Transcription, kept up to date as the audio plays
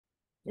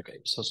Okay,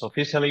 so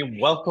officially,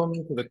 welcome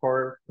to the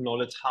Core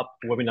Knowledge Hub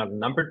webinar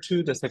number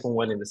 2, the second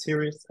one in the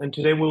series. And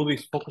today we'll be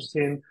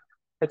focusing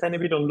a tiny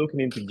bit on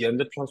looking into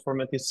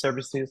gender-transformative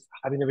services,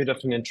 having a bit of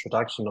an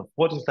introduction of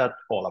what is that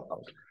all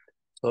about.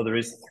 So there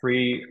is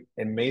 3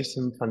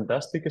 amazing,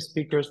 fantastic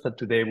speakers that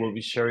today will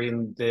be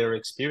sharing their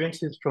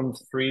experiences from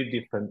 3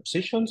 different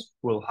positions.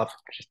 We'll have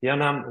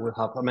Cristiana, we'll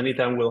have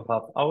Amanita, and we'll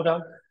have Aura,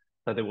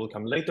 that they will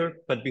come later.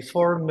 But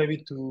before,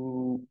 maybe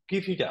to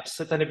give you just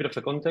a tiny bit of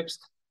the context.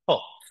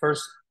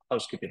 First,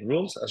 housekeeping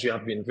rules, as you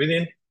have been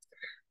reading.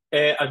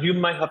 As you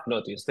might have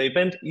noticed, the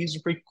event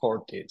is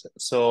recorded.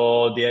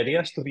 So the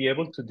idea is to be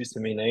able to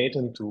disseminate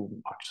and to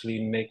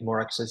actually make more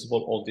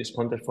accessible all this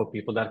content for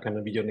people that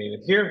cannot be joining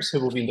it here. So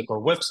it will be in the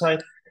core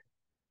website.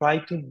 Try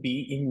to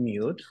be in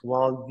mute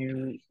while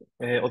you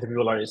other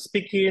people are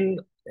speaking.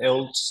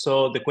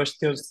 Also, the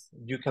questions,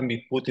 you can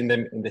be putting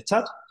them in the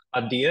chat.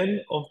 At the end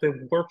of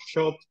the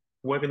workshop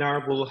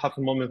webinar, we'll have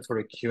a moment for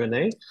a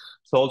Q&A.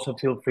 So also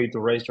feel free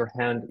to raise your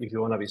hand if you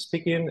want to be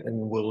speaking, and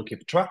we'll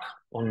keep track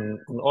on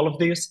all of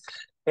this.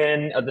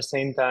 And at the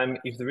same time,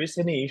 if there is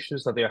any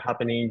issues that are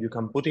happening, you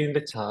can put it in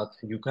the chat.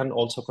 You can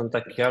also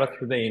contact Chiara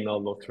through the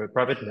email or through a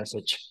private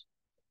message.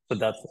 So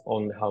that's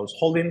on the house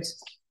holdings.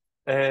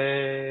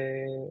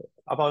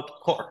 About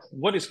CORE.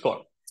 What is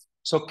CORE?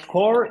 So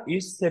CORE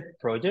is a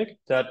project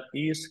that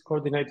is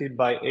coordinated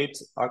by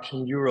AIDS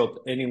Action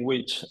Europe, and in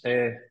which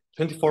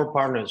 24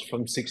 partners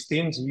from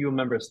 16 EU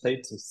member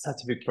states, it's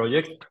such a big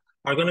project,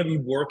 are going to be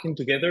working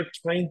together,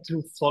 trying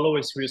to follow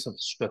a series of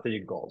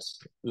strategic goals.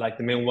 Like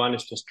the main one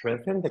is to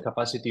strengthen the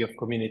capacity of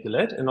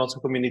community-led and also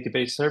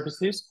community-based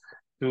services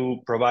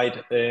to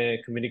provide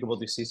communicable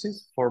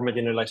diseases for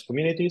marginalized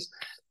communities.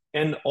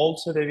 And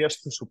also the idea is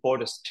to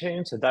support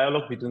exchange, a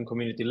dialogue between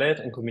community-led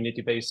and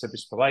community-based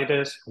service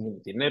providers,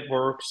 community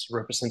networks,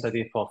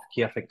 representative of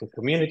key affected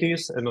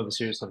communities, and other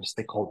series of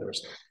stakeholders.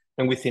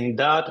 And within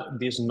that,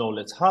 this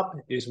Knowledge Hub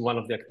is one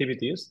of the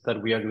activities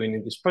that we are doing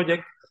in this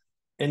project.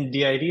 And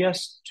the idea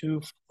is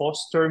to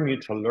foster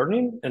mutual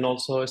learning and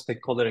also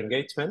stakeholder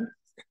engagement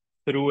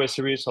through a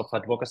series of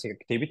advocacy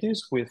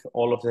activities with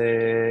all of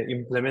the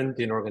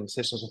implementing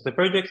organizations of the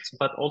project,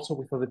 but also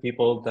with other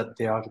people that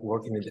they are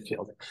working in the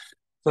field.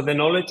 So the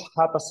Knowledge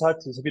Hub as such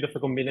is a bit of a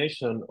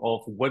combination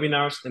of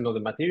webinars and other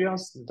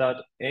materials that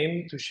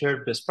aim to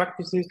share best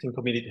practices in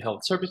community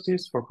health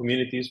services for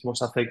communities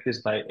most affected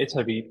by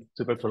HIV,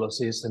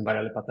 tuberculosis, and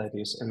viral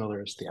hepatitis, and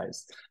other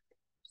STIs.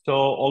 So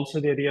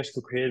also the idea is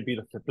to create a bit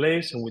of a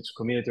place in which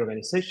community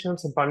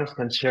organizations and partners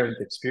can share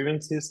the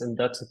experiences, and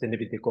that's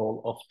the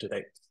goal of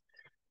today.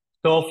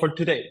 So for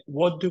today,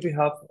 what do we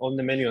have on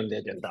the menu on the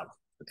agenda?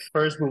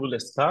 First, we will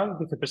start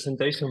with a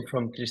presentation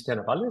from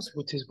Cristiana Vales,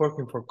 which is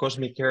working for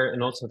Kosmicare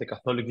and also the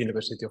Catholic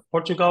University of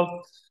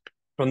Portugal.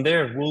 From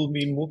there, we'll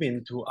be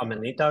moving to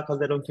Amanita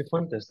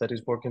Calderon-Cifuentes, that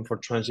is working for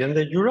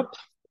Transgender Europe.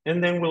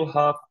 And then we'll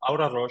have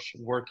Aura Roig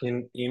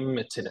working in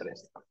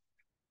Metzineres.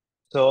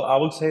 So I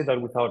will say that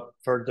without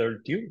further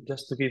ado,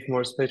 just to give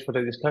more space for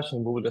the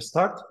discussion, we will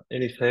start.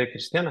 And if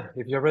Cristiana,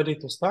 if you're ready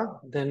to start,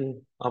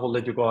 then I will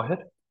let you go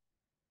ahead.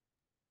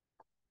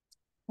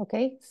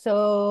 Okay,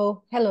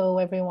 so hello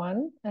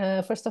everyone.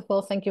 First of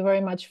all, thank you very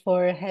much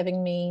for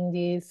having me in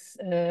this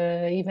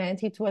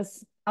event. It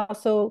was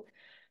also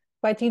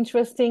quite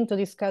interesting to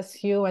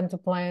discuss you and to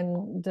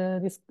plan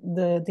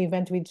the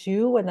event with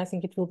you. And I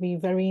think it will be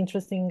very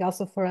interesting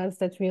also for us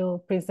that we'll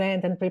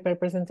present and prepare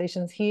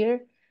presentations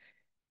here.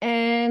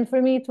 And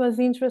for me, it was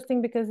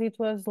interesting because it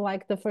was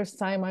like the first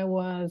time I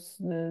was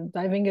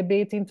diving a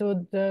bit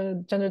into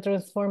the gender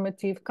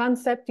transformative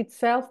concept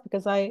itself,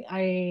 because I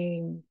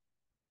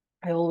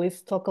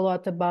always talk a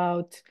lot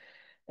about,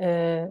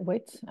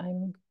 wait,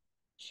 I'm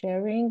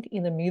sharing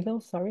in the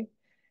middle, sorry.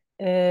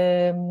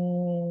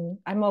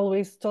 I'm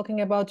always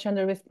talking about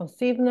gender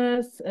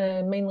responsiveness,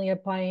 mainly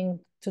applying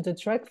to the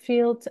drug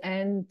field.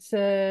 And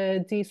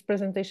this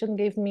presentation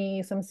gave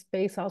me some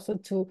space also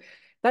to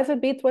dive a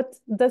bit, what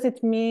does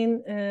it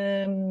mean,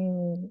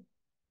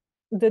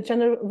 the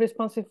gender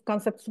responsive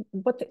concepts,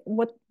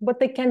 what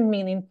they can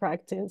mean in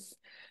practice.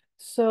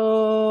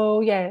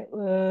 So yeah,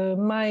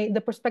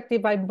 the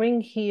perspective I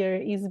bring here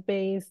is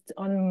based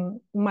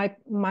on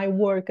my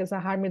work as a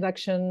harm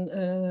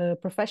reduction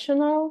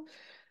professional,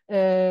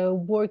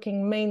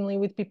 working mainly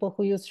with people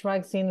who use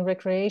drugs in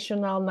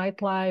recreational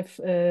nightlife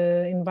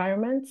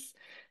environments,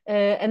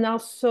 and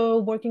also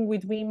working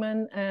with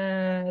women,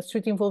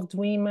 street-involved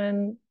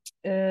women,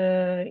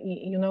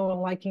 you know,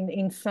 like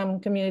in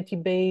some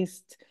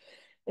community-based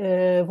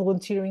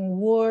volunteering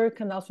work,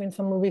 and also in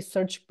some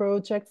research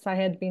projects I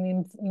had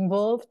been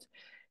involved.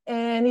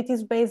 And it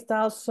is based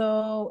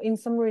also in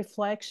some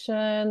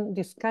reflection,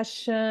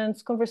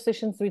 discussions,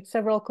 conversations with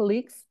several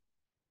colleagues,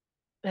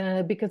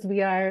 because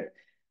we are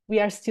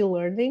still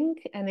learning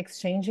and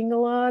exchanging a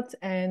lot,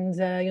 and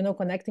you know,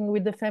 connecting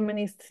with the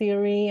feminist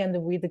theory and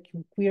with the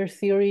queer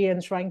theory,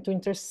 and trying to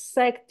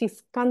intersect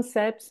these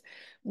concepts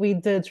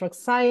with the drug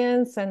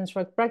science and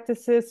drug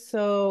practices.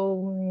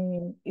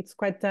 So it's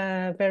quite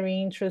a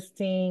very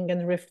interesting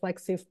and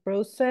reflexive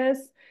process.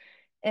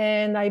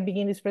 And I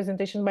begin this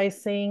presentation by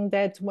saying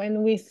that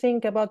when we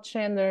think about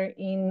gender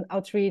in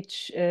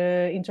outreach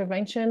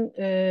intervention,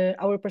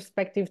 our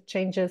perspective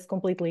changes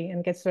completely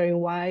and gets very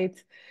wide.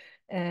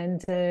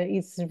 And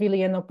it's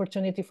really an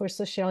opportunity for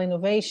social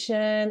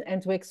innovation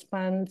and to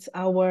expand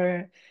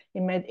our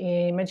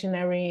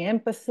imaginary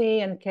empathy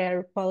and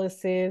care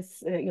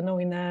policies, you know,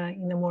 in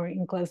a more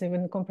inclusive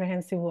and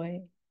comprehensive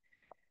way.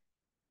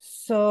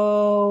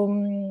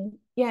 So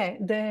yeah,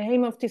 the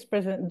aim of this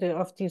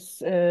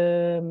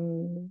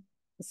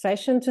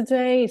session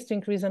today is to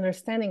increase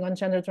understanding on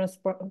gender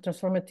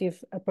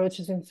transformative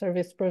approaches in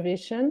service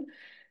provision,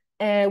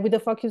 with a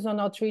focus on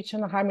outreach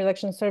and harm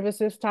reduction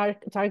services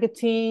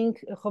targeting.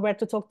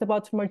 Roberto talked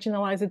about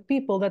marginalized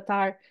people that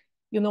are,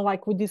 you know,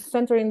 like with this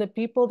center in the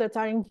people that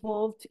are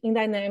involved in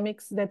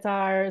dynamics that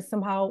are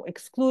somehow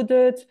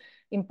excluded,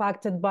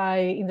 impacted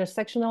by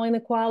intersectional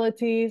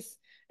inequalities,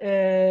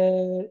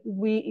 with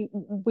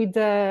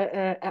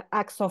the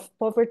acts of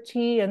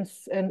poverty and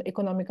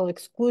economical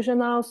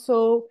exclusion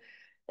also.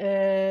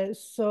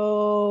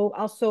 So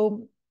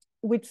also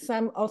with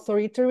some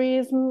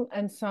authoritarianism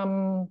and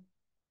some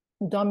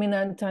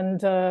dominant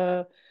and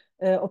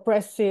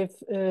oppressive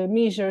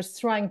measures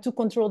trying to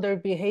control their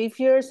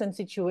behaviors and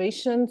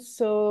situations.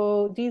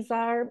 So these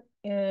are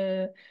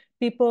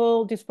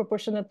people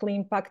disproportionately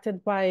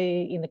impacted by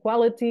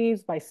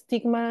inequalities, by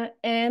stigma,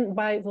 and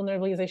by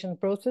vulnerabilization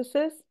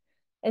processes.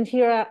 And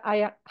here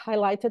I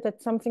highlighted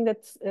that something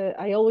that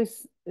I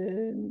always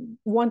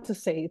want to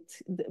say,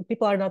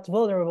 people are not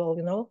vulnerable,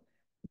 you know?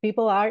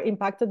 People are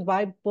impacted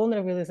by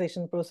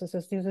vulnerabilization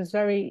processes. This is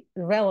very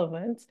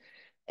relevant.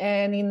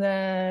 And in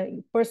a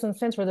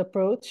person-centered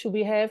approach,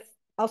 we have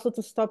also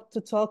to stop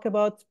to talk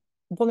about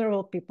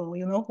vulnerable people,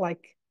 you know,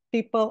 like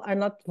people are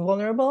not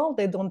vulnerable.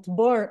 They don't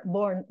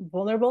born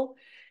vulnerable.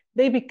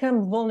 They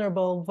become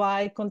vulnerable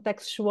by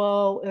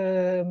contextual,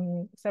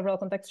 several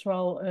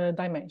contextual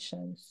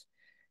dimensions.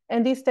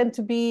 And these tend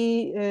to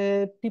be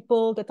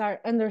people that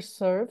are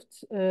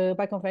underserved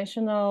by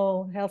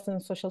conventional health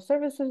and social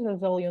services,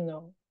 as all you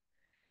know.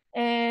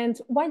 And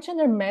why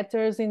gender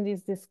matters in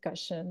this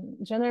discussion?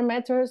 Gender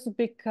matters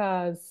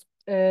because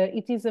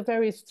it is a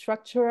very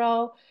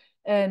structural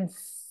and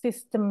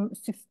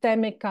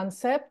systemic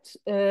concept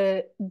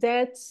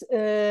that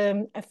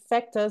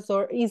affects us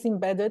or is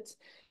embedded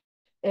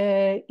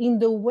in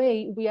the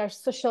way we are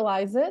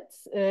socialized,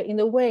 in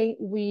the way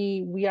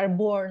we are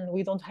born.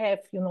 We don't have,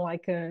 you know,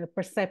 like a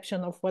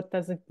perception of what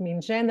does it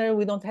mean gender.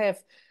 We don't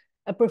have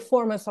a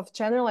performance of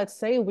gender. Let's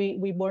say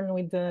we born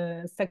with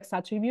the sex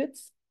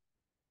attributes.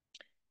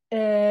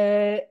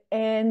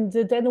 And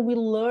then we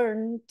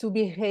learn to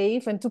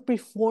behave and to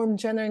perform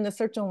gender in a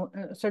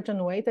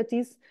certain way that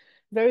is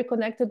very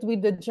connected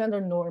with the gender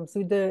norms,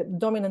 with the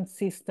dominant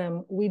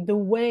system, with the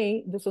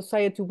way the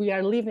society we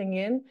are living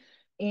in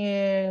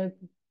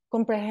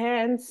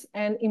comprehends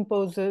and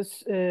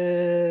imposes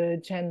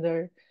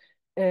gender.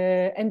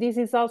 And this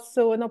is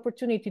also an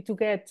opportunity to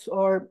get,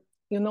 or,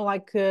 you know,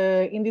 like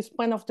in this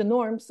plan of the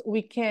norms,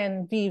 we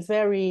can be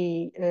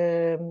very,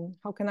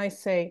 how can I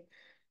say,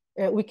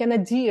 we can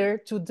adhere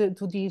to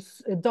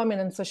these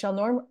dominant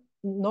social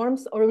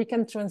norms, or we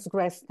can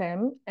transgress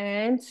them.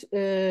 And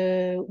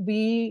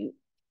we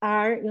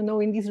are, you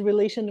know, in this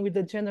relation with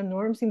the gender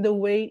norms in the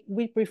way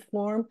we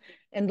perform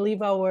and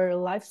live our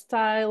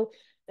lifestyle,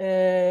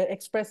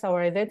 express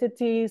our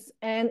identities,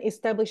 and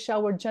establish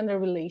our gender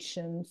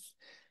relations.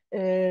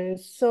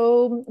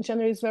 So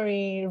gender is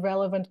very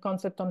relevant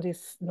concept on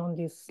this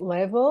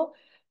level.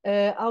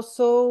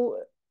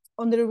 Also,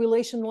 on the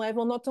relation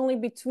level, not only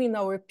between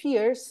our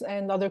peers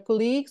and other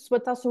colleagues,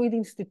 but also with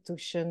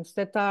institutions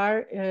that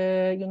are,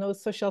 you know,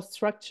 social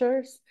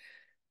structures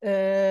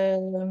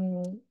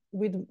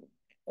with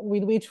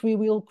which we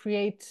will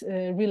create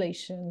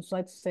relations,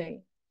 let's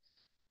say.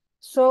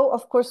 So,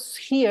 of course,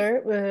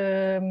 here,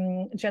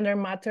 gender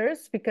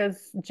matters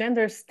because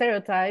gender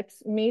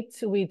stereotypes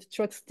meet with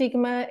drug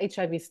stigma,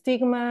 HIV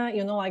stigma,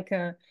 you know, like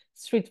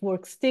street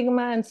work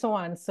stigma, and so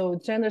on. So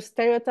gender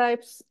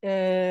stereotypes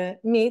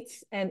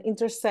meet and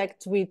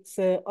intersect with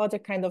other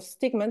kind of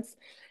stigmas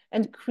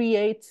and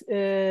create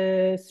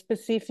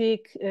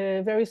specific,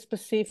 very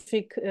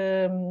specific,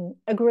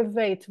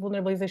 aggravate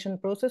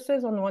vulnerabilization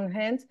processes on one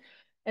hand,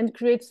 and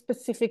create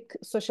specific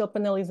social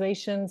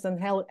penalizations and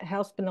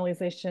health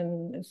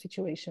penalization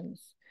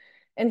situations.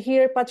 And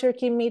here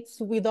patriarchy meets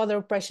with other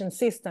oppression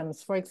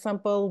systems. For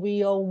example,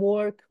 we all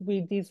work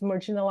with these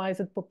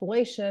marginalized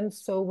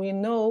populations, so we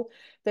know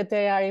that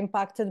they are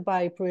impacted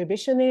by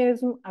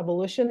prohibitionism,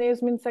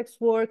 abolitionism in sex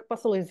work,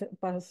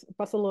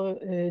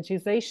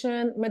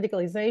 pathologization,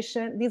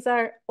 medicalization. These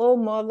are all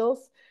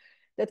models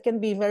that can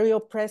be very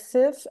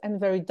oppressive and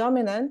very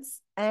dominant,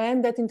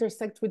 and that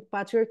intersect with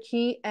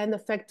patriarchy and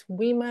affect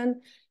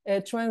women,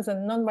 trans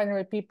and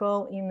non-binary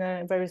people in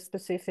a very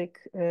specific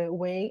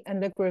way,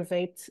 and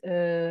aggravate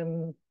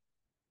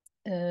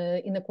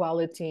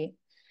inequality.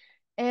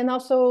 And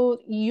also,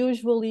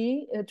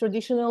 usually,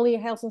 traditionally,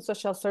 health and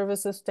social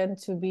services tend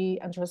to be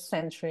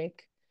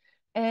androcentric.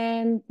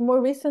 And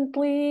more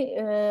recently,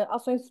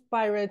 also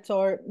inspired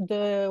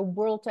the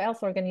World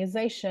Health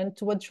Organization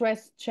to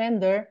address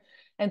gender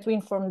and to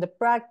inform the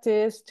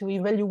practice, to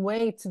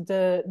evaluate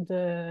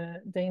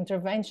the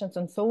interventions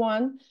and so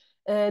on,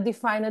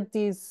 defined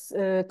this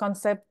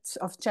concept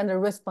of gender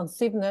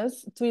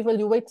responsiveness to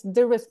evaluate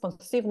the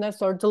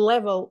responsiveness or the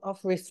level of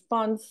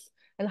response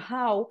and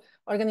how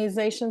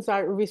organizations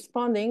are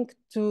responding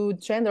to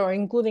gender or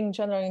including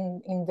gender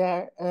in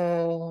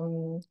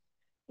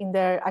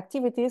their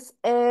activities.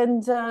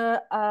 And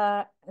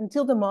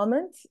until the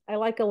moment, I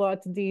like a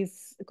lot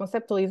this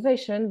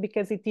conceptualization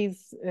because it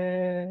is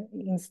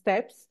in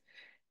steps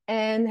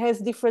and has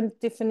different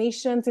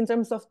definitions in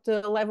terms of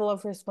the level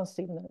of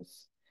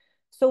responsiveness.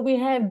 So we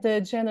have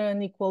the gender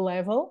unequal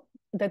level,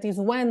 that is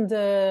when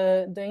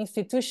the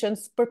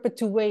institutions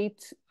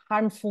perpetuate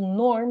harmful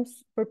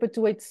norms,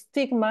 perpetuate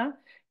stigma,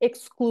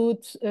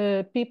 exclude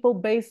people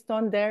based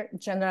on their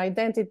gender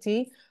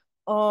identity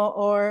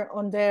or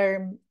on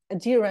their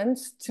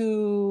adherence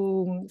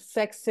to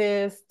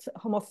sexist,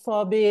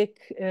 homophobic,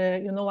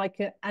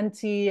 like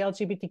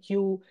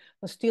anti-LGBTQ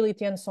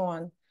hostility and so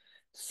on.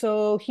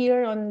 So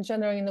here on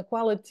gender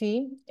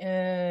inequality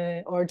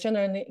or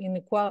gender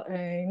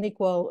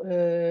unequal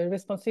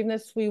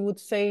responsiveness, we would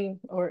say,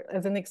 or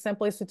as an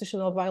example,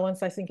 institutional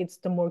violence, I think it's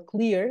the more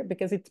clear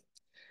because it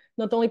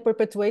not only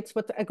perpetuates,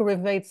 but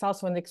aggravates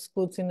also and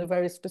excludes in a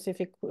very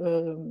specific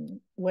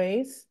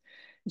ways.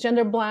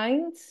 Gender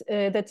blind,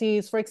 that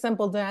is, for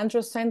example, the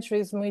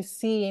androcentrism we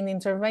see in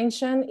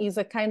intervention is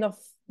a kind of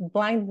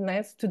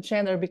blindness to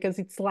gender because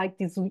it's like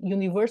this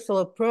universal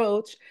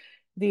approach,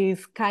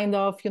 this kind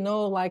of,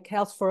 like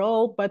health for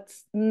all, but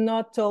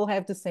not all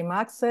have the same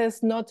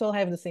access, not all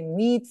have the same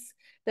needs.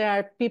 There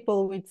are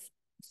people with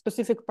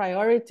specific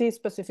priorities,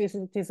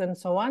 specificities, and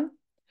so on.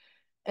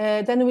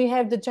 Then we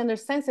have the gender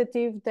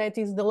sensitive, that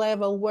is the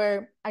level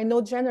where I know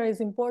gender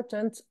is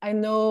important, I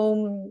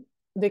know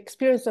the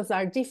experiences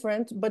are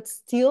different, but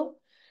still,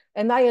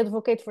 and I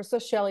advocate for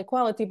social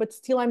equality, but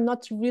still I'm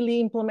not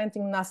really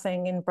implementing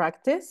nothing in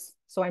practice.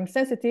 So I'm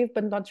sensitive,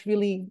 but not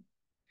really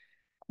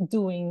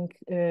doing,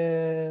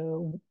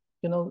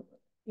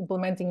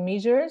 implementing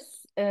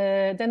measures.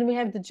 Then we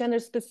have the gender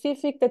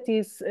specific, that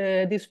is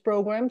these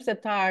programs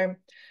that are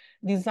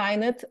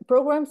designed,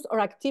 programs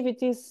or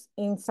activities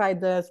inside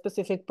the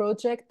specific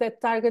project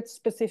that target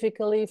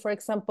specifically, for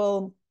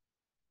example,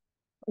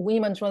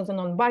 women, trans and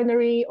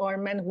non-binary, or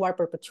men who are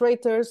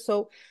perpetrators.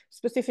 So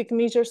specific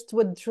measures to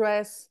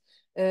address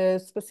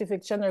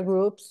specific gender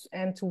groups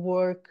and to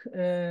work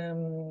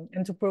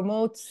and to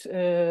promote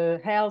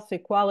health,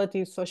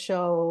 equality,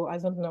 social, I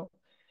don't know.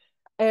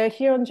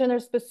 Here on gender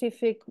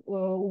specific,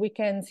 we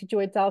can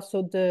situate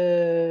also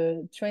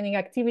the training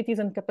activities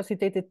and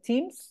capacitated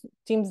teams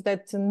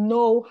that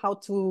know how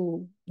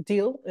to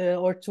deal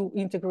or to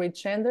integrate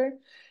gender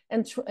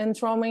and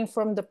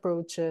trauma-informed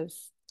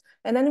approaches.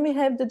 And then we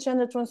have the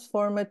gender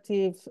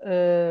transformative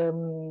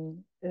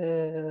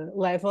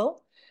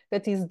level,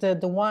 that is the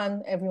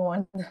one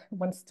everyone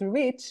wants to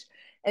reach,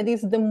 and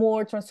is the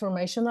more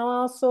transformational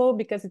also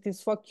because it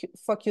is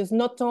focused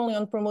not only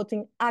on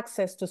promoting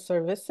access to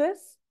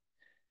services,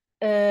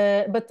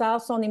 but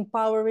also on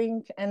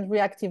empowering and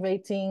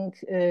reactivating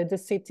the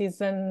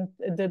citizen,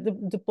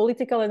 the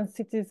political and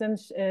citizen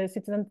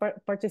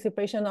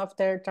participation of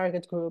their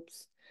target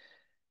groups.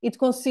 It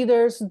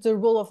considers the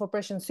role of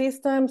oppression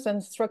systems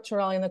and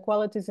structural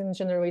inequalities in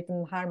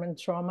generating harm and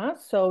trauma.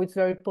 So it's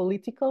very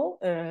political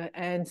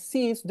and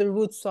sees the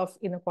roots of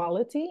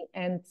inequality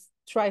and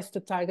tries to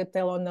target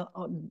them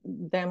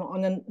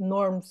on a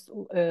norms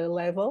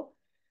level.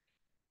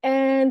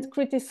 And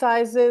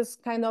criticizes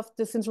kind of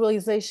the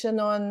centralization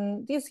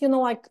on this,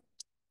 like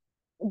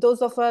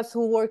those of us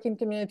who work in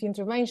community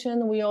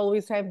intervention, we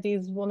always have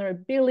this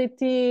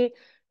vulnerability,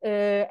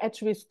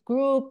 at-risk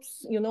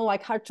groups,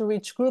 like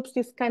hard-to-reach groups,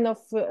 this kind of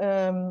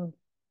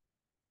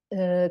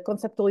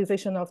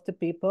conceptualization of the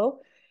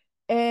people.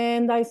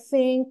 And I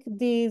think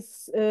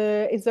this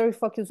is very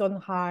focused on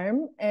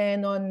harm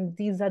and on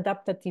these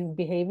adaptive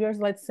behaviors,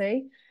 let's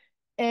say,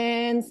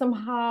 and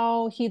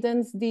somehow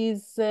hidden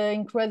this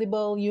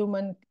incredible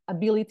human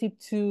ability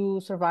to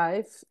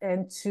survive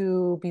and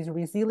to be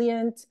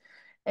resilient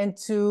and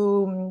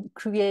to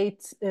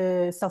create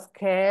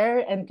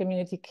self-care and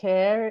community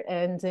care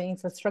and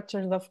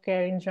infrastructures of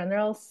care in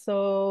general.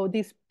 So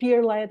this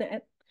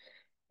peer-led,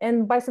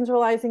 and by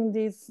centralizing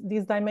these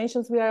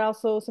dimensions, we are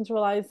also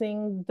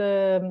centralizing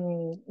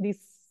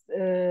these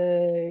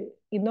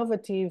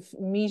innovative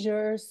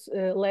measures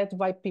led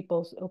by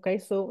people. Okay,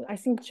 so I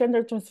think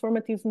gender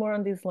transformative is more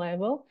on this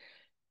level.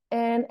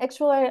 And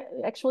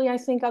actually, I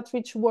think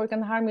outreach work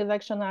and harm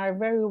reduction are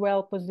very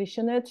well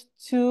positioned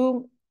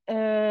to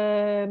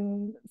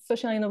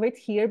socially innovate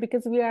here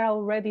because we are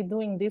already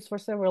doing this for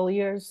several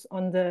years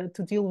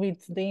to deal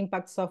with the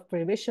impacts of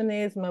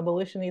prohibitionism,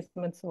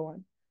 abolitionism, and so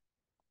on.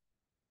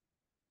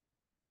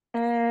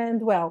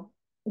 And well,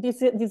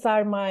 these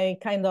are my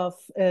kind of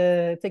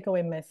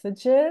takeaway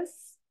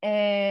messages.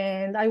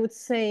 And I would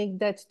say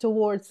that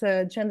towards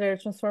a gender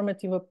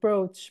transformative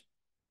approach,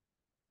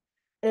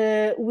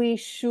 we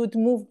should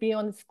move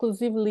beyond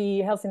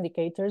exclusively health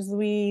indicators.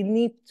 We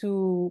need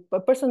to, a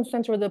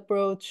person-centered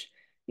approach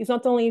is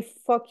not only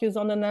focused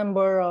on the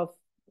number of,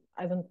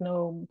 I don't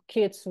know,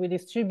 kits we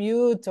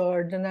distribute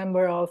or the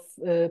number of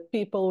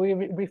people we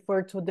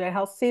refer to the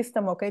health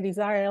system. Okay, these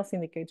are health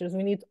indicators.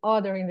 We need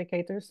other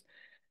indicators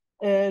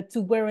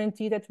to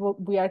guarantee that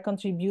we are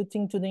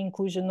contributing to the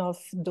inclusion of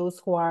those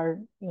who are,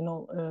 you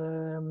know,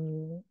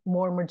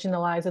 more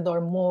marginalized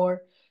or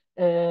more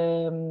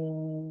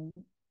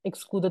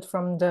excluded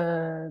from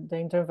the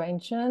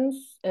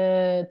interventions,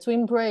 to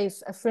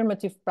embrace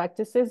affirmative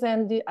practices.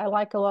 And I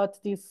like a lot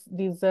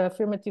these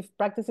affirmative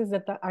practices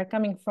that are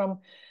coming from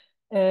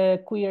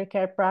queer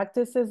care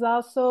practices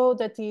also,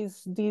 that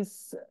is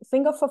this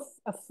thing of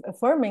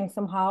affirming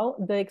somehow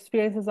the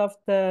experiences of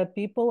the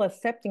people,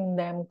 accepting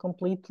them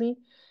completely,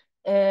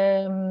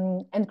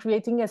 and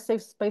creating a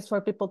safe space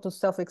for people to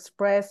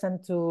self-express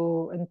and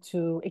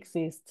to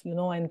exist, you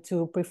know, and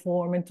to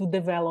perform and to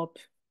develop.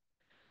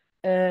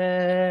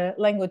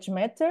 Language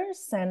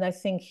matters, and I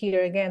think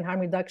here again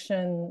harm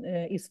reduction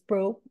is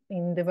pro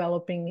in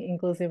developing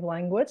inclusive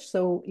language.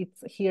 So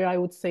it's here I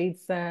would say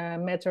it's a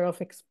matter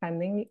of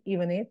expanding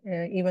even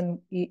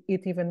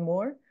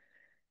more.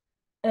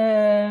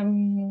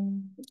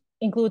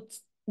 Include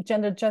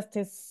gender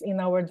justice in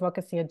our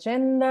advocacy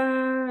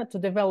agenda, to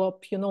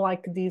develop, you know,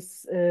 like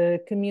these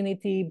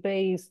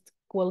community-based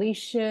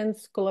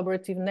coalitions,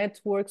 collaborative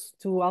networks,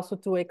 to also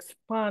to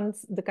expand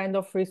the kind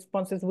of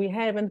responses we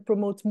have and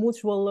promote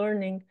mutual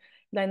learning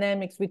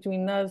dynamics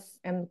between us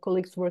and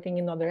colleagues working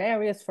in other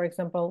areas, for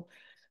example,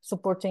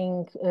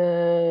 supporting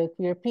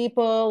queer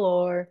people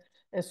or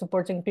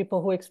supporting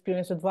people who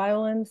experienced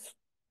violence.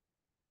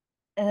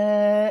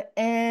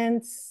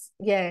 And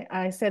yeah,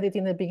 I said it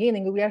in the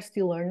beginning, we are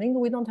still learning.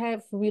 We don't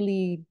have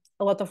really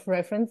a lot of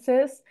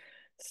references.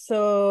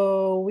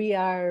 So we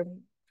are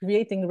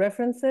creating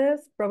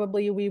references.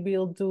 Probably we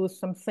will do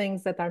some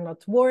things that are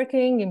not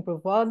working,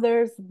 improve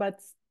others, but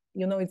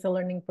you know, it's a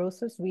learning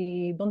process.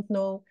 We don't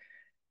know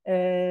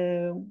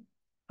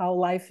how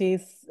life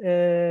is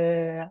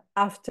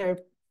after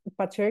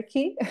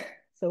patriarchy.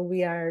 So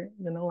we are,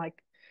 you know,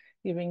 like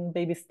giving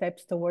baby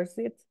steps towards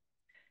it.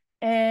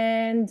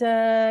 And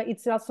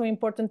it's also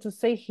important to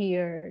say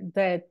here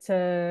that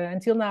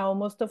until now,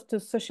 most of the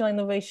social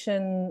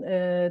innovation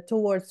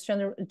towards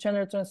gender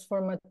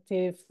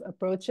transformative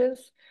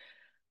approaches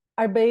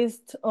are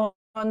based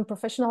on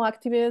professional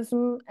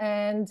activism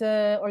and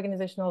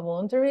organizational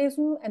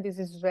voluntarism. And this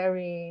is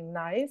very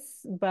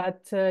nice,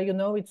 but you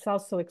know, it's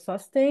also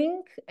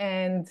exhausting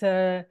and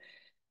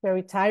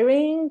very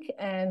tiring,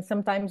 and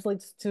sometimes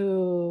leads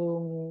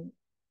to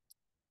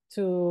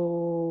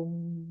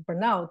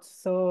burnout.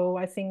 So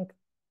I think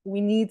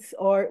we need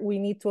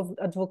to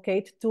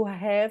advocate to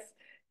have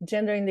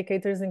gender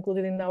indicators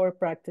included in our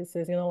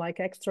practices, you know, like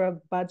extra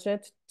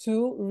budget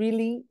to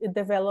really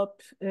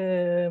develop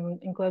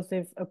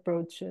inclusive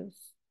approaches.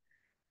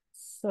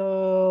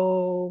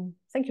 So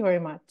thank you very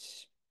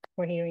much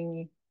for hearing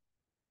me.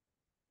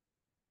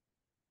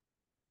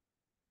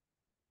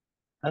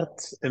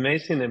 That's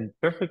amazing and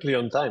perfectly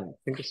on time.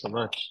 Thank you so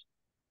much.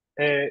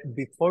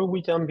 Before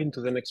we jump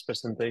into the next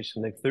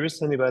presentation, if there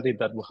is anybody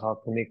that will have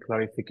any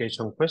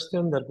clarification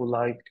question that would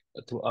like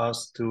to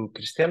ask to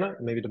Cristiana,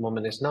 maybe the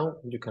moment is now.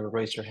 You can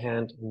raise your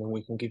hand and then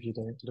we can give you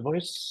the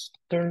voice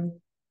turn.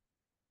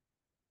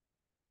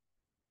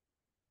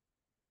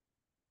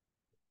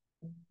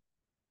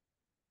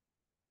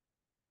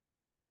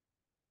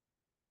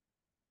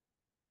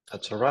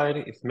 That's all right.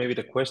 If maybe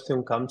the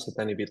question comes a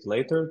tiny bit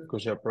later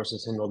because you're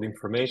processing all the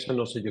information,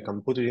 also you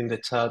can put it in the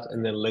chat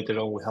and then later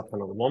on we have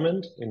another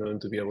moment in order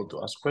to be able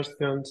to ask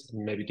questions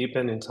and maybe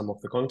deepen in some of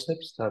the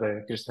concepts that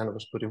Cristiana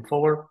was putting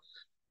forward.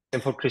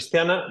 And for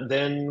Cristiana,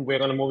 then we're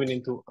going to move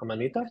into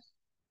Amanita.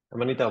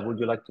 Amanita, would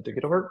you like to take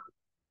it over?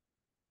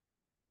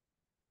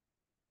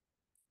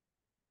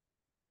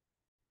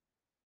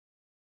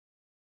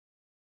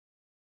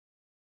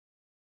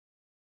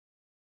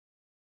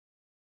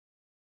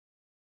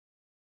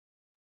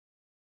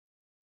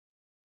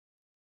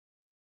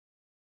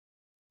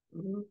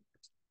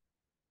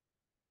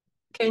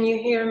 Can you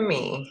hear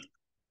me?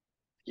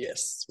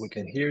 Yes, we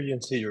can hear you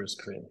and see your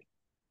screen.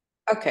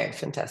 Okay,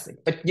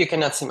 fantastic. But you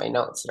cannot see my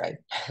notes, right?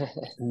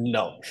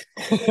 No.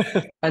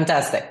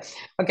 Fantastic.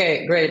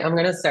 Okay, great. I'm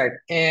going to start.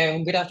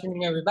 Good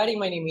afternoon, everybody.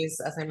 My name is,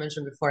 as I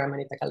mentioned before,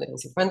 Amanita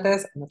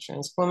Calderon-Cifuentes. I'm a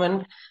trans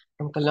woman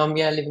from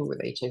Colombia living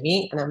with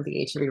HIV, and I'm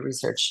the HIV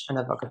Research and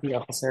Advocacy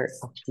Officer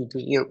of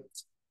TGEU.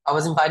 I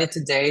was invited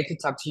today to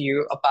talk to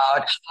you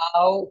about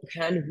how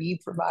can we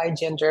provide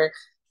gender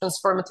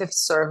transformative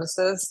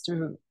services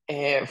to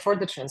for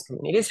the trans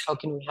communities. How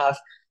can we have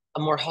a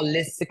more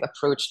holistic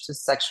approach to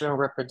sexual and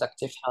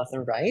reproductive health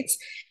and rights?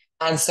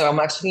 And so I'm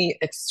actually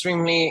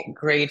extremely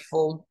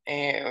grateful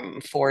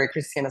for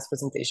Cristiana's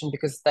presentation,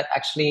 because that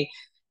actually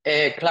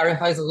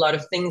clarifies a lot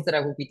of things that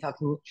I will be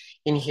talking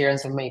in here. And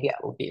so maybe I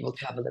will be able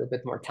to have a little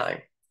bit more time.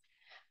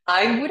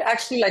 I would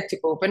actually like to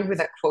open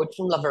with a quote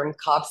from Laverne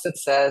Cox that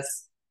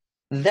says,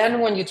 "Then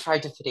when you try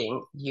to fit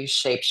in, you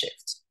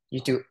shapeshift." You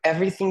do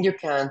everything you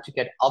can to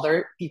get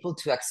other people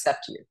to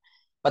accept you,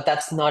 but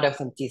that's not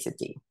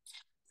authenticity.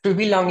 True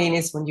belonging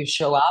is when you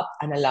show up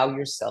and allow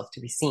yourself to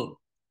be seen.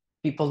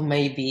 People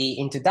may be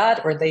into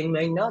that or they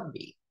may not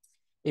be.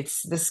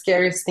 It's the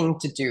scariest thing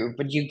to do,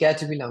 but you get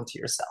to belong to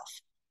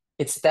yourself.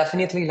 It's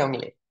definitely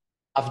lonely.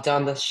 I've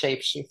done the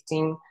shape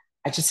shifting.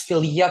 I just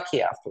feel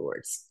yucky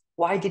afterwards.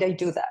 Why did I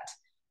do that?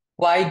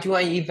 Why do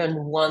I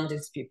even want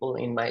these people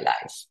in my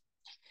life?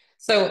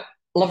 So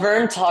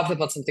Laverne talked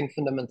about something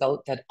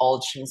fundamental that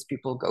all trans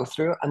people go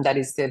through, and that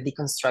is the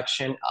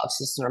deconstruction of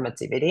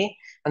cisnormativity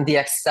and the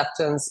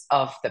acceptance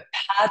of the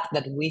path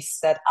that we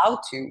set out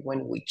to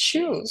when we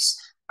choose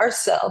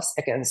ourselves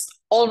against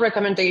all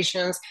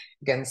recommendations,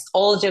 against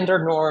all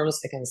gender norms,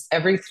 against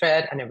every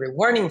threat and every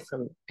warning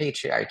from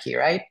patriarchy,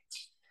 right?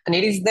 And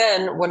it is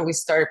then when we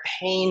start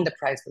paying the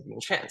price for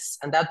being trans.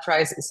 And that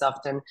price is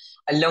often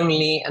a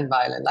lonely and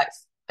violent life.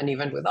 And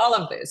even with all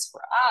of this,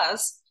 for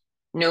us,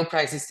 no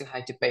price is too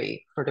high to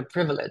pay for the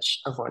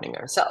privilege of owning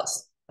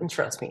ourselves. And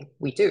trust me,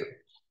 we do.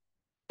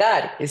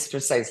 That is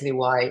precisely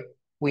why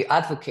we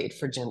advocate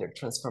for gender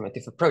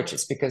transformative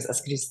approaches, because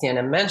as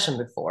Cristiana mentioned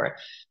before,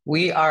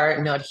 we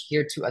are not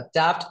here to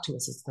adapt to a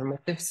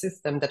systematic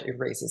system that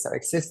erases our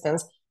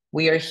existence.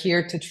 We are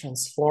here to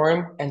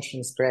transform and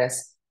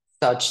transgress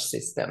such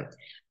system.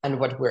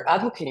 And what we're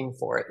advocating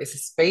for is a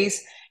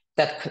space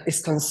that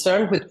is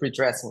concerned with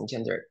redressing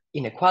gender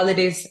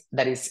inequalities,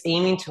 that is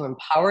aiming to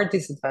empower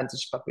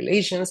disadvantaged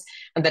populations,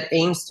 and that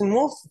aims to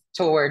move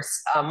towards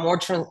more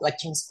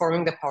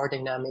transforming the power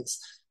dynamics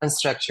and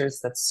structures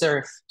that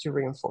serve to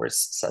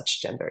reinforce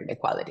such gender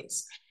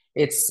inequalities.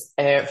 It's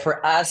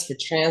for us, for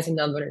trans and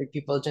non-binary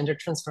people, gender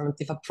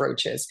transformative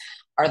approaches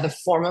are the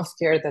form of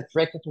care that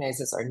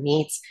recognizes our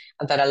needs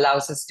and that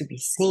allows us to be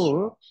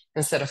seen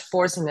instead of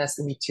forcing us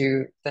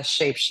into the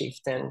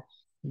shape-shifting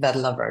that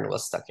Laverne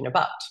was talking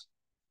about.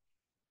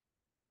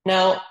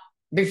 Now,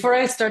 before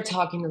I start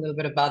talking a little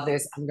bit about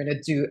this, I'm going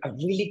to do a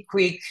really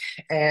quick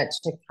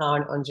check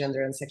down on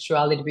gender and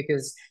sexuality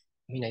because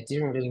I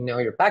didn't really know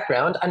your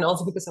background, and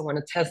also because I want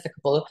to test a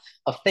couple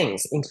of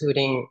things,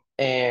 including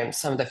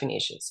some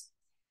definitions.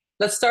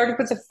 Let's start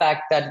with the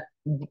fact that,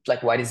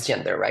 what is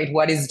gender, right?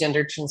 What is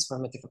gender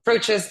transformative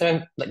approaches?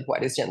 Then,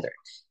 what is gender?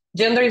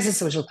 Gender is a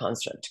social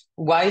construct.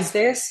 Why is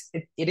this?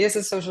 It is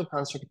a social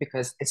construct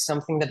because it's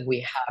something that we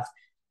have,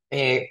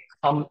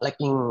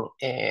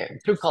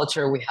 through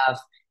culture, we have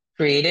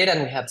created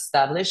and we have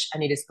established,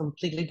 and it is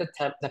completely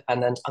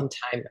dependent on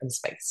time and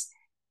space.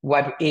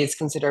 What is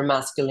considered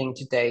masculine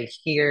today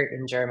here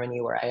in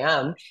Germany, where I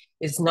am,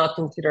 is not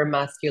considered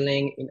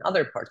masculine in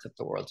other parts of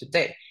the world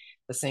today.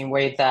 The same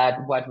way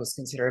that what was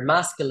considered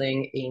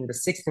masculine in the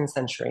 16th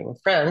century in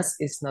France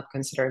is not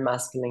considered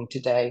masculine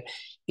today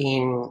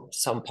in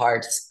some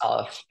parts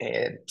of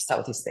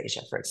Southeast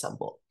Asia, for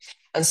example.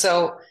 And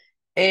so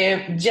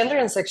gender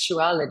and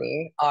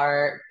sexuality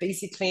are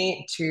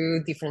basically two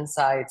different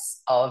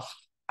sides of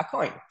a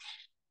coin.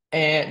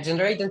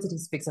 Gender identity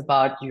speaks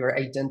about your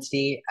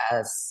identity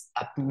as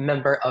a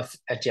member of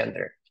a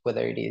gender,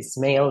 whether it is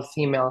male,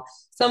 female,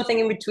 something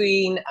in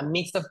between, a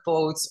mix of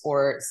both,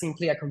 or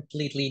simply a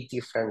completely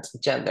different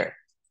gender.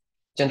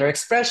 Gender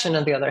expression,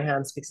 on the other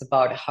hand, speaks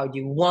about how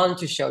you want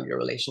to show your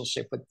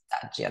relationship with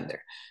that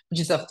gender, which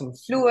is often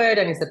fluid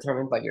and is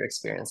determined by your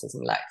experiences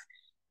in life.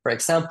 For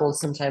example,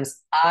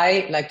 sometimes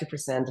I like to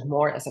present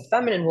more as a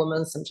feminine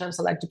woman, sometimes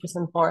I like to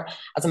present more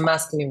as a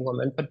masculine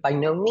woman, but by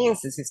no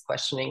means this is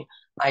questioning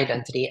my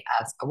identity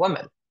as a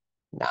woman.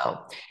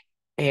 Now,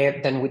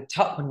 then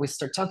when we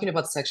start talking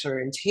about sexual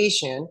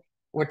orientation,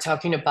 we're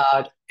talking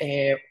about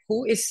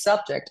who is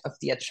subject of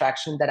the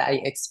attraction that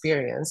I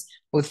experience,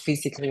 both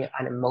physically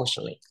and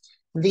emotionally.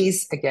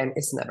 This, again,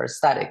 is never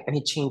static, and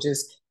it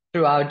changes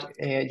throughout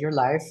your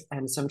life,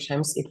 and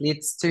sometimes it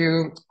leads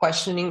to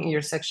questioning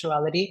your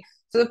sexuality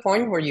to the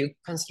point where you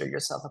consider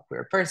yourself a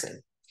queer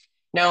person.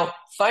 Now,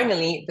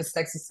 finally, the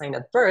sex assigned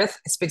at birth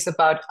speaks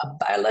about a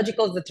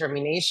biological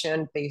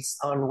determination based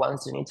on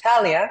one's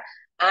genitalia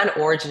and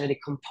or genetic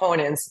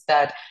components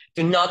that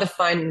do not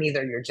define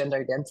neither your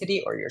gender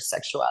identity or your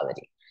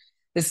sexuality.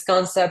 This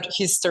concept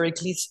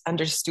historically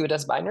understood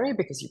as binary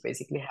because you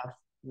basically have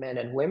men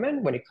and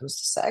women when it comes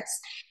to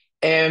sex,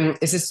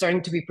 is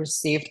starting to be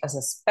perceived as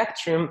a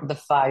spectrum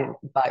defined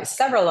by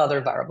several other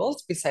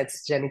variables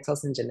besides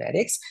genitals and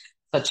genetics,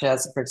 such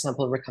as, for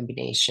example,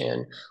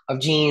 recombination of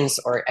genes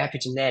or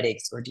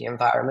epigenetics or the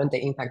environment,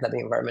 the impact that the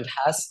environment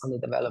has on the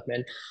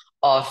development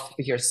of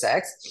your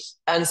sex.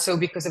 And so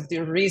because of the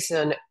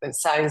reason that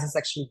science is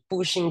actually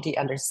pushing the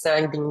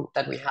understanding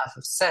that we have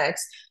of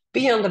sex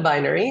beyond the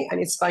binary,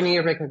 and it's finally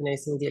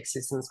recognizing the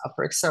existence of,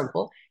 for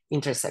example,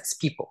 intersex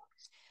people.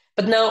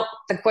 But now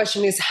the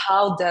question is,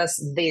 how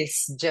does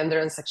this gender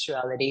and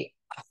sexuality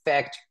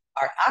affect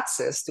our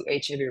access to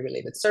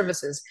HIV-related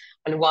services,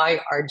 and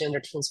why are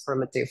gender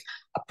transformative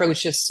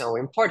approaches so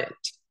important?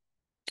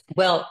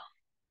 Well,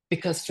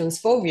 because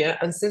transphobia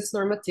and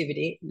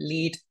cisnormativity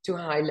lead to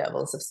high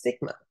levels of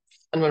stigma.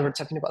 And when we're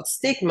talking about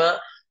stigma,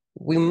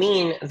 we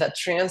mean that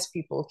trans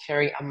people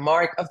carry a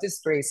mark of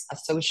disgrace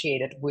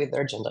associated with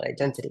their gender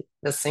identity,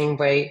 the same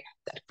way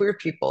that queer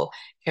people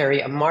carry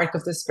a mark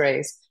of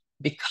disgrace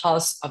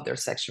because of their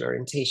sexual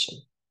orientation.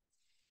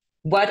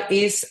 What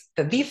is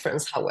the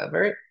difference,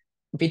 however,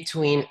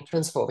 between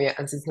transphobia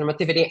and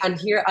cisnormativity? And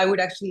here I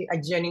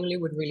genuinely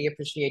would really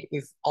appreciate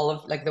if all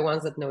of the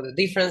ones that know the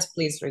difference,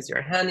 please raise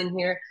your hand in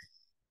here.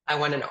 I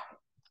want to know.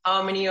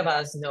 How many of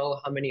us know,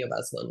 how many of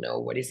us don't know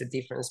what is the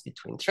difference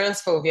between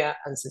transphobia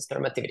and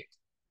cisnormativity?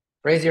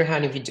 Raise your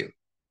hand if you do.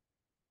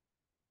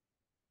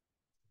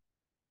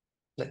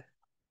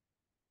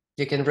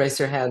 You can raise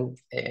your hand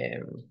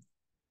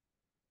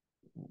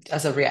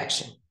as a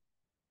reaction.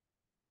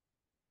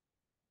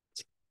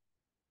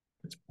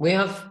 We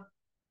have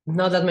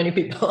not that many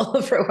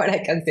people from what I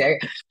can say.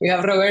 We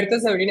have Roberto,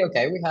 Sabrina,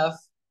 okay, we have,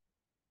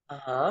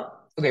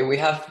 okay, we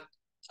have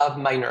a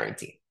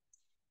minority.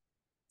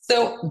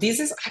 So this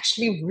is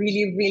actually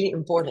really, really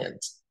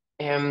important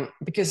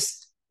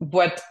because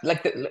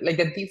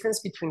the difference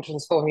between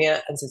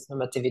transphobia and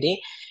cisnormativity,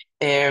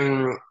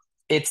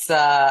 it's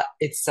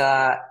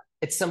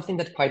something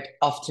that quite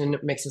often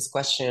makes us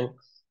question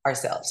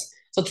ourselves.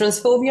 So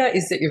transphobia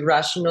is the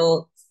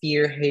irrational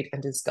fear, hate,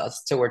 and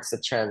disgust towards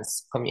the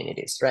trans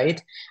communities,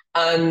 right?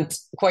 And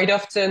quite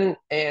often,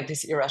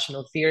 this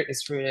irrational fear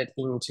is rooted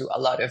into a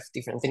lot of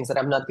different things that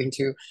I'm not going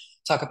to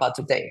talk about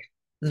today.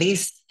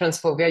 This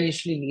transphobia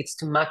usually leads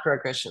to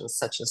macroaggressions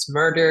such as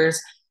murders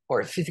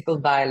or physical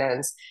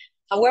violence.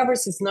 However,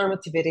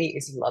 cisnormativity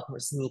is a lot more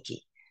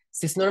sneaky.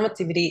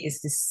 Cisnormativity is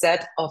the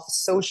set of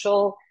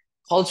social,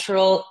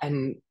 cultural,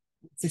 and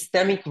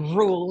systemic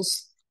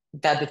rules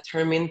that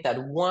determine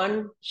that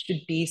one should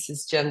be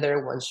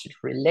cisgender, one should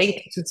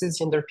relate to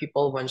cisgender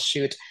people, one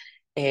should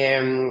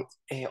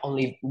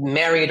only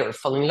marry or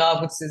fall in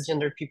love with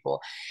cisgender people.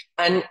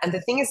 And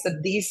the thing is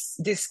that this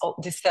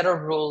set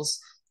of rules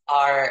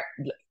are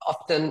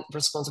often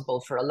responsible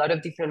for a lot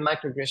of different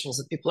microaggressions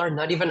that people are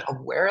not even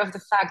aware of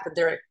the fact that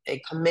they're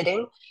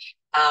committing,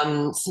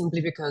 simply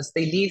because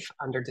they live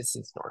under the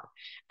cis norm.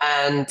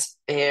 And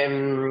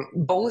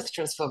both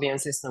transphobia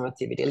and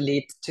cisnormativity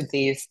lead to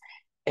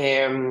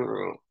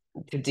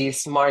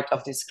this mark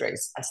of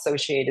disgrace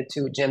associated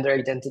to gender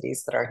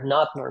identities that are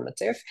not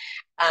normative.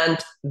 And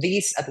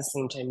this, at the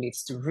same time,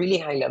 leads to really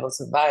high levels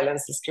of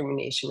violence,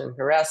 discrimination, and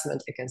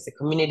harassment against the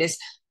communities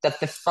that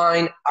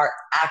define our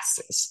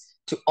access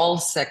to all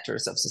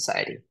sectors of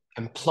society,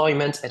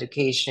 employment,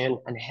 education,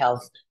 and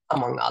health,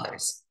 among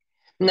others.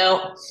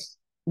 Now,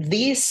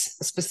 these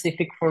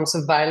specific forms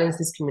of violence,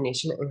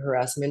 discrimination, and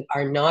harassment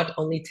are not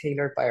only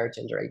tailored by our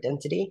gender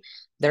identity.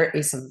 There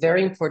is a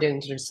very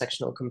important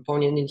intersectional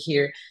component in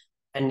here,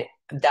 and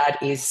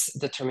that is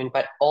determined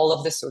by all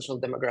of the social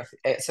demographic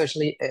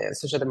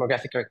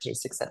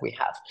characteristics that we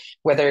have,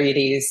 whether it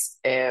is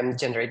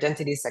gender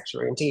identity,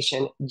 sexual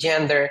orientation,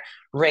 gender,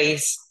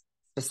 race,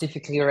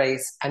 specifically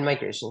race, and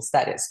migration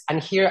status.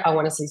 And here I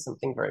want to say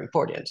something very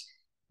important.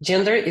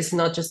 Gender is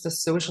not just a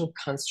social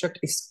construct,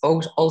 it's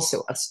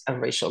also a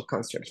racial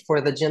construct.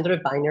 For the gender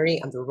binary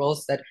and the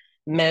roles that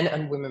men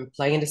and women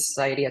play in the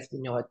society as we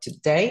know it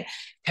today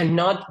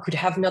could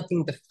have not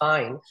been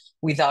defined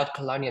without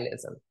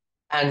colonialism.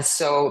 And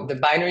so the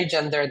binary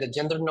gender, the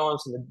gender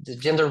norms, and the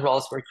gender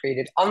roles were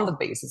created on the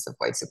basis of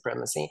white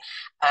supremacy,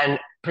 and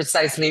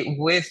precisely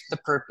with the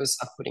purpose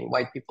of putting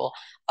white people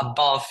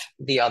above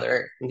the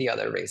other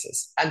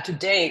races. And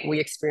today we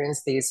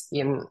experience this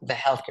in the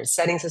healthcare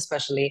settings,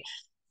 especially,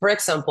 for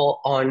example,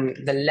 on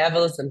the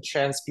levels that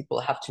trans people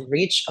have to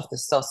reach of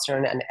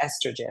testosterone and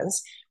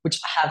estrogens,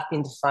 which have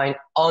been defined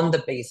on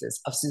the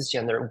basis of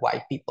cisgender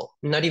white people,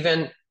 not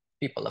even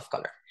people of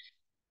color.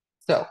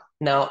 So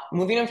now,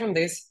 moving on from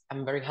this,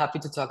 I'm very happy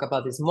to talk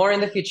about this more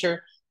in the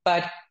future,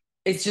 but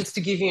it's just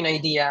to give you an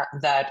idea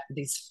that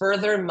these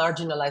further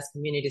marginalized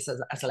communities,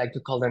 as I like to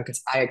call them,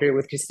 because I agree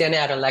with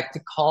Cristiana, I don't like to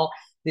call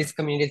these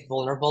communities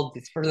vulnerable,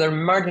 these further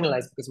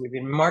marginalized, because we've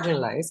been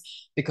marginalized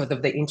because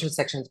of the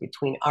intersections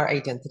between our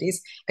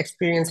identities,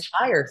 experience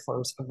higher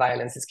forms of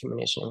violence,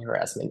 discrimination, and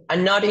harassment,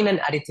 and not in an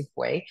additive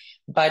way,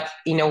 but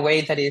in a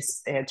way that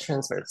is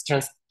transversal.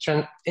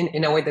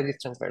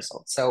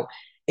 So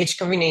each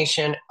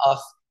combination of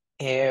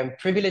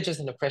privileges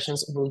and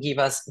oppressions will give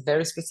us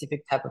very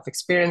specific type of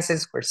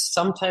experiences where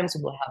sometimes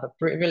we will have a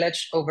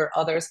privilege over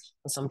others,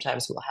 and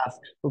sometimes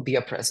we'll be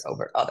oppressed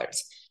over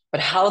others. But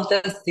how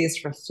does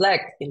this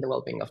reflect in the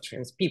well-being of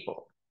trans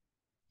people?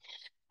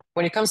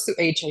 When it comes to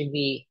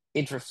HIV,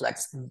 it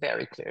reflects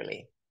very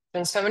clearly.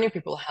 Trans feminine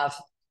people have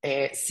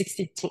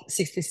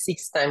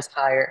 66 times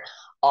higher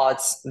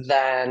odds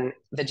than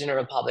the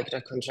general public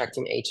of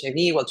contracting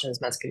HIV, while trans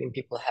masculine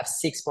people have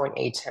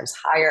 6.8 times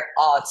higher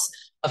odds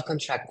of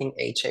contracting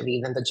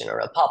HIV than the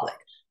general public.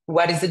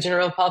 What is the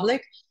general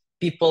public?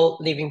 People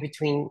living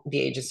between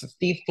the ages of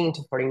 15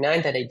 to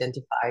 49 that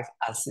identify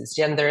as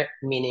cisgender,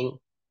 meaning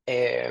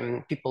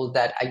people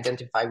that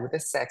identify with the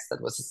sex that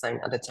was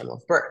assigned at the time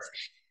of birth.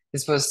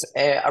 This was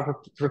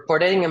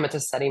reported in a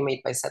meta-study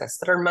made by Sarah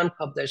Sturman,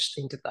 published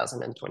in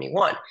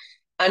 2021.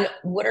 And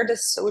what are the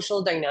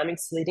social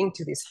dynamics leading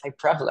to this high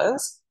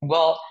prevalence?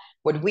 Well,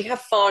 what we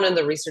have found in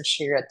the research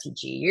here at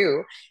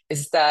TGEU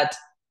is that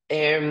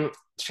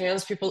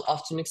trans people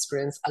often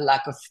experience a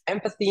lack of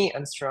empathy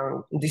and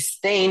strong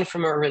disdain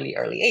from a really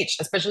early age,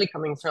 especially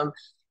coming from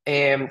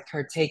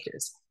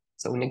caretakers.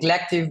 So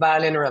neglective,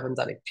 violent, or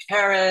abandoned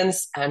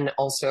parents, and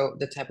also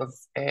the type of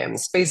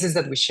spaces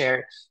that we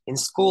share in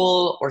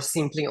school or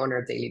simply on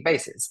our daily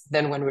basis.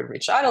 Then when we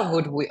reach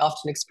adulthood, we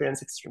often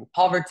experience extreme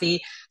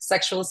poverty,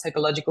 sexual,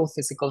 psychological,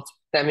 physical,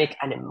 systemic,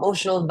 and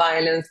emotional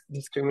violence,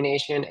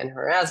 discrimination, and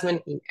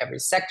harassment in every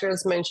sector,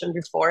 as mentioned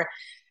before.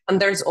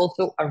 And there's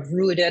also a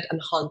rooted and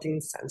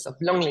haunting sense of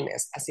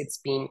loneliness, as it's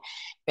been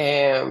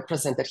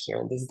presented here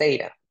in this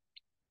data.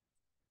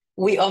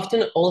 We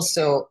often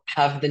also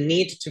have the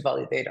need to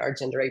validate our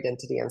gender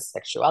identity and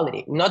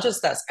sexuality, not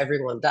just as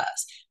everyone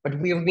does, but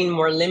we've been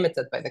more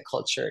limited by the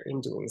culture in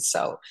doing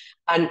so.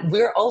 And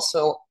we're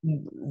also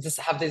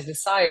have this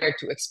desire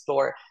to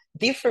explore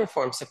different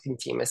forms of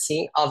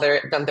intimacy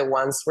other than the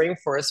ones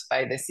reinforced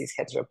by the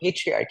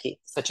cis-heteropatriarchy,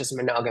 such as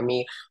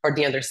monogamy or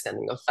the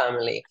understanding of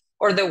family,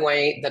 or the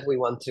way that we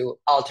want to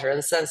alter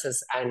our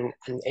senses and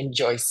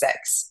enjoy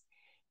sex.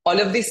 All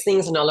of these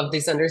things and all of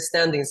these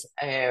understandings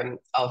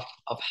of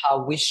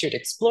how we should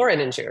explore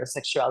and enjoy our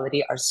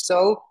sexuality are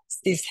so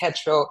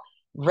cis-hetero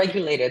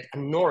regulated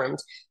and normed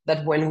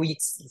that when we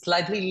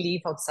slightly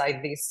leave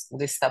outside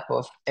this type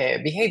of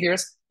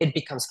behaviors, it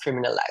becomes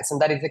criminalized.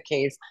 And that is the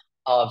case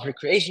of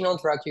recreational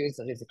drug use,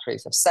 that is the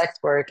case of sex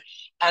work,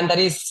 and that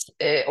is,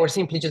 or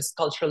simply just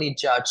culturally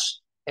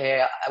judged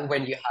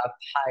when you have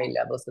high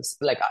levels of,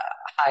 like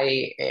a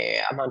high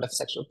amount of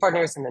sexual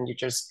partners, and then you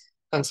just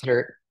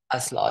consider a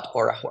slut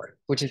or a whore,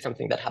 which is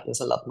something that happens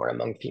a lot more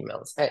among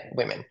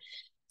women.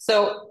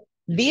 So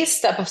these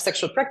type of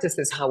sexual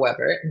practices,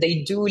 however,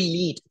 they do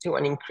lead to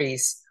an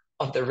increase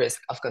of the risk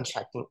of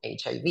contracting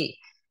HIV.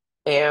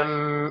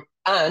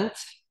 And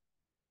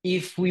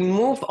if we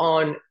move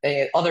on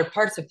other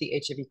parts of the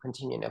HIV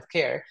continuum of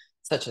care,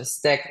 such as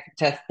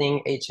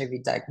testing,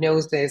 HIV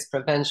diagnosis,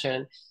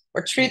 prevention,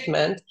 or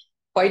treatment,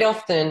 quite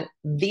often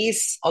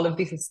all of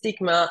this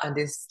stigma and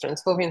this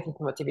transphobia and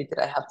normativity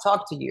that I have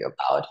talked to you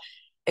about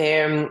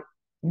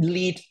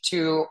lead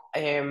to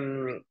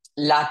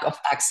lack of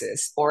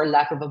access or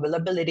lack of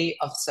availability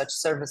of such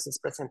services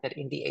presented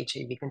in the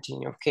HIV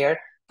continuum of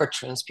care for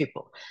trans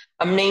people.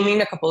 I'm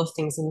naming a couple of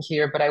things in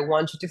here, but I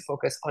want you to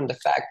focus on the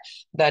fact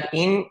that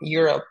in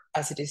Europe,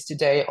 as it is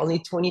today, only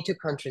 22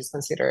 countries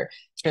consider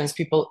trans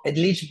people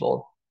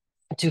eligible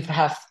to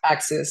have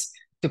access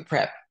to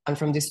PrEP. And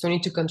from these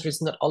 22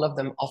 countries, not all of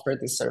them offer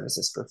these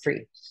services for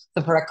free.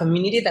 So for a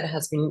community that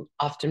has been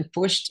often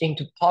pushed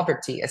into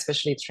poverty,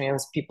 especially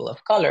trans people of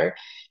color,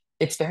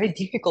 it's very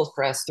difficult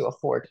for us to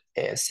afford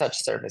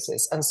such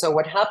services. And so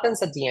what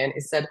happens at the end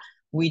is that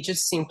we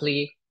just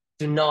simply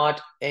do not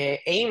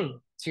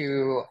aim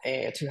to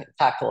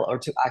tackle or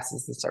to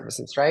access the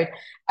services, right?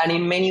 And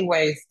in many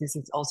ways, this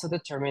is also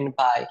determined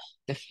by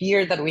the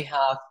fear that we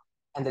have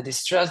and the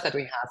distrust that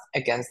we have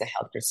against the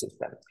healthcare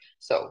system.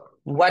 So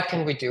what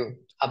can we do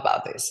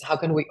about this? How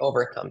can we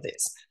overcome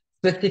this?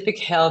 Specific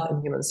health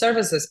and human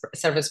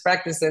service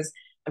practices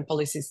and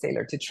policies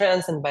tailored to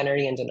trans and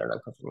binary and gender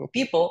non-conforming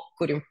people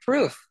could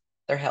improve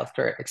their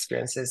healthcare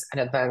experiences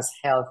and advance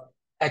health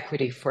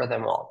equity for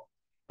them all.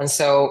 And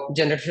so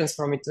gender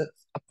transformative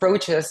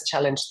approaches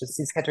challenge the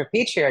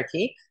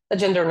cis-heteropatriarchy, the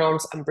gender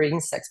norms, and bring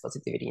sex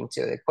positivity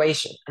into the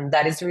equation. And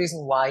that is the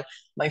reason why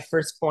my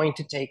first point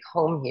to take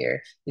home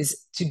here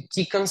is to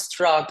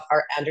deconstruct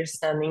our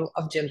understanding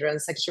of gender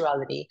and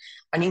sexuality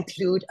and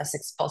include a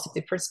sex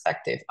positive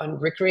perspective on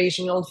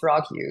recreational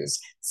drug use,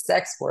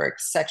 sex work,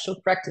 sexual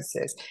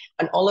practices,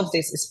 and all of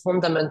this is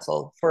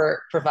fundamental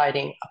for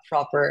providing a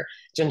proper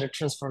gender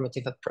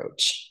transformative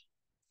approach.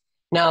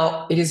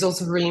 Now, it is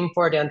also really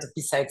important,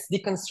 besides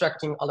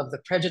deconstructing all of the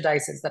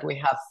prejudices that we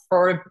have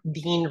for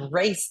being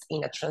raised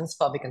in a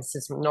transphobic and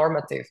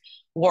cis-normative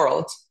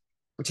world,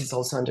 which is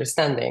also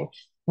understanding,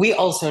 we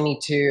also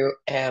need to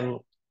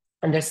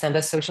understand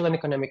the social and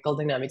economical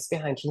dynamics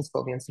behind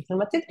transphobia and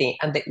cis-normativity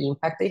and the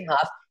impact they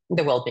have in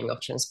the well-being of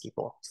trans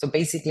people. So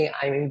basically,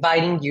 I'm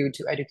inviting you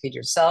to educate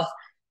yourself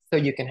so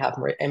you can have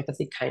more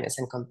empathy, kindness,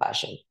 and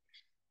compassion.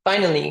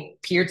 Finally,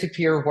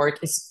 peer-to-peer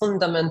work is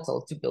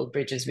fundamental to build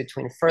bridges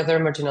between further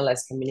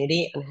marginalized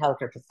community and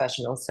healthcare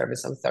professional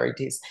service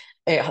authorities,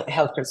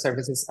 healthcare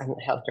services and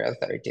healthcare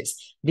authorities.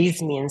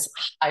 This means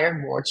hire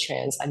more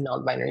trans and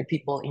non-binary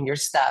people in your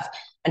staff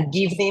and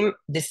give them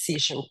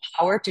decision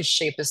power to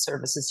shape the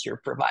services you're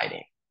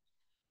providing.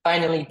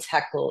 Finally,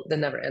 tackle the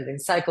never-ending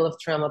cycle of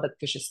trauma that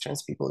pushes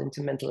trans people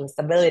into mental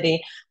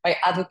instability by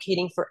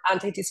advocating for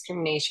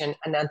anti-discrimination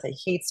and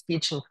anti-hate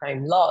speech and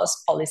crime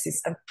laws,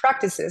 policies, and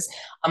practices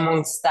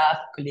among staff,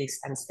 colleagues,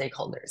 and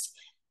stakeholders.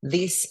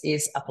 This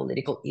is a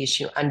political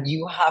issue, and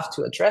you have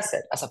to address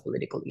it as a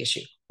political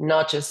issue,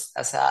 not just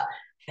as a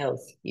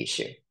health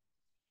issue.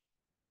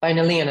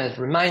 Finally, and as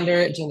a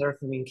reminder,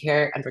 gender-affirming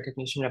care and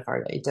recognition of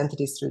our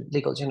identities through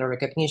legal gender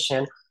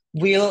recognition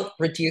will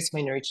reduce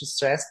minority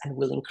stress and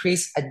will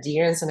increase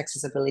adherence and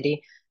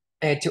accessibility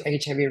to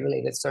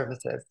HIV-related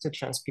services to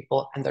trans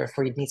people, and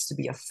therefore it needs to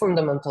be a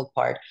fundamental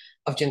part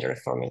of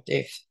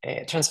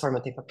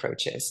transformative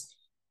approaches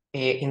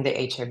in the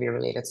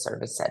HIV-related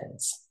service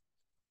settings.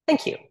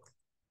 Thank you.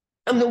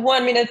 And the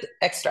 1 minute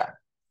extra.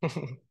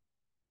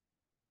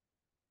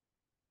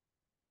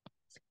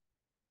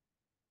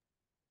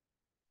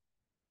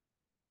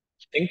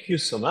 Thank you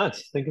so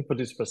much. Thank you for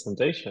this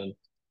presentation.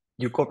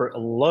 You cover a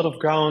lot of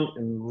ground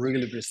and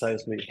really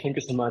precisely. Thank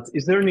you so much.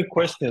 Is there any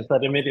questions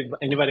that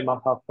anybody might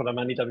have for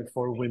Amanita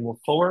before we move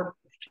forward?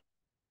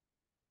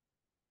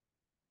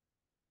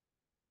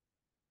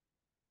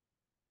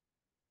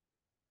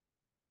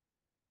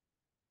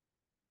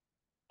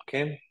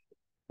 Okay,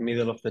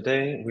 middle of the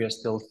day, we are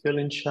still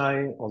feeling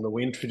shy, although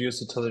we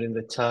introduced each other in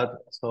the chat.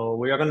 So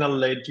we are gonna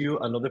let you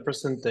another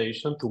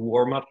presentation to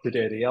warm up to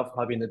the idea of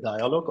having a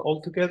dialogue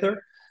all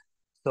together.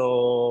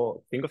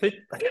 So think of it.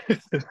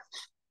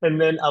 And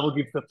then I will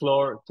give the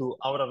floor to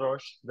Aura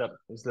Roig, that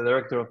is the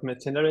director of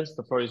Metzineres.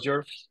 The floor is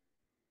yours.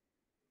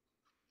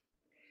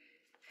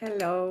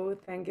 Hello,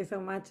 thank you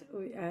so much.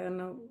 I don't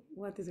know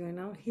what is going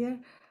on here.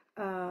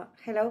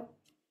 Hello,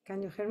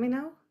 can you hear me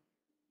now?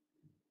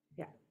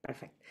 Yeah,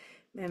 perfect.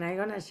 Then I'm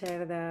gonna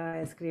share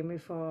the screen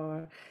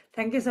before.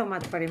 Thank you so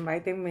much for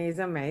inviting me. It's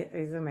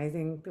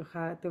amazing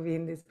to be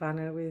in this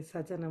panel with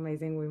such an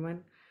amazing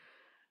woman.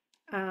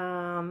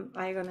 I'm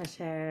gonna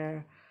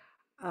share.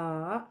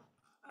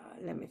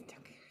 Let me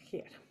check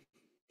here.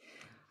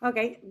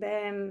 Okay,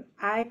 then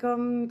I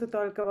come to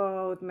talk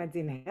about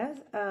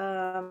Metzineres.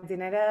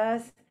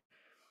 Metzineres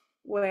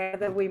were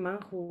the women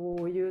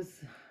who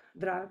use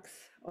drugs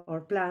or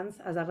plants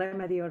as a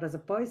remedy or as a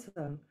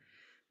poison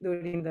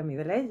during the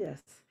Middle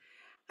Ages.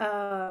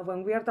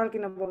 When we are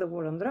talking about the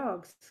war on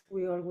drugs,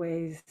 we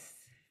always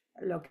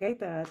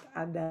located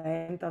at the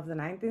end of the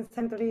 19th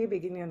century,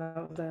 beginning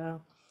of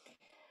the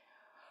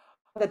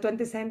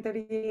 20th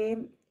century,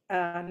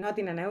 not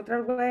in a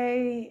neutral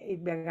way.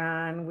 It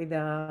began with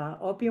the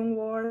Opium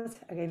Wars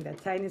against the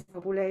Chinese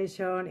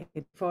population.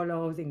 It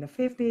follows in the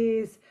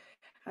 50s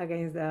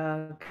against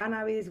the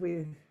cannabis,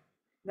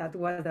 that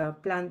was the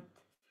plant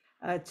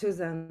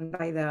chosen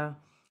by the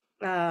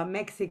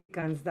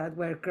Mexicans that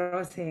were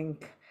crossing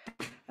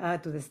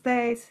to the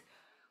States.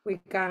 We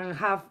can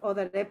have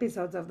other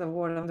episodes of the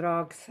war on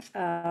drugs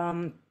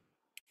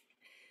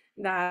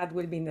that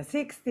will be in the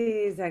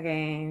 60s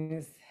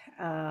against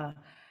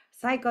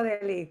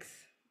psychedelics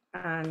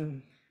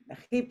and the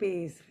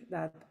hippies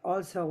that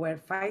also were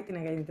fighting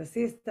against the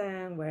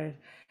system, were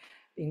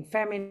being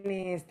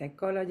feminist,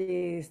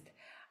 ecologist,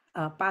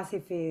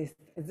 pacifist,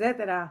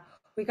 etc.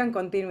 We can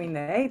continue in the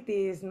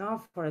 80s,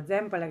 no? For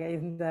example,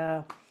 against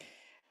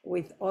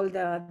with all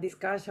the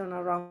discussion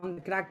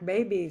around crack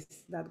babies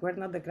that were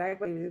not the crack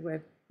babies,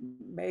 were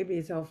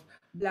babies of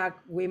Black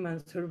women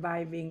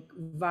surviving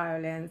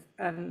violence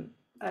and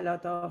a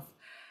lot of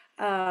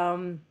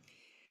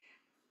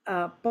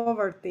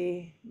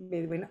poverty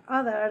between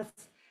others.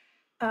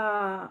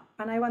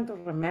 And I want to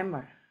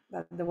remember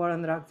that the war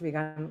on drugs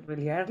began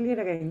really early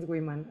against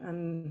women,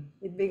 and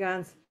it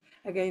began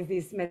against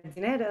these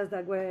Metzineres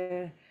that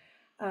were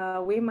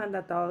women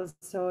that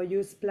also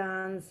use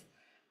plants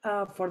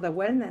for the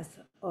wellness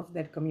of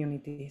their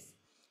communities,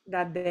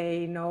 that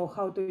they know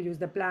how to use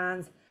the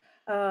plants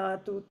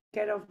to take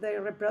care of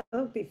their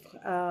reproductive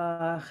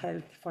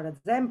health, for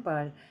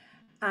example,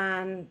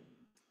 and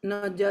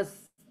not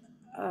just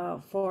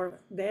for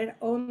their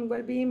own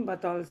well-being,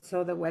 but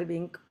also the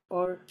well-being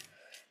of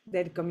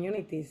their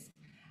communities.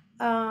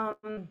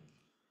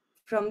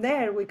 From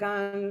there, we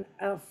can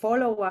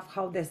follow up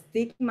how the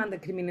stigma and the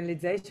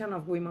criminalization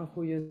of women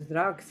who use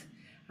drugs.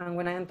 And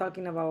when I'm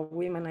talking about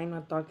women, I'm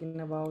not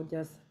talking about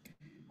just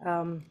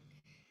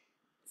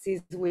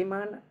cis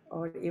women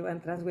or even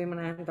trans women.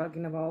 I'm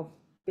talking about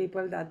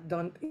people that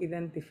don't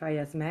identify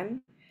as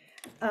men.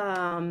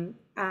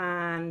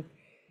 And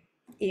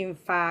in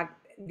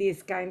fact,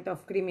 this kind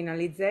of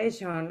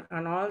criminalization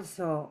and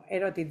also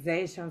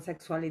erotization,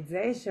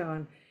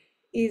 sexualization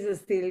is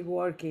still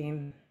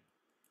working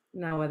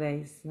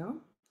nowadays, no?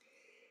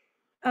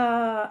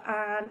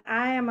 And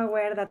I am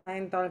aware that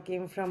I'm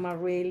talking from a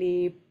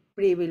really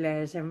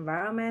privileged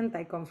environment.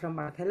 I come from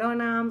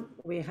Barcelona.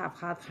 We have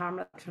had harm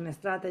reduction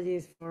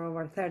strategies for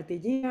over 30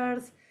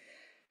 years.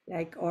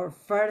 Like our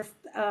first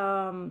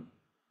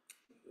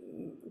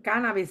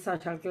cannabis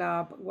social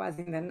club was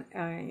in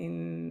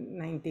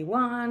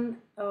 91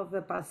 of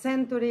the past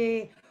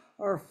century.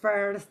 Our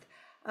first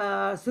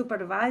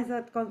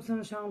supervised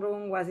consumption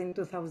room was in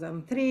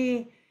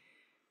 2003.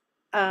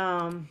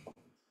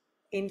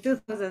 In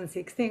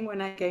 2016,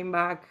 when I came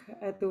back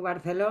to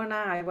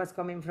Barcelona, I was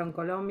coming from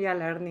Colombia,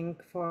 learning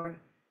for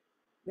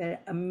their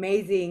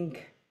amazing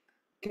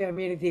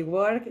community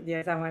work.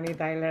 Yes,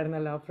 Amanita, I learned a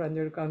lot from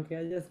your country.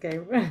 I just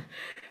came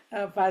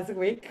past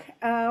week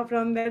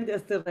from there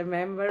just to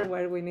remember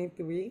where we need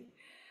to be.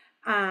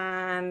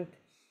 And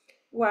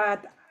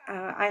what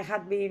I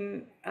had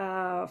been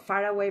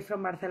far away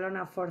from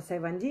Barcelona for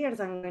 7 years,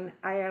 and when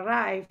I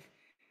arrived,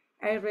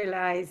 I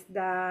realized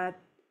that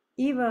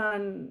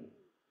even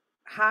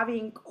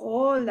having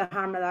all the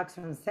harm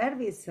reduction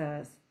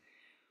services,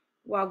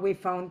 what we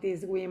found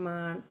is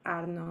women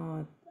are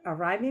not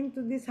arriving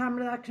to these harm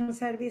reduction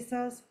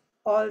services.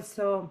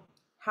 Also,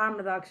 harm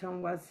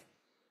reduction was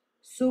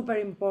super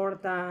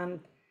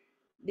important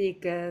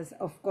because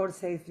of course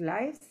saves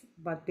lives,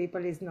 but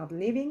people is not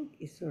living,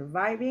 is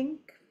surviving,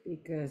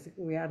 because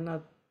we were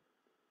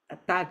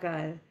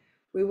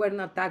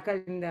not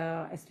tackling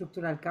the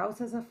structural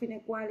causes of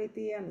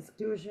inequality and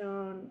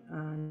exclusion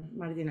and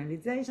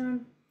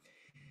marginalization.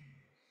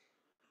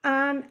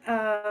 And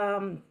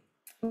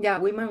yeah,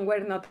 women were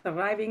not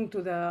arriving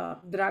to the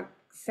drug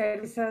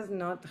services,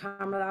 not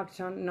harm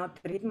reduction,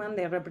 not treatment.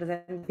 They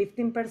represent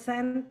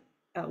 15%.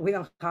 We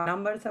don't have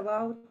numbers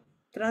about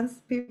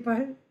trans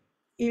people,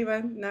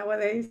 even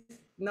nowadays,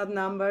 not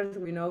numbers.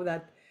 We know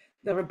that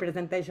the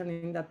representation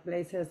in that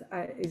places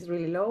is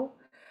really low,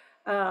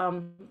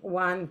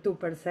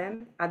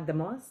 1-2% at the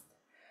most.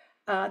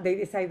 They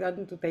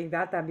decided to take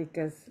data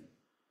because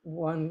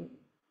won't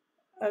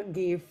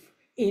give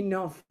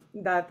enough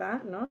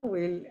data, no,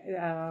 will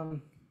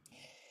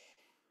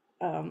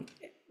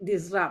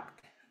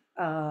disrupt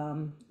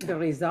the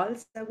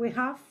results that we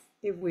have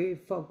if we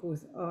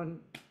focus on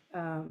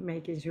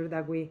making sure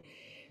that we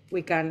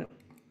can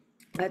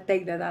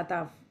take the data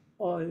of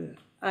all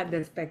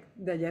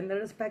the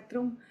gender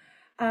spectrum.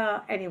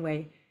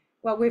 Anyway,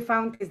 what we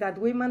found is that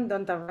women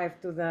don't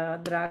arrive to the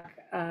drug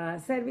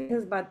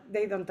services, but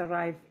they don't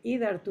arrive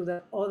either to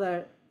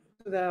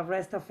the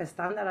rest of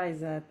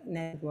standardized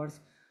networks,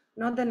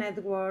 not the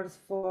networks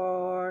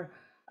for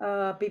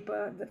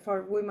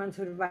women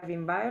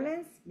surviving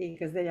violence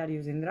because they are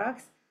using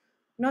drugs,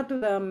 not to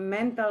the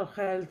mental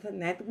health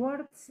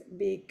networks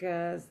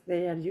because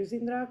they are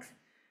using drugs,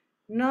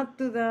 not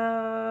to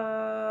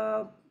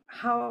the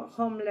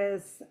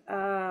homeless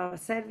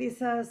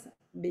services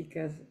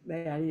because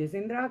they are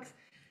using drugs.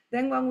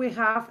 Then what we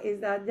have is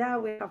that, yeah,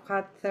 we have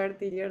had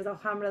 30 years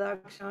of harm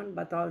reduction,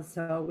 but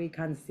also we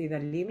can see the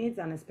limits,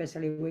 and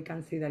especially we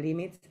can see the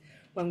limits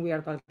when we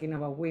are talking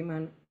about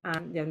women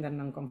and gender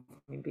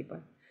non-conforming people.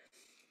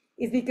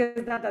 It's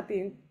because that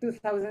in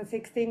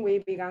 2016, we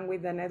began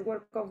with the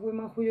network of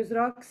women who use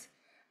drugs.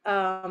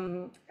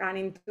 And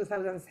in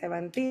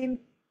 2017,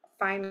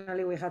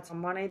 finally, we had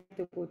some money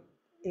to put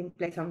in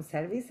place some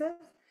services.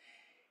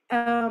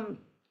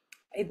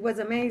 It was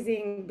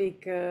amazing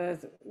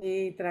because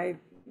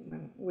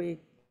we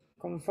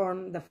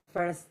conformed the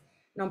first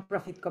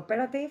nonprofit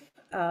cooperative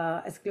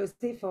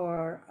exclusive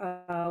for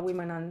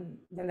women and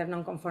gender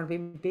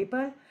non-conforming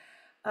people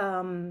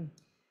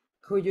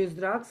who use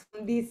drugs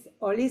from this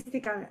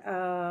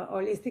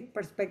holistic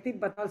perspective,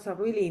 but also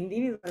really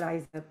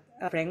individualized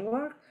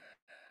framework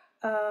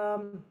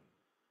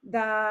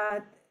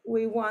that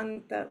we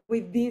want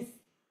with these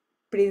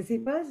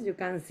principles. You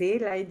can see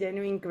like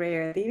genuine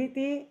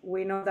creativity.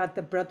 We know that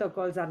the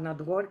protocols are not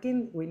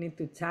working. We need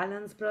to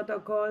challenge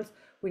protocols.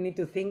 We need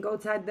to think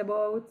outside the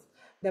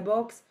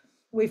box.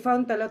 We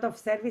found a lot of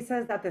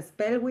services that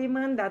expel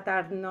women that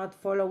are not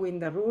following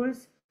the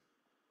rules.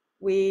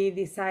 We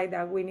decide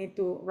that we need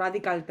to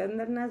radical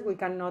tenderness. We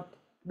cannot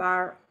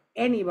bar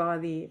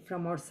anybody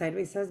from our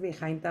services.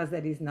 Behind us,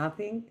 there is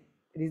nothing.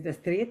 There is the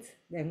streets.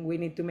 Then we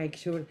need to make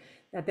sure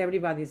that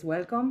everybody is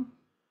welcome.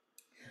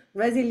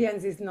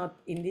 Resilience is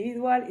not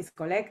individual, it's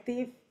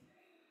collective.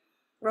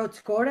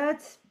 Roig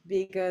courage,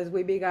 because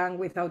we began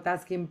without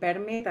asking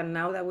permit, and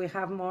now that we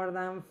have more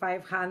than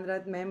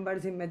 500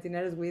 members in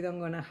Metzineres, we don't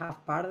gonna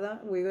have pardon.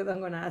 We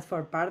don't gonna ask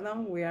for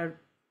pardon. We are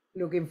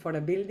looking for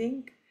a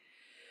building.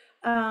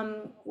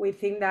 We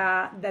think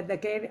that the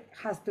care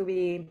has to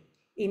be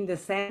in the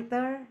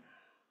center,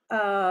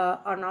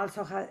 and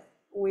also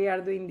we are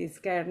doing this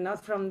care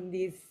not from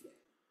this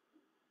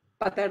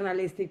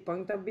paternalistic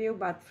point of view,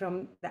 but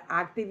from the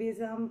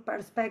activism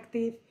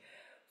perspective,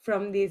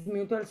 from this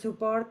mutual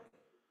support.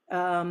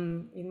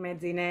 In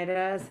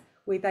Metzineres,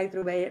 we try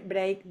to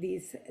break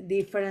this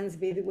difference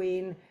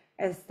between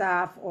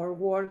staff or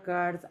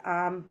workers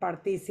and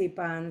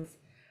participants,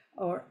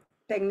 or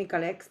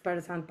technical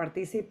experts and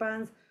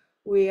participants.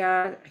 We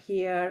are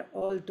here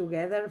all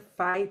together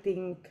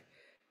fighting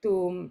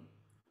to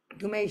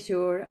make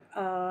sure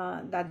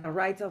that the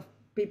rights of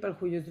people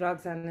who use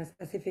drugs, and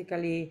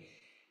specifically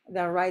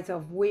the rights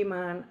of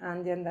women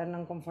and gender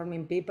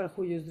non-conforming people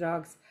who use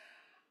drugs,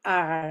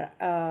 are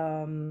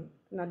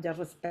not just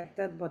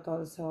respected, but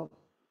also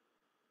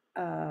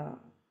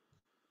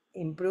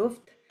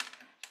improved.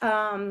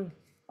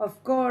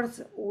 Of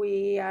course,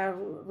 we are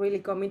really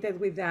committed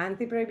with the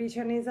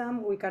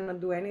anti-prohibitionism. We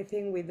cannot do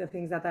anything with the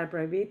things that are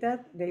prohibited.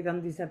 They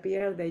don't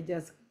disappear, they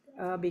just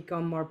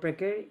become more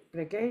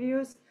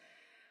precarious.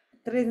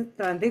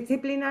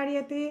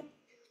 Transdisciplinarity,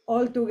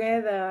 all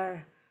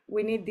together,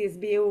 we need this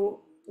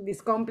view,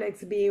 this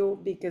complex view,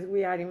 because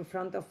we are in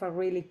front of a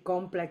really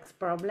complex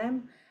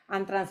problem.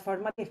 And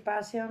transformative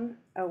passion,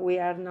 we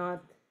are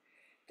not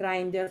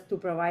trying just to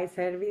provide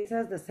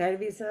services. The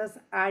services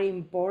are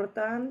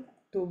important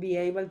to be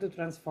able to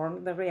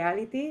transform the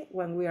reality.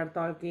 When we are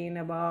talking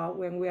about,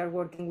 when we are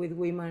working with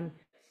women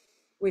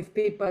with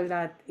people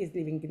that is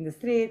living in the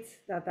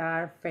streets, that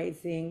are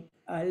facing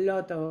a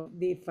lot of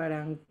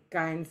different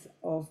kinds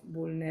of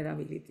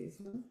vulnerabilities.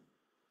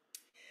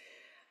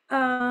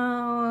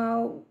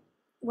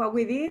 What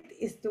we did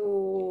is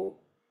to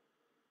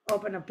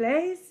open a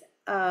place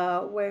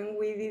when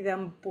we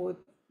didn't put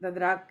the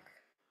drug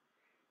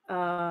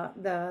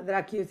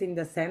use in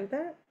the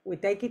center. We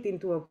take it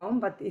into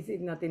account, but it is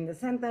not in the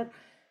center.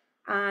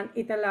 And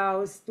it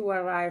allows to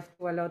arrive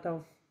to a lot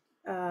of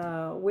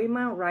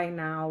women. Right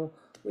now,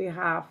 we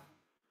have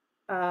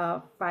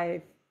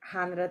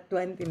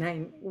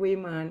 529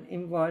 women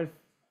involved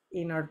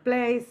in our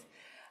place.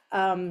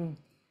 Around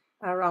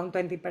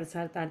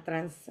 20% are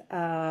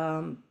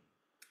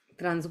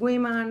trans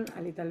women,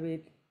 a little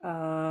bit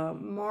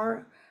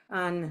more,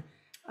 and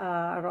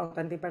around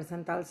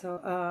 20% also,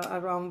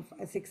 around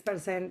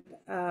 6%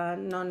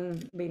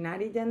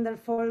 non-binary gender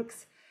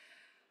folks.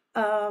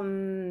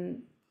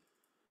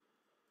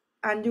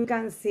 And you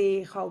can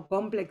see how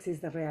complex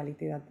is the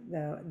reality that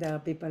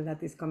the people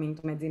that is coming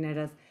to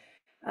Metzineres,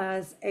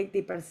 as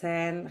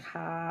 80%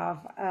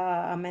 have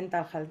a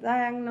mental health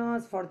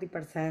diagnosis,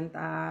 40%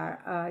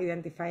 are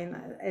identifying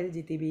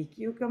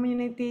LGBTQ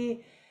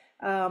community,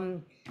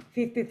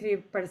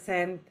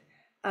 53%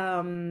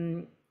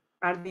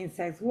 are doing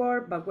sex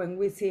work, but when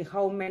we see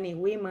how many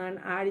women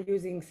are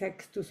using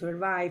sex to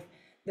survive,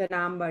 the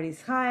number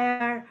is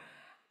higher,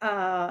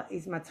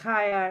 is much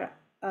higher.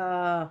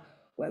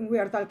 When we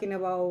are talking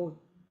about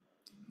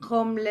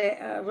homeless,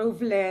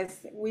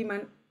 roofless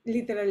women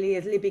literally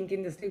sleeping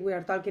in the street, we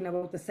are talking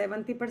about the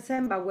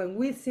 70%, but when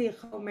we see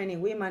how many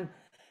women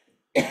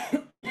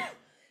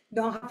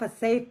don't have a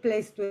safe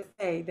place to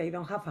stay, they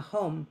don't have a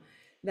home,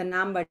 the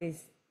number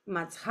is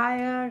much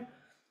higher.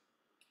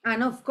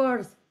 And of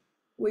course,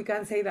 we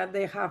can say that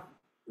they have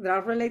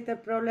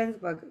drug-related problems,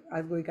 but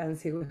as we can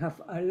see, we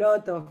have a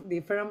lot of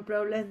different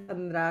problems,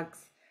 and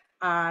drugs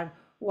are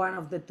one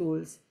of the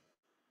tools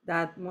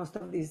that most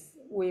of these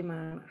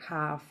women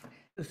have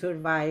to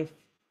survive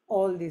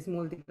all these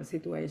multiple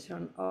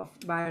situations of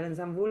violence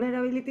and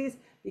vulnerabilities,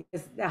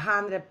 because the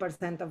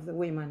 100% of the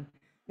women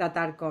that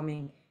are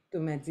coming to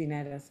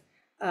Metzineres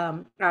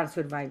are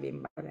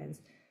surviving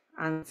violence.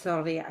 And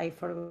sorry, I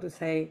forgot to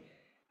say,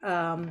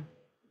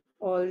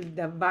 all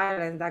the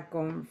violence that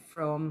comes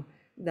from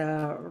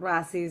the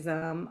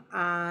racism,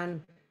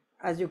 and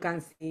as you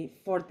can see,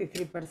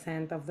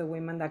 43% of the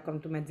women that come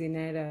to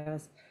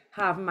Metzineres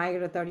have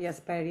migratory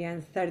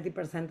experience,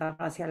 30% are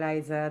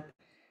racialized,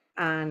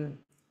 and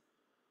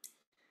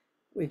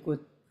we could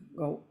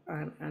go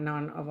on and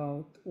on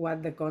about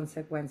what the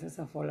consequences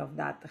of all of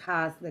that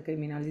has, the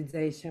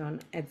criminalization,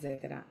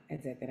 etc.,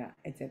 etc.,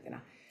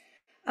 etc.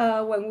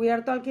 When we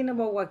are talking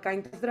about what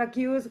kind of drug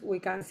use, we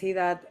can see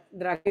that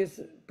drug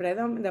use,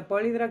 the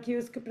polydrug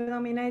use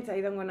predominates. I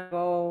don't want to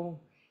go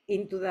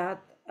into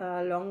that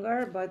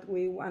longer, but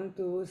we want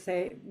to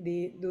say,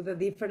 do the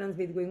difference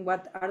between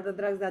what are the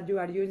drugs that you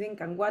are using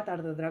and what are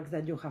the drugs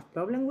that you have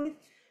problem with,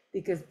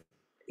 because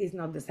it's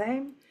not the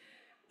same.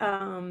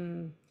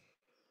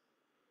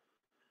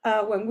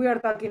 When we are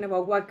talking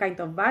about what kind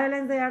of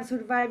violence they are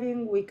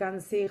surviving, we can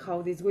see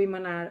how these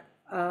women are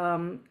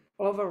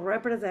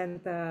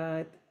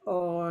overrepresented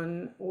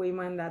on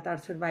women that are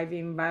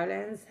surviving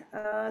violence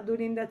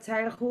during the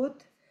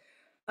childhood,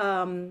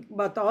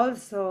 but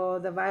also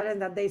the violence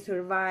that they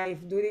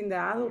survive during the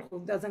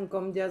adulthood doesn't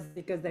come just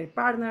because their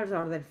partners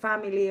or their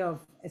family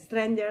of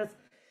strangers.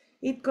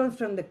 It comes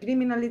from the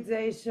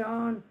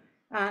criminalization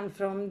and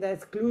from the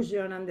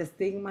exclusion and the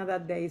stigma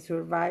that they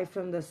survive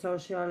from the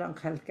social and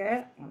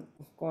healthcare, and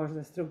of course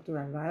the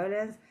structural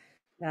violence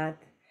that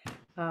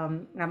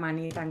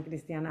Amanita and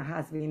Cristiana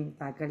has been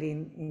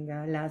tackling in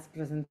the last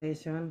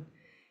presentation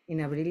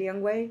in a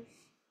brilliant way.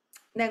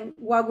 Then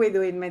what we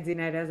do in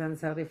Metzineres, and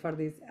sorry for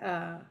this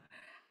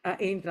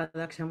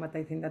introduction, but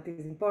I think that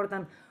is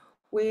important.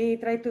 We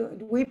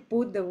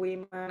put the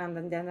women and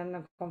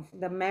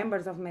the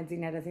members of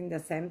Metzineres in the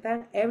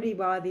center.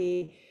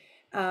 Everybody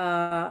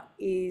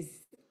is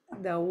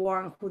the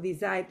one who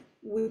decides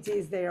which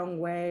is their own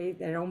way,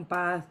 their own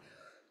path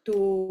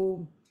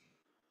to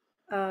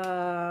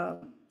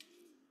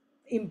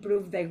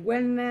improve their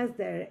wellness,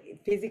 their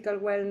physical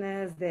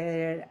wellness,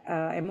 their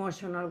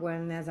emotional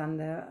wellness, and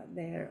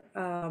their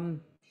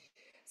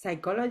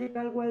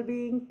psychological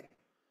well-being.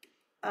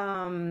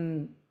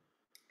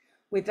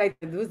 We try to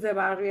reduce the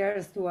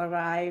barriers to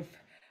arrive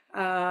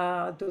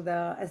to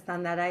the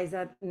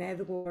standardized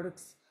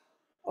networks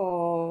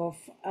of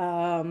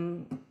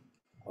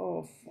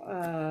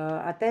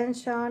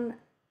attention.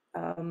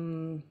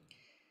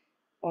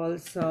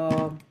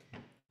 Also,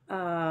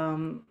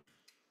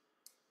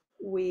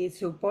 we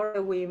support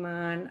the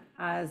women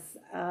as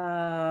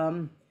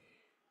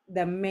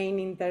the main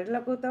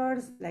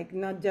interlocutors, like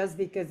not just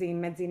because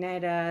in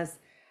Metzineres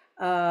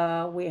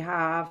we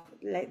have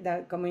like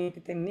the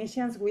community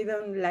technicians. We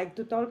don't like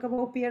to talk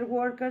about peer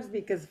workers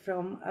because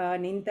from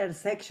an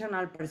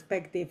intersectional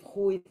perspective,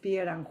 who is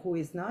peer and who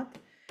is not.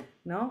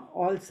 No,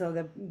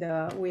 also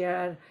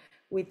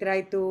we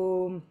try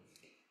to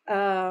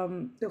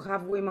to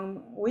have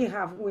women. We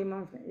have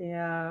women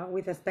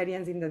with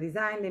experience in the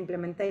design, the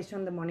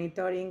implementation, the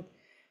monitoring,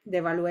 the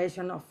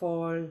evaluation of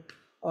all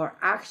our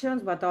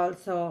actions, but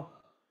also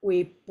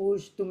we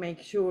push to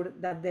make sure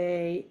that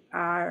they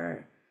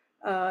are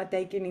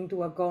taken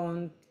into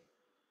account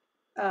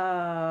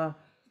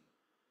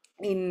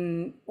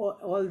in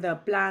all the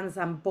plans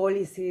and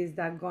policies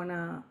that are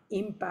gonna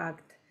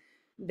impact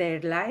their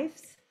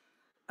lives.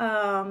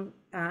 And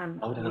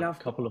a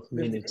couple of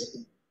minutes.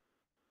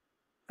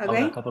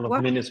 Okay. A couple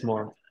of minutes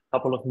more.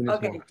 Couple of minutes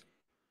okay. more.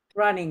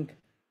 Running.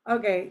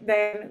 Okay,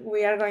 then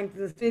we are going to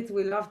the streets.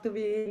 We love to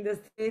be in the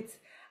streets.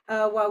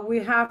 What we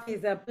have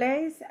is a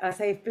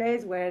safe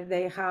place where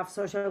they have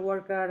social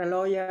worker, a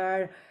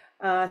lawyer,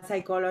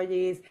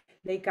 psychologist.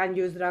 They can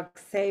use drugs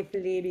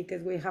safely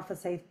because we have a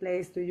safe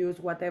place to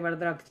use whatever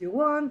drugs you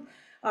want.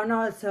 And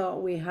also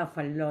we have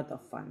a lot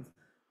of fun.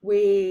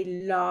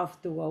 We love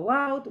to go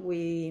out.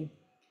 We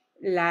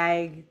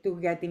like to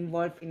get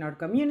involved in our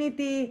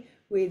community.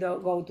 We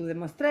go to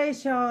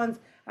demonstrations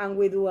and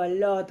we do a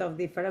lot of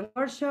different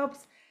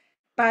workshops.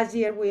 Past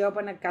year, we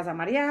opened a Casa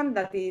Mariam,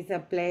 that is a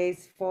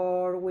place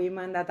for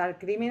women that are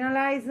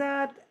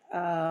criminalized,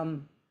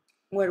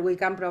 where we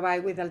can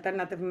provide with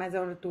alternative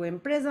measures to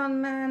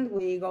imprisonment.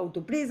 We go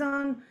to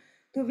prison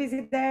to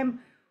visit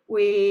them.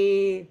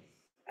 We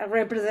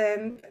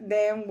represent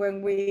them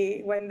when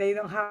they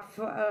don't have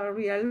a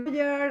real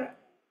lawyer.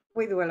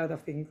 We do a lot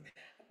of things.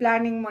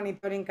 Planning,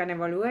 monitoring, and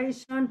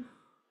evaluation.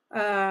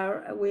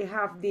 We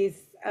have this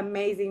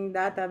amazing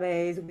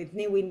database with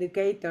new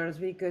indicators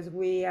because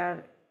we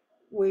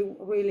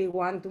really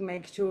want to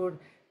make sure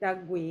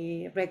that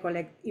we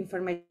recollect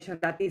information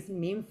that is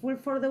meaningful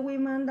for the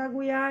women that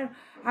we are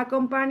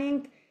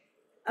accompanying.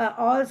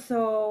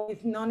 Also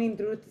with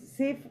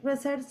non-intrusive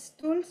research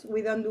tools,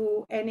 we don't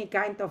do any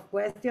kind of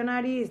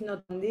questionnaire, it's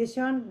not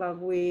conditioned, but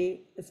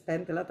we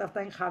spend a lot of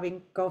time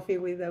having coffee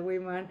with the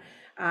women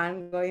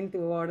and going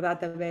to our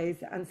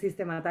database and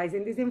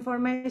systematizing this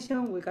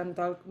information. We can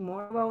talk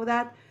more about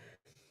that.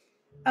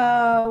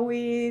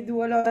 We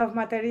do a lot of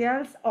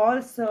materials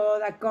also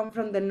that come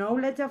from the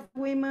knowledge of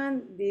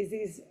women. This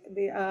is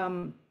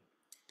the,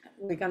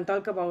 we can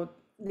talk about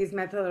this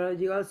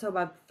methodology also,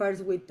 but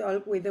first we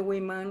talk with the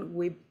women,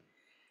 we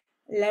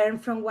learn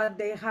from what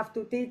they have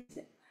to teach,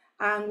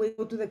 and we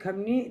go to the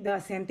community, the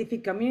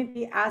scientific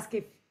community, ask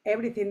if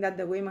everything that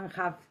the women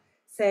have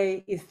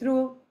say is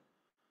true.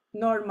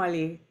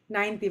 Normally,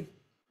 90%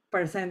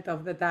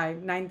 of the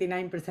time,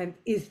 99%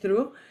 is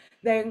true.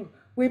 Then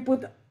we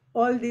put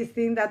all these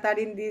things that are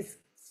in these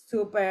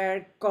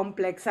super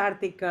complex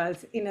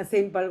articles in a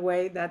simple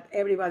way that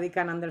everybody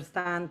can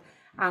understand,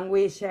 and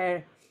we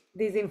share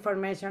this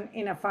information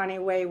in a funny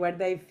way where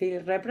they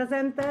feel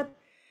represented.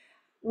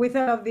 With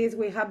all of this,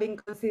 we have been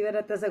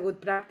considered as a good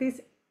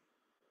practice,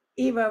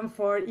 even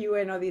for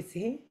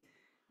UNODC.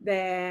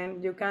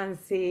 Then you can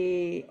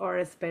see our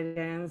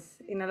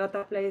experience in a lot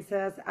of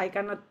places. I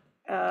cannot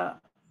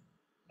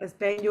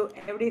explain you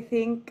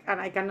everything, and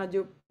I cannot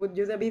put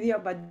you the video,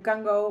 but you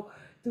can go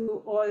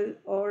to all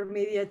our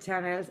media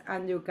channels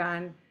and you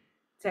can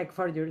check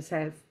for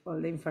yourself all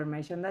the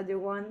information that you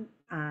want.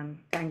 And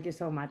thank you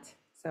so much.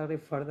 Sorry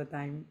for the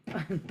time.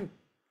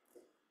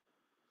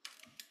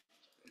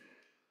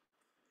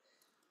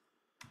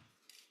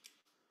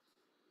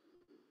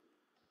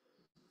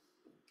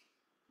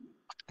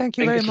 Thank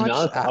you very much,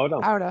 Aura.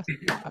 Aura.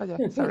 Oh, yeah,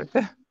 sorry.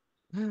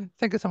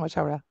 Thank you so much,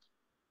 Aura.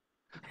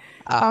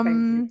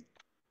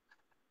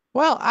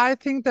 Well, I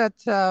think that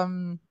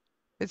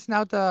it's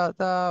now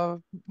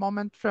the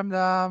moment from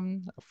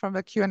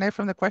the Q&A,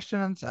 from the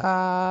questions,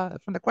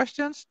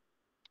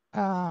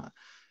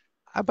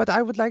 but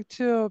I would like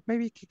to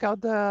maybe kick out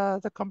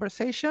the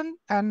conversation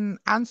and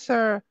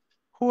answer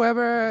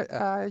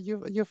whoever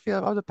you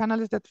feel, or the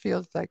panelists that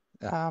feels like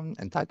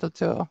entitled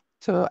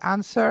to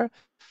answer.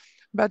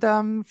 But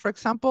for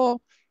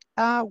example,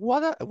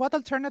 what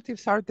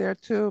alternatives are there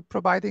to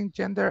providing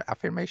gender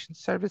affirmation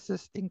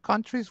services in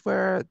countries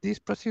where these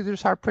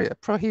procedures are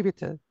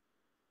prohibited?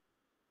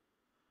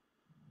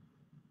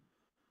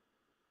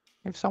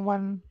 If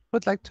someone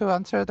would like to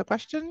answer the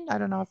question, I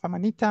don't know if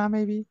Amanita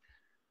maybe.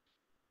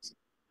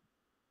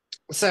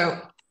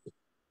 So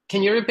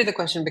can you repeat the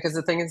question? Because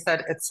the thing is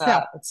that it's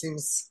it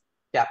seems,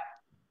 yeah.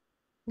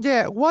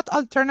 Yeah, what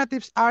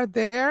alternatives are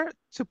there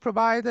to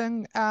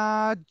providing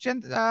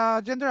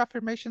gender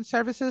affirmation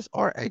services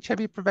or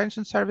HIV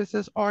prevention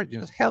services or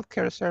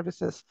healthcare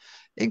services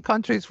in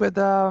countries with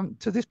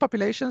to these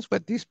populations where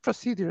these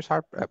procedures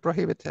are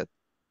prohibited?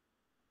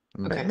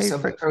 Okay, so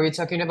are we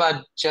talking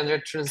about gender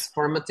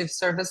transformative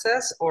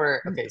services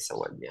or, okay, so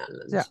what,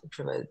 let's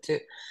provide to.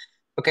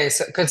 Okay,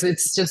 so because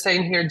it's just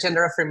saying here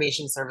gender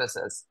affirmation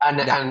services,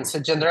 and so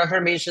gender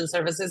affirmation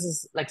services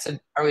is like, so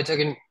are we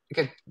talking,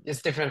 because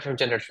it's different from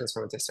gender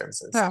transformative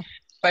services? Yeah.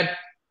 But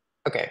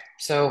okay,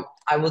 so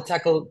I will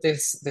tackle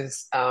this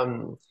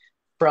from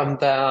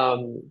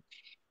the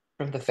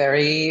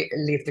very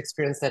lived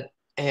experience that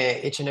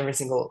each and every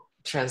single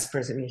trans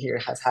person here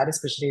has had,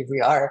 especially if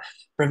we are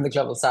from the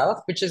global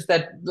south, which is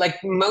that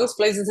like most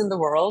places in the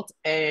world,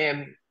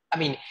 I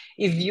mean,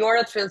 if you are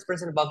a trans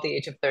person above the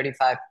age of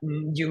 35,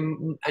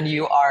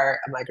 you are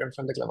a migrant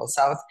from the global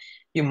south,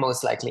 you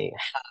most likely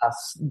have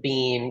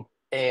been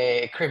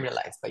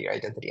criminalized by your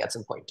identity at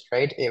some point,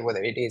 right?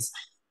 Whether it is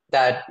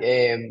that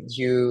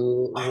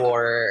you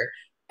were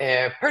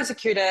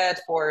persecuted,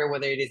 or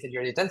whether it is that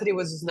your identity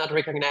was just not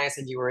recognized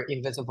and you were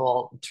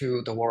invisible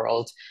to the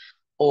world,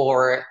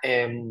 or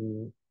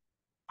there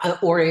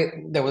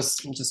was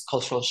just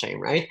cultural shame,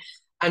 right?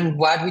 And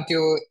what we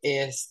do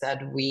is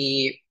that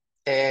we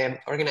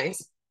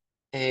organize,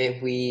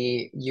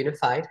 we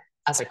unified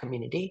as a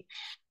community,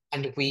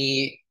 and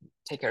we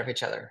take care of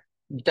each other.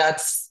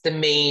 That's the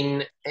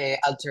main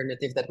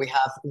alternative that we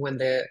have when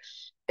the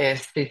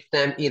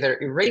system either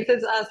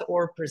erases us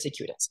or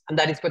persecutes us. And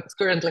that is what's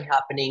currently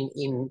happening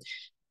in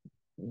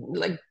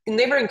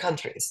neighboring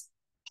countries,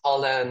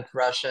 Poland,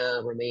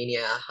 Russia,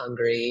 Romania,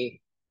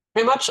 Hungary,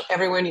 pretty much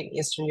everyone in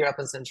Eastern Europe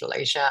and Central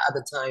Asia at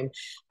the time,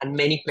 and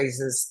many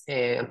places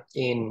in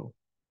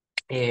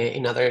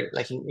other,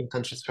 like in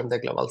countries from the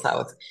global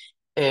south.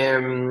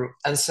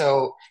 And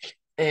so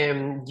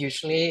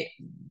usually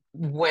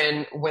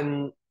when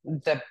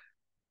the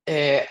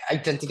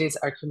identities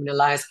are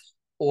criminalized,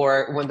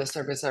 or when the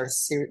services are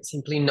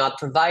simply not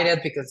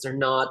provided because they're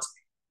not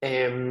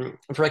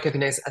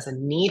recognized as a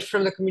need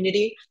from the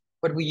community,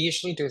 what we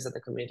usually do is that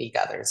the community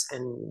gathers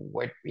and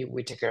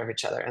we take care of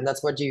each other. And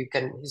that's what you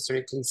can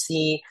historically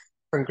see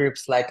from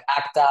groups like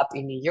ACT UP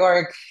in New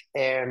York,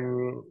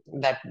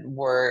 that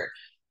were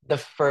the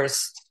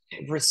first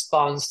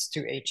response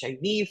to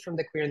HIV from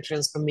the queer and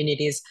trans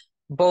communities,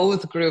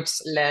 both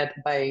groups led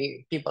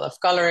by people of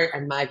color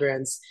and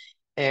migrants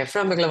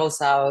from the global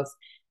south.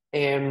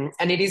 And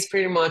it is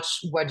pretty much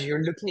what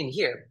you're looking in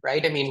here,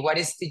 right? I mean, what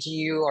is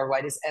TGEU, or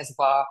what is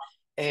ESWA,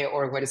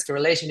 or what is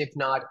Correlation, if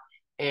not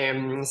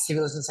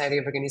civil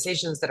society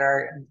organizations that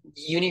are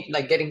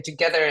getting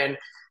together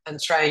and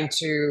trying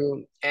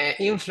to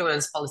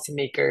influence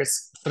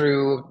policymakers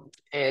through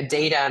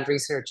data and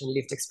research and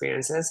lived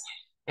experiences,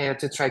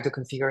 to try to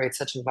configure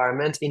such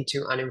environment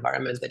into an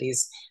environment that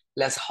is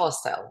less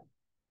hostile.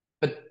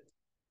 But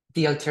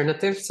the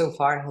alternative so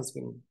far has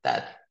been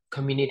that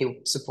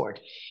community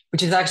support,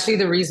 which is actually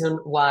the reason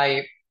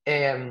why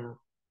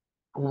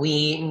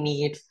we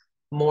need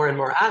more and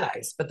more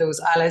allies. But those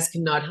allies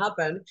cannot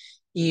happen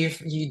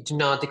if you do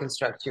not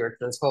deconstruct your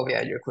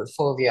transphobia, your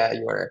queerphobia,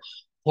 your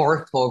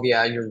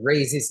whorephobia, your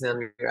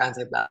racism, your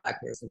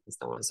anti-Blackness, and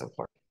so on and so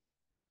forth.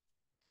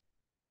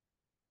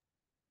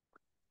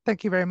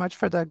 Thank you very much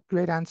for the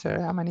great answer,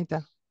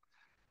 Amanita.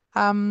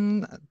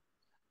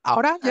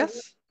 Aura,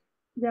 yes?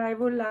 Yeah, I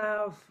would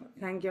love,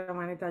 thank you,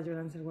 Amanita, your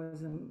answer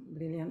was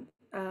brilliant.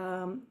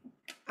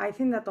 I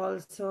think that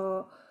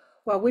also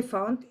what we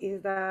found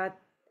is that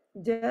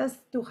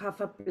just to have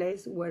a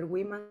place where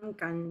women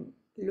can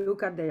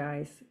look at their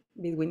eyes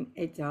between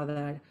each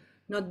other,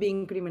 not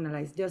being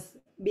criminalized, just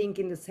being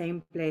in the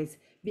same place,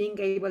 being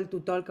able to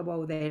talk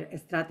about their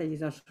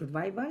strategies of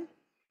survival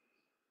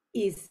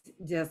is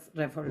just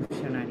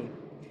revolutionary.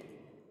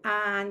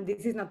 And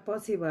this is not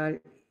possible,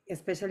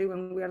 especially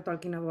when we are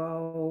talking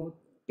about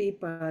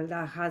people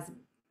that has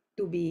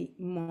to be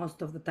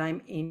most of the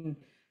time in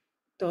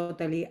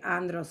totally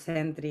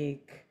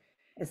androcentric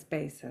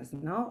spaces,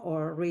 no?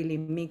 Or really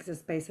mixed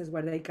spaces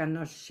where they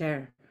cannot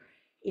share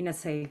in a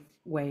safe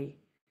way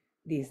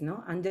this,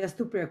 no? And just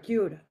to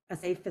procure a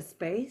safe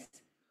space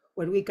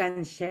where we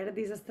can share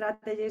these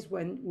strategies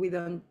when we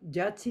don't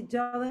judge each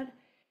other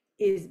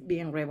is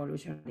being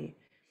revolutionary.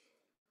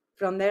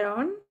 From there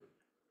on,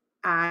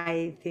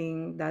 I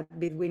think that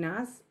between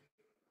us,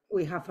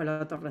 we have a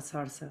lot of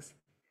resources.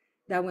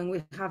 That when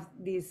we have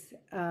these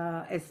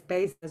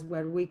spaces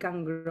where we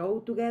can grow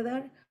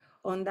together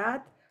on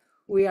that,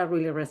 we are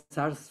really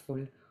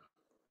resourceful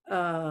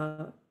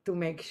to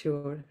make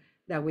sure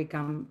that we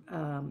can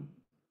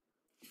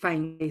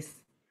find ways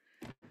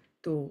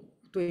to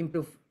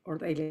improve our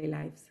daily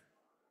lives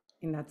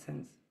in that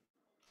sense.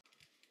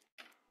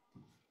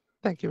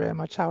 Thank you very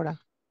much, Aura.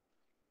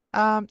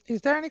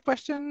 Is there any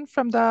question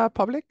from the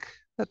public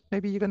that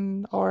maybe you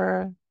can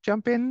or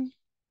jump in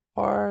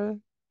or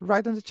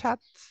write in the chat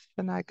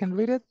and I can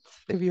read it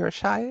if you're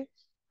shy?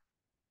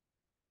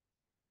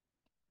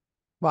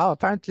 Wow,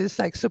 apparently it's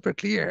like super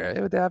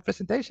clear with the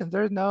presentation.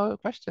 There are no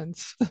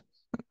questions.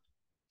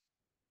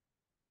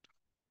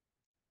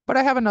 But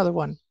I have another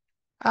one.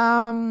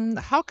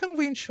 How can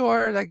we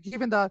ensure, like,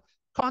 given the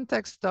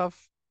context of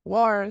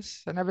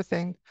wars and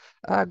everything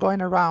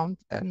going around,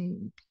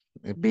 and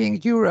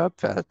being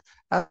Europe as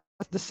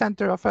the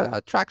center of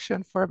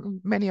attraction for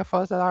many of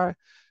us that are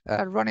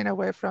running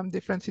away from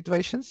different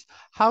situations,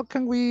 how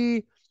can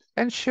we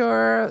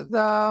ensure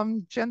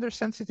the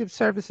gender-sensitive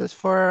services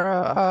for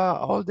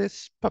all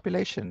this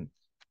population?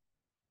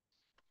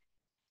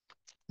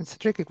 It's a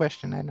tricky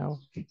question, I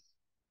know.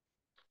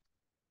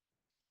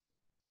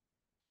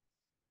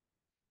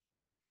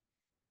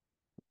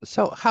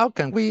 So how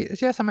can we,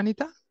 yes,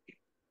 Amanita?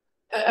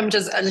 I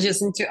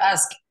just need to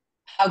ask,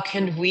 How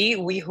can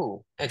we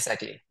who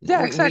exactly?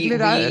 Yeah, exactly.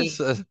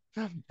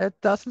 It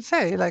doesn't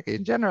say, like,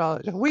 in general.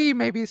 We,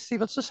 maybe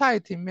civil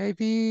society,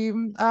 maybe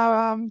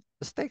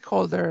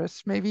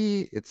stakeholders.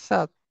 Maybe it's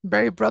a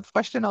very broad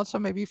question. Also,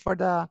 maybe for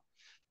the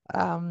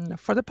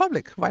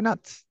public. Why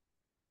not?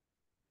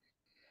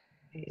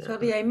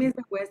 Sorry, I missed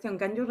the question.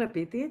 Can you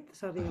repeat it?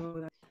 Sorry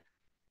about that.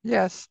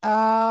 Yes.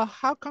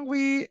 How can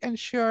we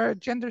ensure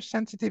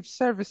gender-sensitive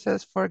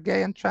services for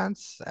gay and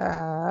trans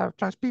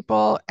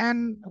people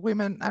and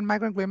women and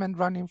migrant women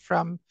running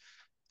from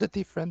the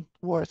different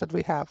wars that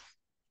we have?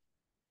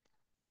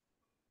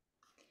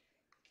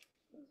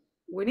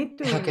 We need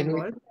to How can we?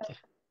 involve.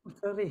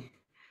 Sorry,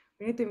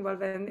 we need to involve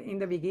them in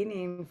the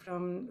beginning,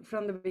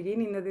 from the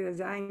beginning, the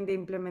design, the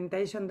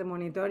implementation, the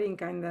monitoring,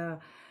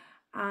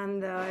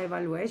 and the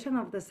evaluation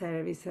of the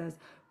services.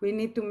 We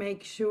need to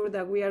make sure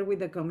that we are with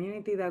the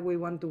community that we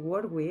want to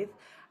work with,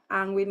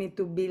 and we need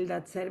to build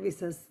that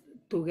services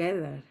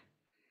together.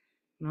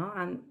 No,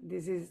 and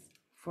this is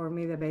for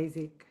me the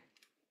basic.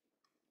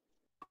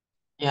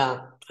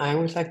 Yeah, I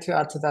would like to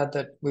add to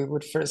that we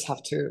would first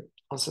have to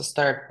also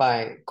start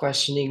by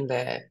questioning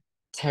the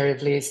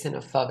terribly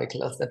xenophobic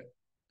laws that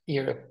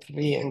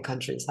European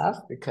countries have,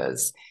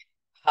 because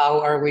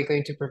how are we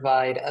going to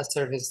provide a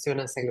service to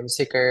an asylum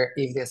seeker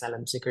if the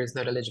asylum seeker is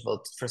not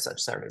eligible for such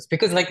service?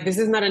 Because, like, this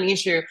is not an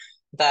issue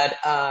that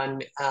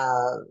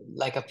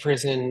like a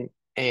person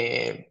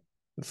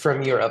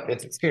from Europe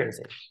is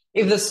experiencing.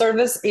 If the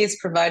service is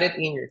provided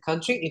in your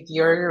country, if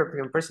you're a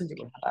European person, you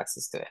will have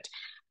access to it.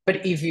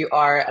 But if you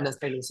are an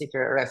asylum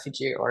seeker, a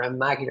refugee, or a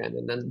migrant,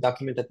 an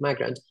undocumented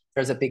migrant,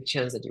 there's a big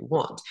chance that you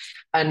won't.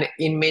 And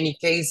in many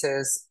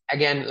cases,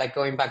 again, like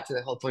going back to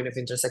the whole point of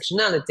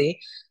intersectionality,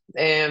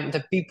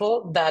 the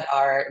people that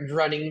are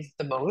running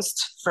the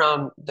most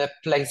from the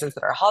places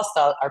that are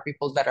hostile are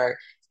people that are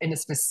in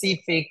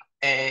specific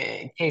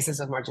cases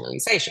of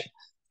marginalization.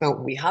 So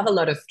we have a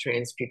lot of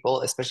trans people,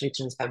 especially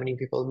trans feminine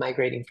people,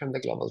 migrating from the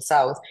global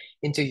south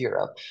into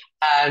Europe.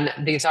 And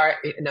these are,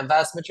 in a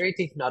vast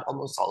majority, if not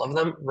almost all of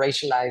them,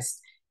 racialized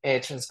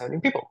trans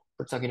feminine people.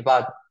 We're talking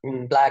about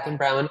Black and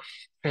brown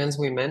trans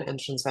women and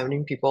trans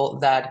feminine people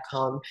that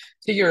come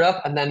to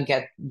Europe and then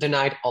get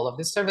denied all of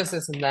these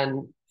services, and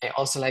then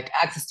also like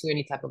access to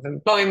any type of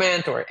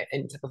employment or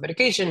any type of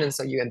education. And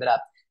so you ended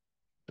up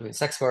doing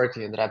sex work,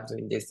 you ended up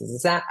doing this,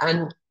 that.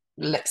 And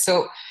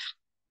so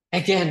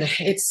again,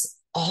 it's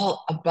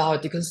all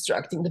about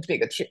deconstructing the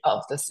bigotry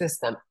of the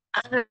system.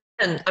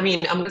 And I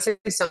mean, I'm going to say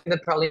something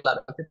that probably a lot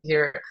of people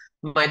here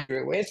might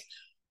agree with.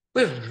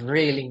 We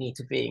really need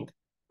to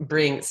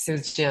bring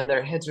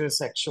cisgender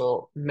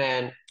heterosexual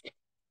men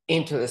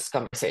into this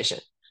conversation.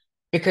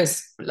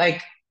 Because,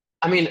 like,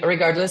 I mean,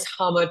 regardless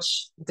how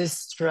much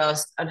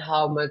distrust and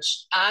how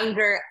much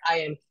anger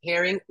I am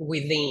hearing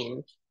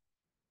within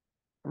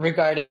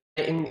regarding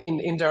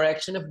in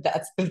direction of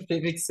that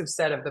specific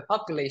subset of the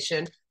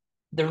population,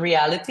 the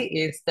reality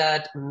is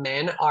that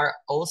men are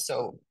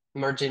also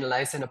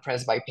marginalized and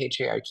oppressed by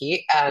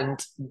patriarchy,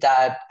 and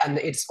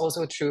it's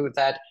also true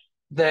that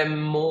the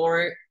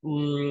more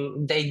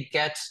they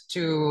get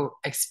to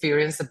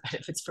experience the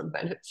benefits from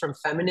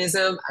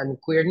feminism and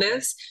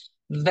queerness,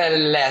 the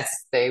less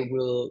they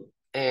will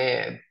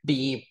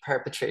be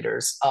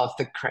perpetrators of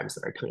the crimes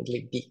that are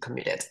currently being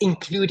committed,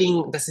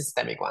 including the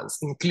systemic ones,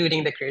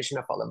 including the creation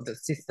of all of the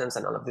systems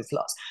and all of these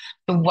laws.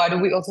 So what do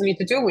we also need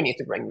to do? We need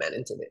to bring men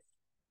into this.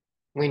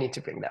 We need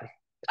to bring them.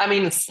 I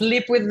mean,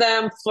 sleep with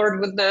them, flirt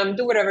with them,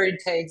 do whatever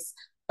it takes,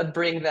 but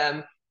bring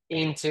them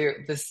into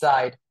the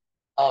side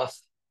of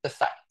the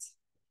fight.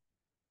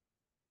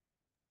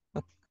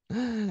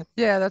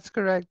 Yeah, that's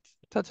correct.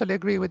 Totally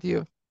agree with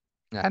you.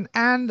 And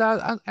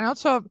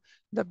also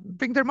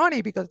bring their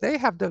money, because they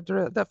have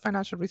the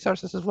financial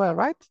resources as well,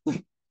 right?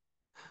 So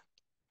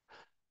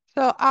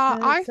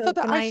I thought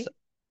that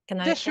can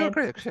I yes, sure,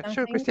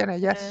 sure, Cristiana.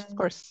 Yes, of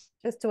course.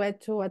 Just to add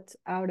to what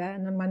Aura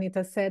and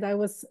Amanita said, I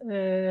was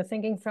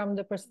thinking from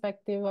the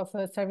perspective of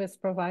a service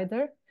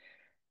provider,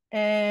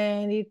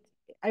 and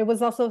I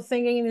was also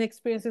thinking in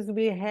experiences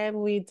we have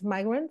with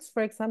migrants,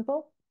 for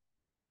example.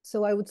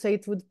 So I would say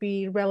it would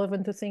be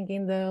relevant to think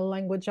in the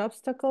language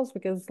obstacles,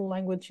 because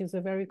language is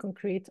a very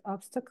concrete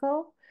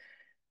obstacle.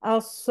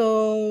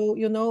 Also,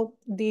 you know,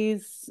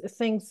 these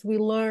things we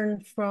learn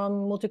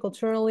from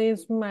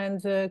multiculturalism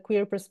and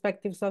queer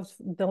perspectives of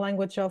the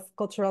language of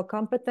cultural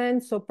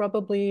competence. So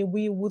probably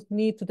we would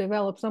need to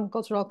develop some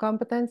cultural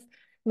competence,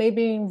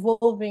 maybe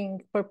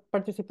involving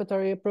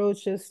participatory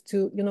approaches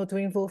to, you know, to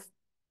involve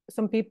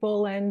some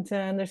people and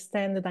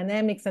understand the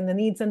dynamics and the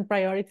needs and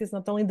priorities,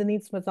 not only the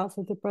needs, but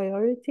also the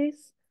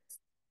priorities.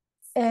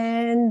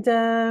 And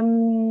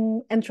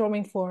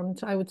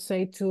trauma-informed, I would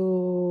say,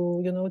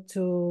 to, you know,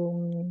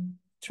 to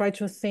try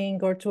to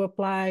think or to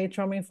apply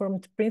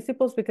trauma-informed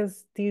principles,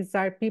 because these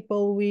are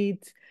people with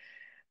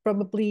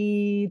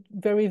probably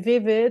very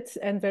vivid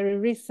and very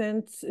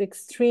recent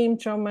extreme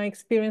trauma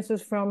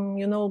experiences from,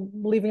 you know,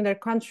 leaving their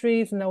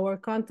countries in our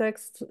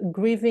context,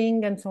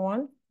 grieving and so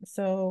on.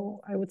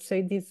 So I would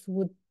say this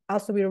would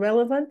also be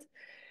relevant.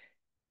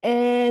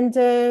 And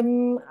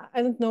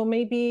I don't know,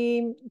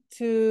 maybe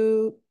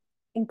to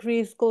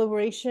increase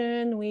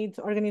collaboration with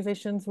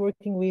organizations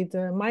working with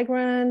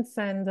migrants,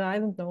 and I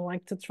don't know,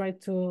 like to try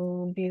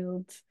to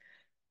build,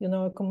 you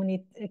know,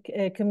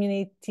 a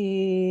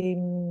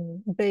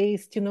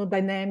community-based, you know,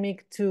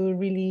 dynamic to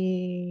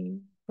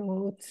really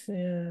promote,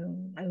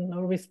 I don't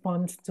know,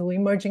 respond to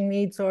emerging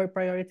needs or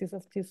priorities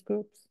of these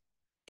groups.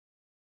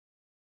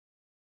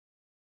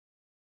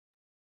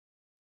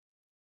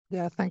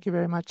 Yeah, thank you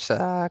very much,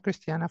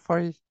 Cristiana,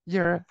 for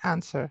your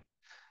answer.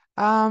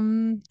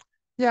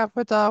 Yeah,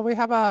 but we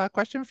have a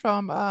question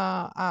from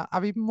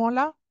Abib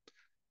Mola.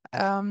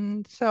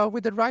 So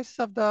with the rise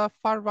of the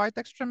far-right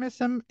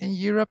extremism in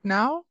Europe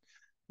now,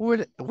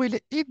 will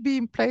it be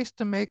in place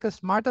to make a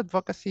smart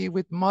advocacy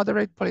with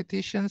moderate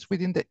politicians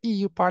within the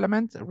EU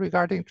Parliament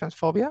regarding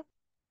transphobia?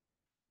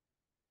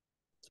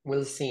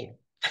 We'll see.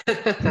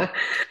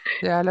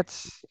 Yeah,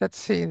 let's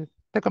see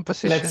the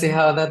composition. Let's see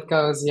how that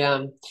goes.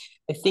 Yeah,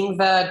 I think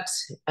that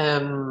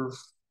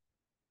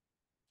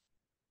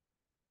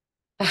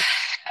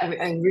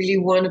I really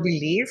want to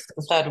believe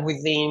that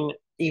within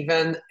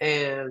even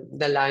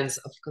the lines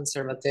of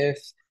conservative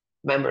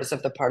members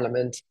of the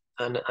parliament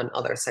and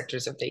other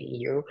sectors of the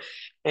EU,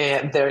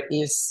 there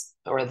is,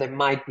 or there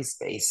might be,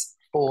 space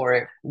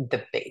for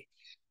debate.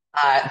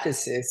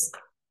 This is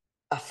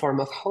a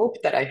form of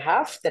hope that I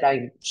have that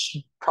I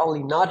should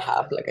probably not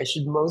have. Like, I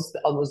should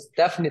almost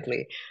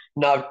definitely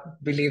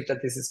not believe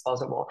that this is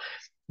possible.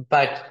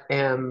 But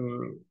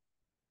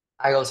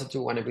I also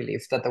do want to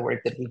believe that the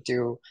work that we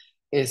do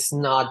is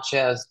not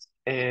just,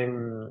 it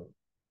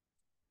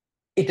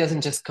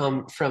doesn't just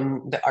come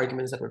from the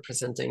arguments that we're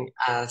presenting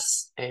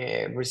as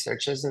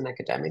researchers and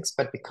academics,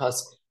 but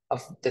because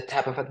of the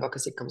type of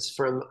advocacy comes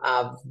from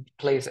a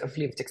place of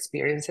lived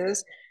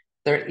experiences.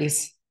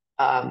 There's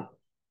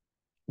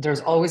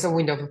always a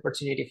window of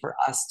opportunity for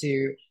us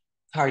to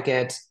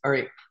target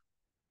or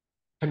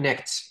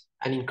connect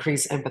and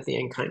increase empathy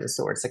and kindness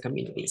towards the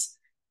communities.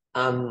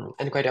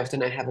 And quite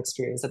often I have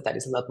experienced that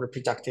is a lot more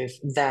productive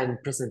than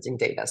presenting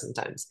data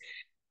sometimes.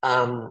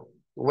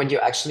 When you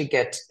actually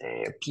get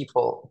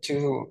people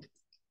to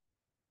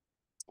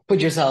put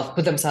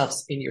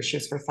themselves in your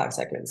shoes for 5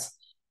 seconds,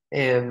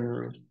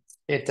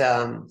 it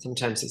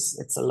sometimes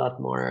it's a lot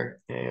more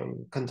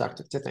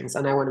conductive to things.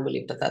 And I want to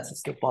believe that that's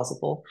still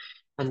possible,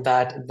 and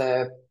that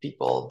the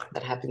people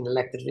that have been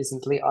elected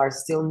recently are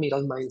still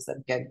middle minds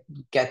that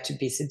get to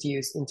be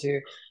seduced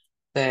into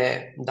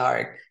the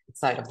dark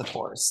side of the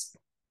force.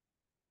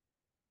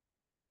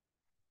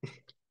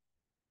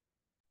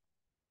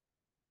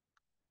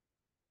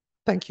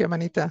 Thank you,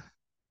 Amanita.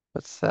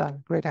 That's a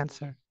great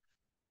answer.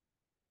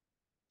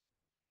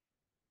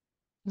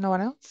 No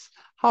one else?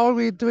 How are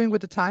we doing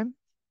with the time?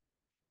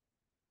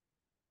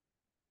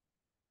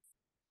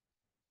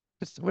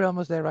 We're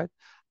almost there, right?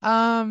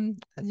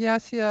 Yeah, I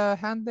see a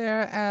hand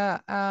there.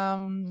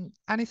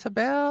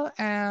 Anne-Isabel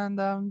and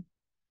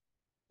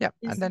yeah,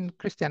 yes. And then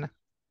Cristiana.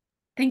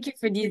 Thank you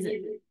for these.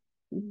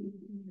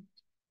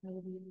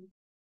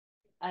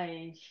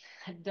 I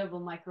had double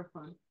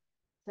microphone.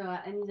 So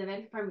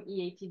Anne-Isabel from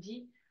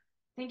EATG.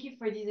 Thank you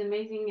for these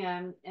amazing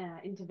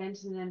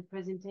interventions and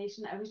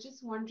presentation. I was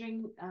just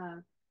wondering,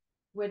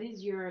 what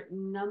is your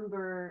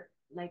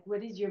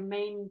what is your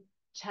main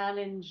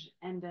challenge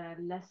and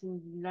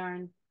lessons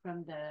learned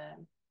from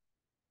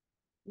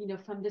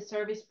from the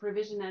service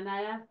provision? And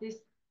I ask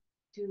this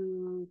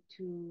to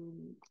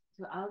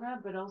Alra,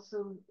 but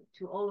also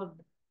to all of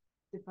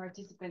the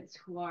participants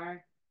who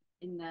are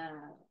in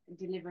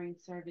delivering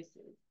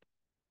services.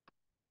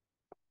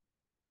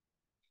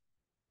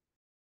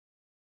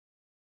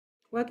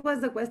 What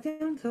was the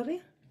question?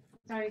 Sorry.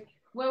 Sorry.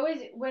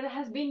 What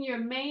has been your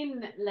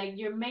main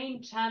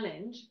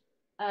challenge,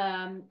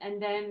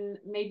 and then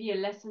maybe a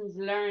lessons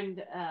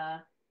learned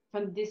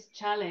from this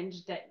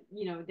challenge that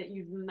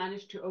you've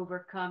managed to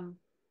overcome?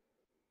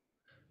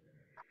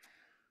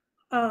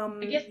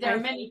 I guess there are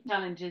many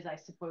challenges, I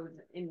suppose,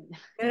 in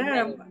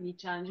many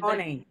challenges.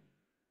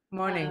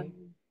 Money.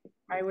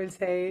 I will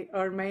say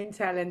our main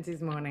challenge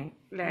is money.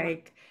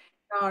 Like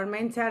our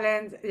main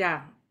challenge,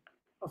 yeah,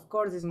 of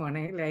course, is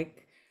money.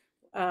 Like,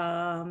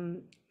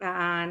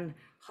 and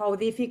how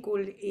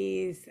difficult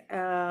is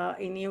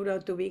in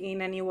Europe to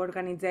begin a new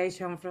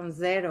organization from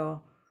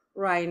zero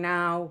right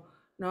now,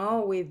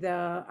 no, with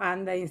the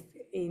and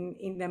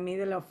in the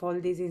middle of all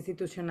these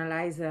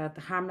institutionalized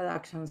harm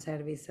reduction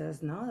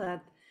services, no,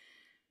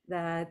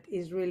 that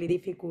is really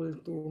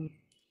difficult to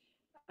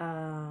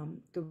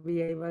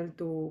be able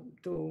to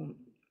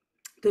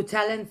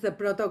challenge the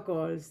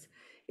protocols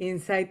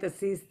inside the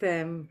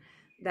system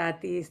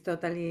that is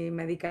totally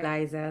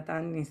medicalized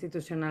and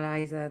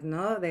institutionalized,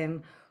 no?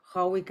 Then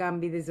how we can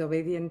be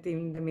disobedient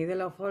in the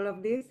middle of all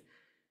of this?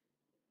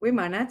 We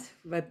manage,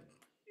 but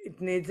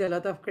it needs a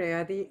lot of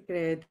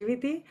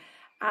creativity.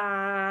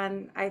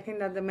 And I think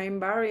that the main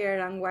barrier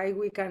and why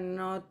we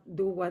cannot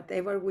do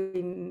whatever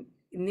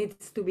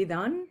needs to be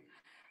done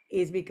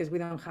is because we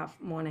don't have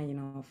money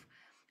enough.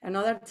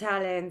 Another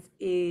challenge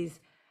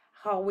is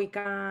how we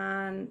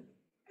can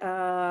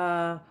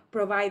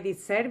provide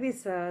these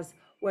services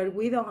where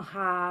we don't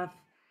have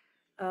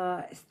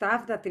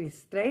staff that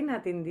is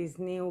trained in this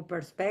new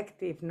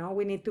perspective. No,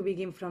 we need to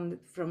begin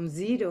from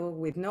zero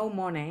with no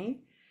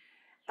money,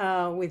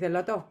 with a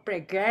lot of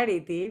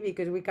precarity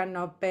because we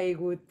cannot pay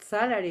good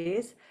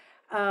salaries,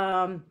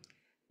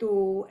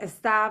 to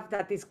staff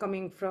that is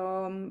coming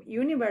from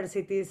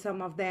universities,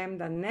 some of them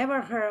that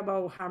never heard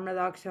about harm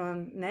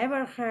reduction,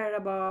 never heard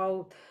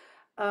about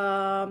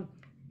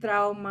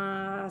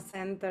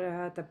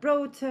trauma-centered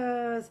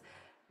approaches.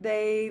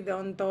 They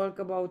don't talk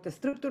about the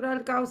structural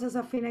causes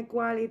of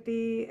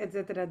inequality,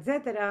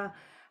 etc.,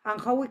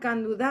 and how we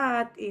can do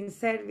that in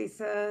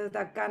services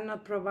that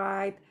cannot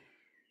provide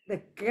the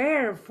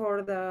care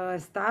for the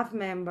staff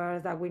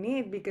members that we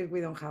need because we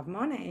don't have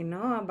money, you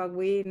know, but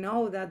we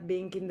know that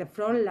being in the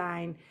front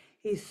line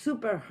is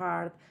super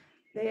hard.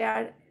 They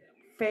are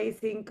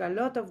facing a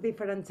lot of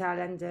different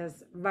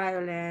challenges,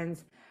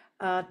 violence,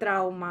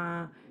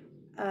 trauma.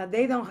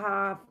 They don't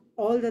have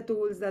all the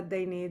tools that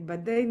they need,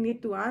 but they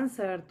need to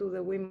answer to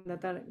the women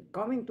that are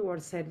coming to our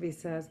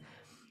services.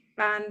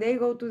 And they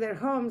go to their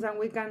homes and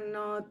we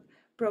cannot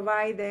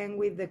provide them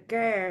with the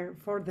care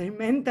for their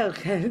mental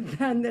health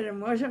and their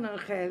emotional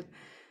health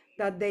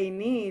that they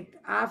need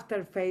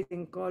after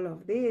facing all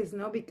of this,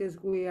 no, because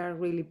we are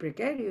really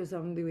precarious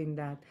on doing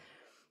that.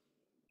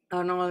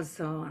 And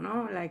also,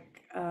 no, like,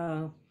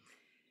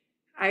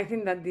 I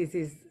think that this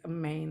is a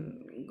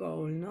main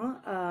goal,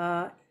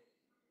 no?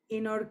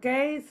 In our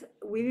case,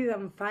 we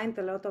didn't find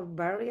a lot of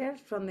barriers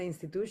from the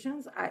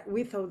institutions.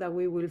 We thought that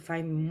we will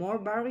find more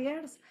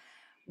barriers,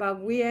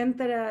 but we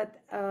entered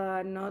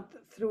not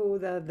through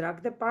the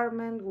drug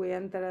department, we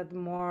entered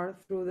more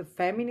through the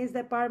feminist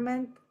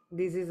department.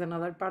 This is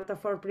another part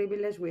of our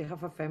privilege. We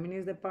have a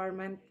feminist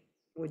department,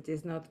 which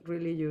is not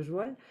really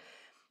usual.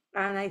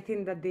 And I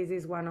think that this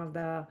is one of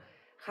the,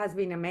 has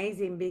been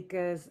amazing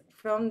because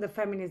from the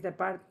feminist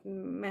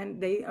department,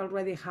 they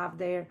already have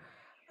their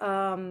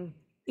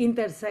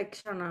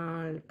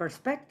intersectional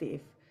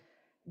perspective.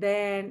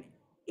 Then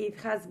it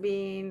has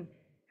been,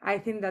 I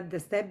think that the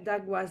step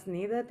that was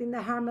needed in the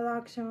harm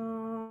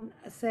reduction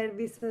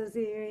services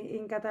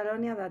in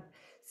Catalonia, that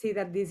see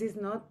that this is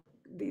not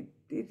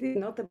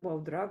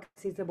about drugs,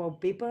 it's about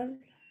people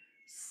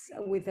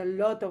with a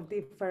lot of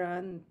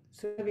different,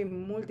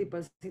 serving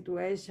multiple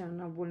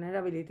situations of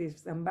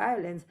vulnerabilities and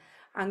violence.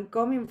 And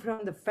coming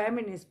from the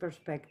feminist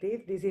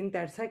perspective, this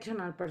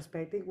intersectional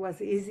perspective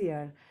was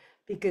easier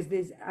because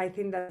this, I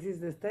think that this is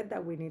the step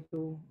that we need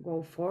to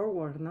go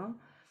forward, no?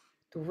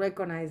 To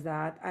recognize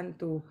that and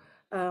to,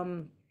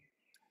 and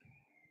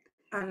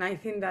I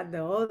think that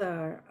the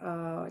other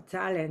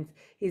challenge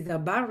is the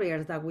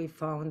barriers that we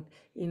found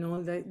in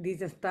all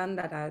these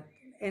standardized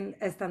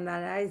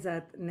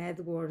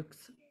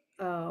networks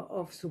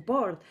of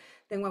support.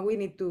 Then what we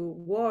need to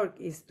work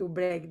is to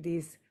break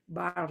these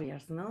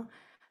barriers, no?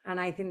 And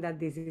I think that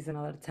this is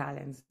another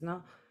challenge,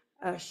 no?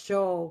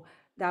 Show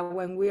that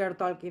when we are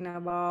talking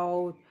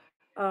about,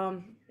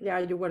 yeah,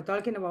 you were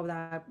talking about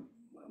that,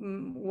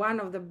 one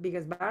of the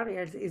biggest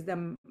barriers is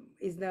the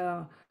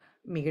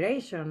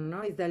migration,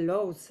 no? Is the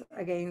laws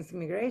against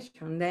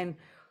migration. Then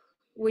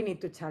we need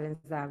to challenge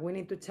that. We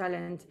need to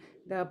challenge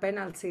the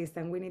penal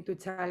system. We need to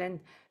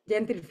challenge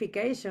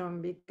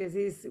gentrification because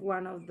it's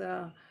one of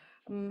the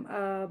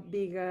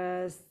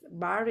biggest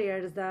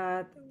barriers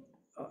that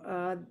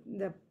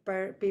the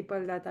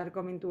people that are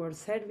coming to our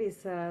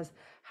services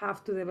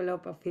have to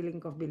develop a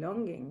feeling of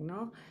belonging,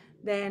 no?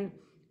 Then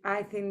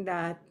I think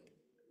that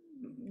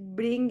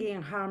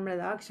bringing harm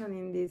reduction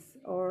in this,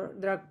 or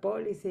drug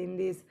policy in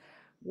this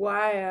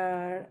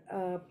wider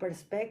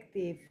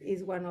perspective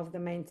is one of the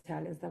main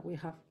challenges that we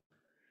have.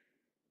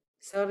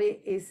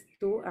 Sorry, it's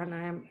 2 and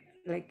I am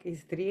like,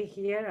 it's 3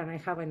 here and I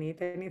haven't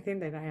eaten anything,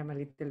 then I am a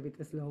little bit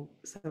slow.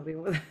 Sorry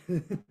about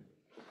that.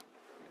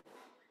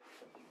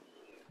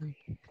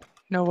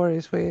 No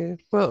worries,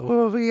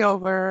 we'll be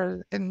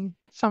over in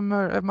some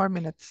more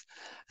minutes.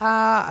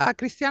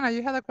 Cristiana,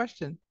 you had a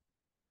question?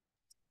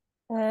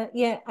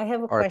 Yeah, I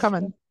have a or question.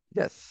 Comment.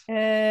 Yes.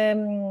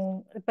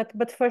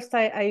 But first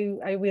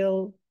I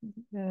will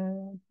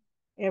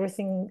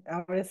everything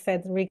already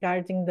said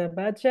regarding the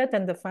budget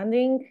and the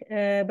funding.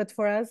 But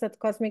for us at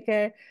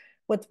Kosmicare,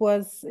 what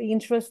was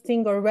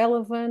interesting or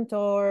relevant,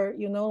 or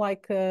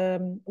like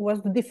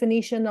was the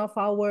definition of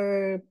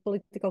our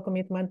political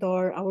commitment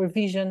or our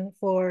vision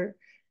for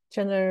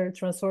gender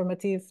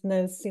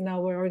transformativeness in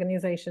our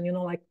organization.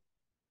 Like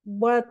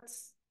what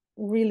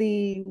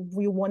really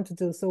we want to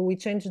do. So we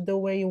changed the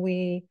way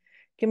we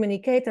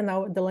communicate and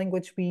the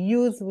language we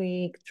use.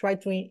 We try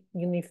to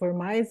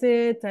uniformize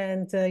it,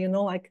 and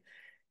like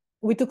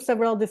we took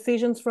several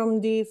decisions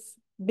from this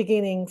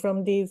beginning,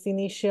 from this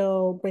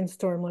initial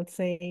brainstorm, let's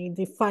say,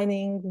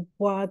 defining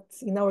what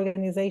in our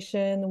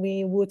organization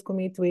we would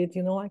commit with,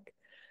 like.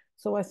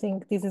 So I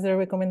think this is a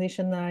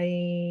recommendation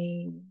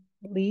I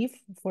leave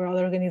for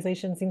other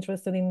organizations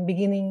interested in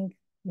beginning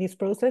this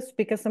process,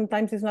 because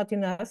sometimes it's not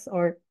in us,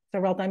 or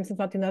several times it's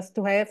not in us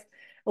to have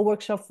a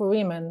workshop for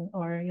women,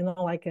 or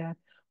like a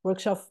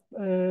workshop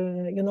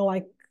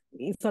like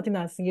it's not in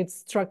us, it's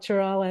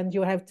structural, and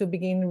you have to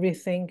begin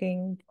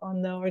rethinking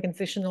on the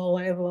organizational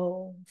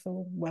level.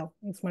 So, well,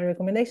 it's my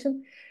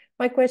recommendation.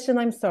 My question,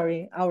 I'm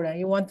sorry, Aura,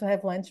 you want to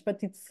have lunch,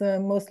 but it's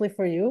mostly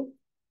for you,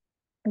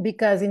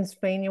 because in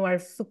Spain you are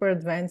super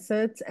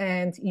advanced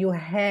and you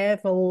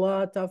have a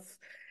lot of,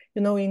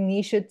 you know,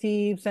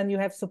 initiatives, and you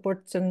have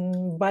support,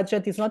 and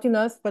budget is not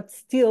enough, but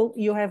still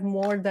you have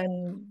more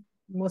than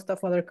most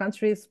of other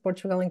countries,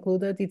 Portugal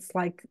included. It's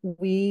like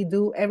we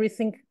do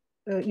everything,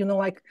 you know,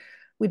 like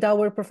with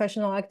our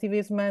professional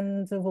activism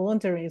and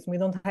voluntarism. We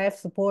don't have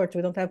support,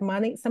 we don't have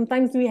money.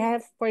 Sometimes we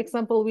have, for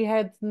example, we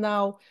had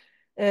now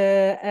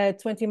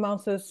 20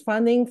 months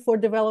funding for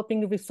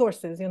developing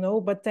resources, you know,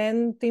 but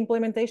then the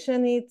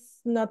implementation, it's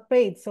not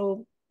paid.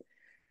 So,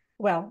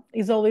 well,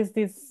 it's always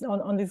this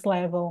on this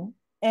level.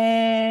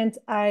 And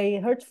I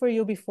heard for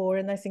you before,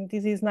 and I think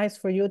this is nice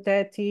for you,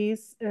 that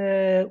is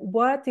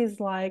what is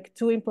like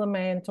to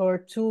implement or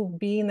to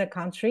be in a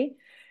country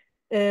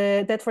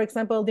that, for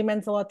example,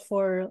 demands a lot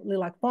for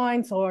lilac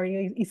points, or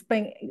is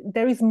paying,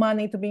 there is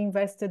money to be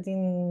invested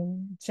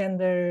in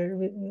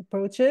gender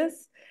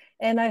approaches.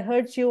 And I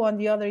heard you on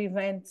the other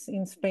events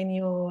in Spain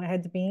you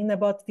had been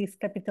about this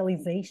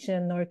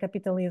capitalization or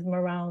capitalism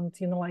around,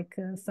 you know, like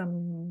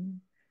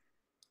some,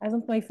 I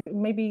don't know if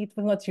maybe it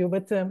was not you,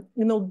 but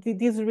you know,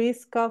 this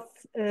risk of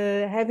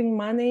having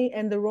money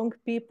and the wrong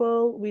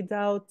people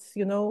without,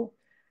 you know,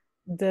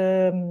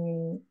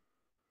 the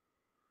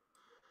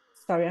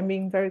sorry, I'm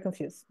being very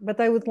confused,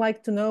 but I would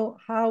like to know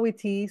how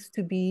it is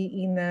to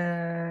be in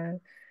a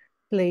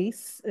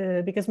place,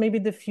 because maybe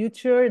the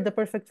future, the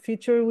perfect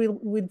future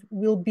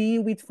will be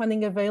with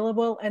funding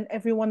available and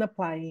everyone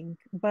applying.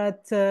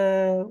 But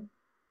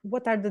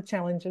what are the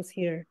challenges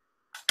here?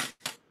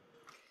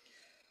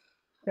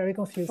 Very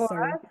confused, For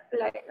sorry. us,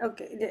 like,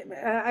 okay,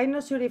 I'm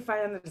not sure if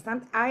I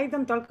understand. I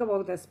don't talk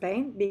about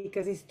Spain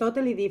because it's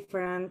totally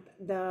different,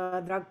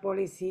 the drug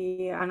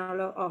policy and all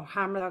of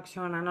harm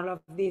reduction and all of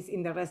this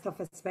in the rest of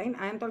Spain.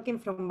 I am talking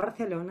from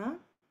Barcelona.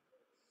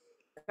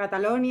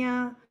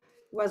 Catalonia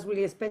was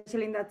really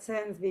special in that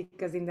sense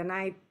because in the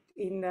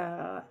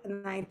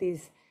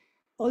 90s,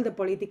 all the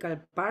political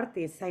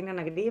parties signed an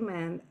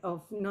agreement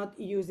of not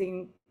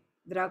using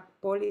drug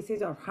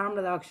policies or harm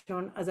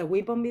reduction as a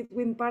weapon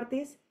between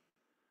parties.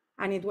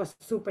 And it was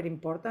super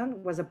important,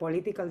 was a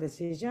political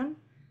decision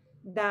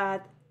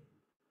that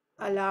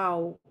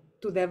allowed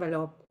to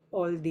develop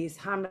all these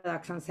harm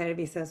reduction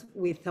services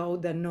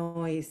without the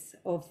noise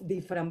of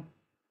different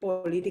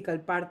political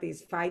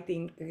parties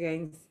fighting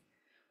against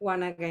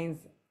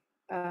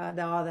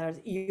the others,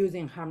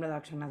 using harm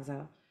reduction as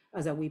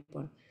a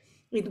weapon.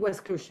 It was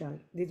crucial.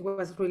 This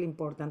was really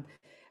important.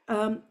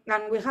 And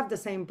we have the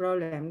same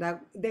problem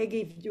that they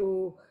give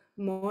you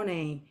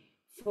money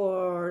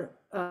for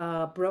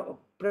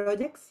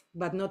projects,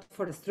 but not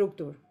for the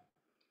structure.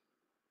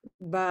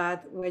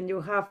 But when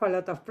you have a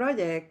lot of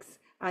projects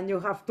and you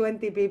have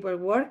 20 people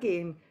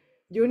working,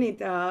 you need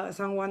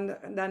someone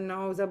that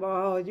knows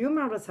about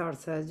human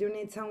resources. You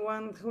need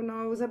someone who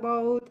knows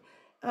about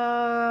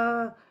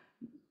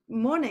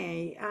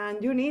money,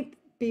 and you need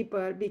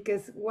people,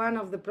 because one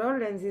of the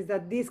problems is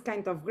that these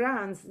kind of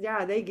grants,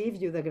 yeah, they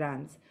give you the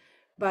grants,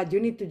 but you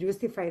need to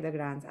justify the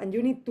grants, and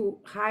you need to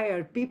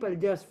hire people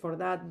just for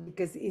that,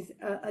 because it's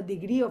a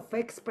degree of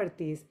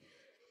expertise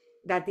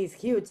that is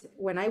huge.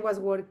 When I was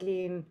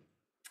working,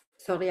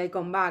 sorry, I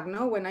come back,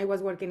 no? When I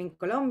was working in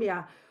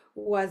Colombia,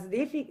 it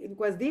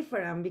was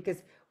different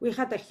because we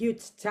had a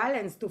huge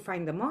challenge to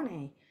find the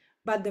money.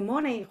 But the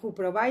money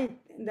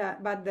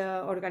but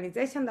the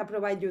organization that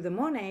provides you the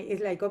money is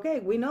like, okay,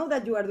 we know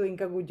that you are doing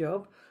a good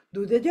job,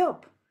 do the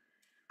job.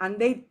 And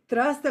they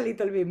trust a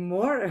little bit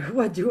more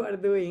what you are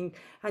doing,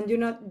 and you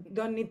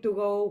don't need to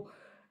go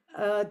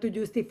to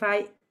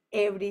justify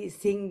every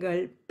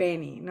single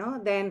penny,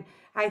 no? Then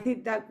I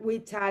think that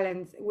we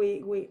challenge,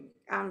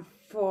 and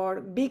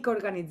for big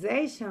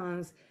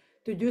organizations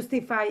to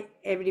justify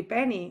every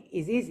penny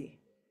is easy.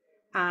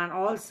 And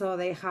also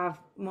they have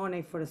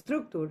money for a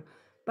structure.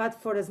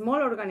 But for a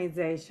small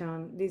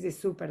organization, this is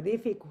super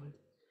difficult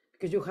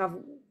because you have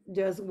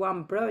just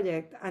one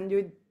project and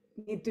you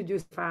need to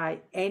justify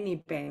any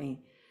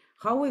penny.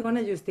 How are we going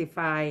to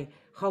justify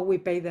how we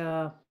pay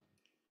the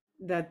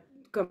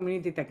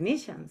community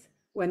technicians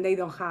when they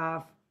don't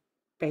have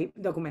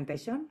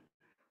documentation,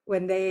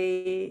 when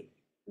they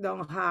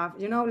don't have,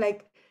 you know,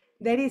 like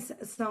there is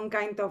some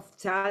kind of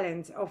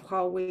challenge of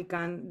how we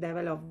can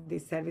develop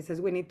these services.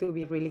 We need to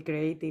be really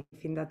creative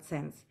in that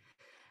sense.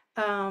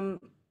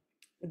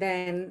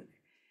 Then,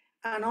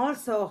 and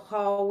also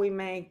how we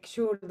make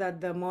sure that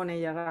the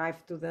money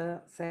arrives to the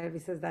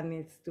services that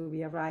needs to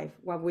be arrived.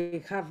 What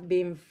we have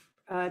been,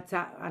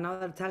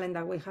 another challenge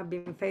that we have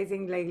been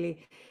facing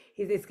lately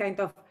is this kind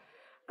of,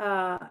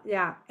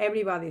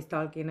 everybody's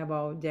talking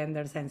about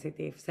gender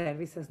sensitive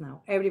services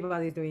now.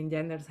 Everybody's doing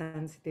gender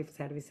sensitive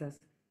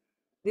services.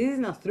 This is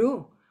not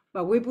true,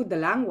 but we put the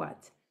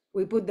language.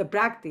 we put the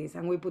practice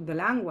and we put the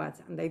language,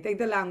 and they take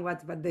the language,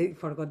 but they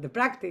forgot the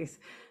practice.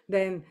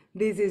 Then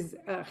this is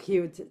a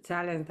huge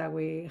challenge that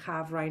we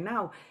have right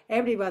now.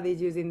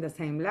 Everybody's using the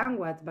same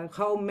language, but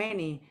how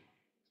many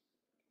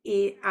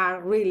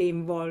are really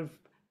involved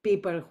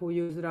people who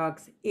use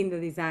drugs in the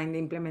design, the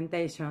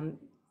implementation,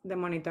 the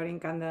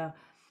monitoring, and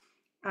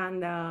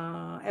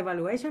the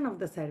evaluation of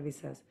the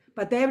services?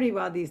 But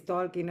everybody is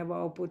talking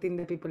about putting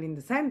the people in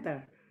the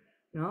center.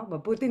 No,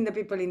 but putting the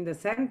people in the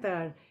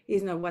center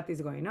is not what is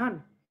going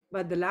on.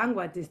 But the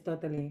language is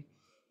totally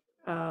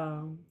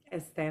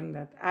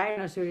standard. I'm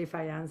not sure if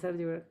I answered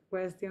your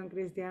question,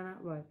 Cristiana,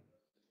 but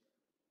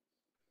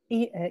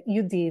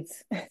you did.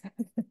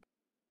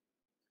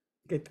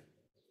 good.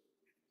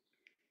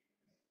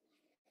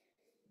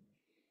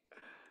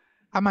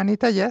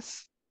 Amanita,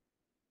 yes.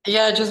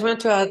 Yeah, I just wanted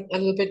to add a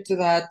little bit to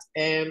that,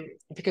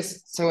 because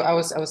I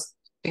was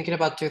thinking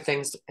about two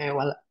things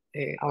while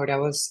Aura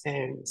was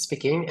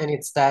speaking, and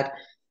it's that,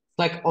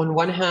 like, on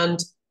one hand,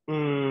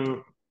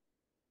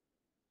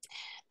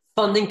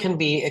 funding can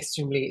be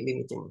extremely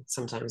limiting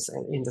sometimes,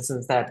 in the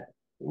sense that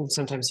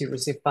sometimes you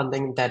receive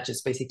funding that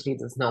just basically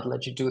does not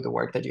let you do the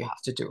work that you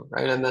have to do,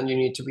 right? And then you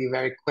need to be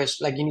very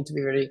you need to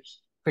be very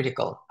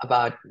critical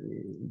about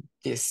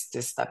this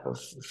type of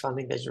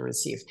funding that you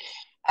receive.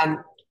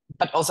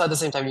 But also at the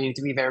same time, you need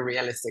to be very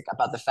realistic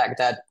about the fact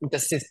that the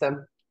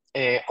system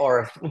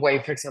or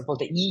way, for example,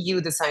 the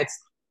EU decides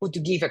who to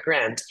give a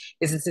grant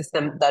is a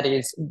system that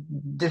is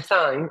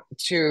designed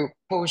to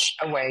push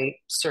away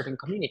certain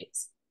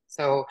communities.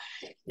 So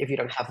if you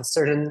don't have a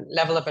certain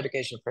level of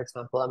education, for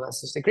example, a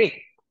master's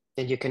degree,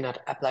 then you cannot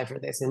apply for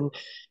this. And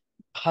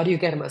how do you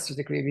get a master's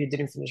degree if you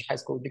didn't finish high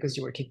school because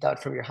you were kicked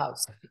out from your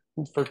house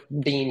for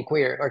being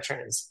queer or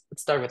trans?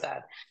 Let's start with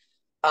that.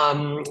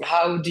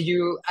 How do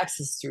you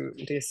access to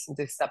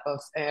this type of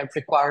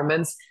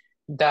requirements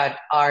that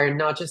are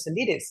not just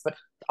elitist, but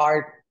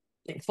are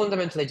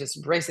fundamentally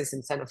just racist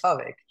and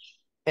xenophobic?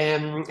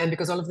 And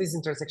because all of these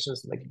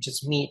intersections like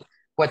just meet,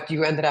 what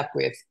you ended up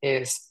with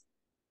is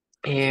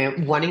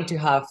wanting to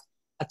have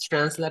a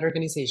trans-led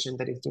organization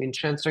that is doing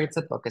trans rights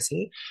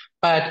advocacy,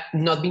 but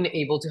not being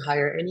able to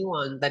hire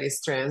anyone that is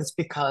trans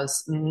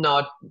because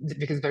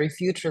very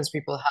few trans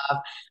people have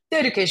the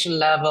education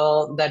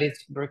level that is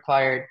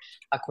required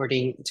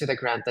according to the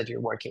grant that you're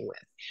working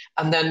with.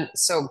 And then,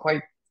 so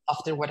quite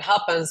often what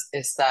happens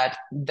is that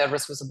the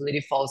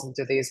responsibility falls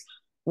into these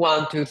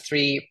 1, 2,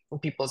 3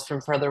 people from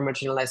further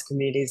marginalized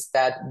communities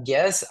that,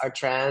 yes, are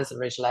trans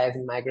and racialized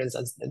and migrants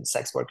and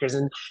sex workers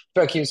and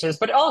drug users,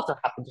 but also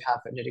happen to have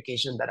an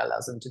education that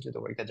allows them to do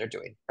the work that they're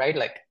doing, right?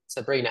 Like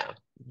Sabrina,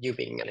 you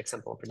being an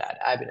example for that,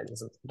 I've been an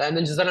example for that. And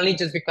then suddenly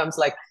just becomes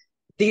like,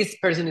 this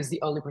person is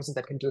the only person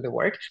that can do the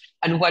work.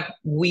 And what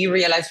we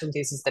realize from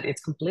this is that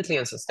it's completely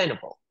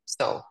unsustainable.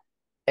 So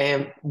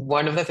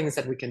one of the things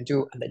that we can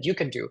do and that you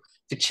can do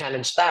to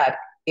challenge that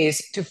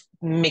is to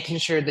making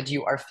sure that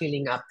you are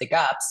filling up the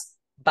gaps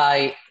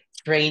by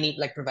training,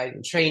 like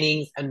providing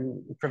trainings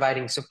and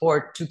providing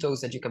support to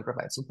those that you can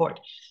provide support.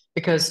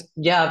 Because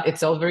yeah,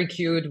 it's all very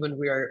cute when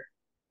we are,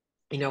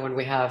 when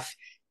we have,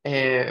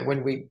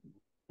 when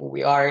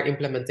we are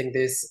implementing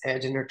this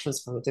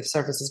gender-transformative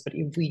services, but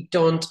if we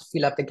don't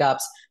fill up the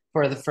gaps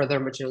for the further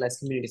marginalized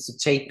communities to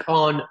take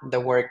on the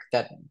work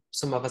that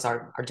some of us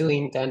are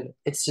doing, then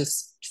it's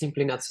just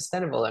simply not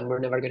sustainable and we're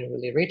never going to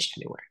really reach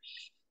anywhere.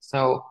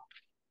 So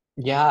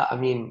yeah, I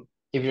mean,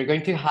 if you're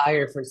going to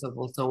hire, for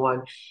example,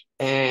 someone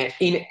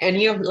in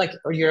any of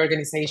your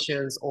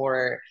organizations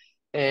or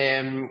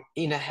in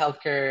a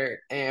healthcare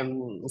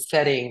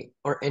setting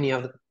or any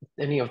of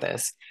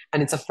this,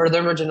 and it's a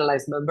further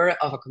marginalized member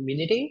of a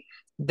community,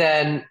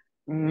 then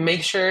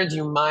make sure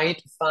you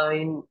might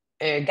find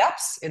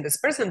gaps in this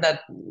person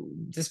that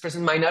this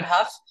person might not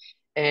have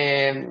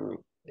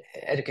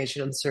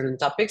education on certain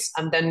topics,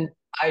 and then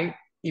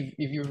if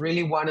you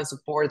really want to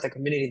support the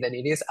community, then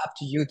it is up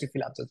to you to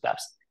fill up those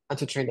gaps and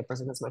to train the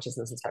person as much as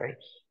necessary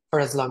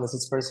for as long as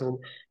this person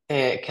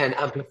can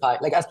amplify,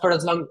 for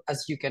as long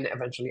as you can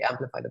eventually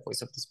amplify the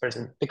voice of this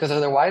person, because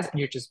otherwise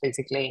you're just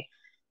basically,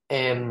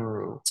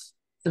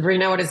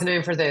 Sabrina, what is the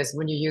name for this?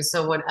 When you use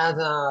someone as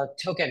a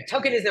token.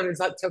 Tokenism is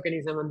not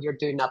tokenism and you're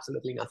doing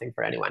absolutely nothing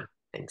for anyone.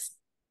 Thanks.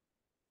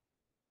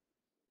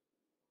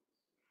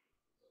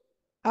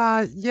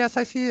 Yes,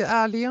 I see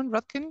Leon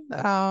Rutkin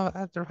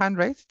at their hand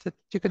raised. That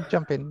you could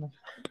jump in.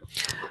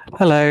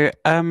 Hello.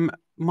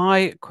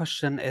 My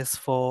question is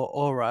for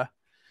Aura.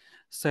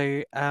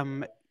 So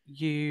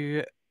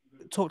you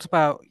talked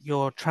about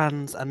your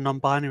trans and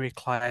non-binary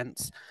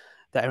clients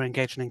that are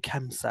engaging in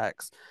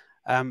Chem-Sex.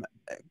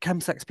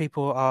 Chem-Sex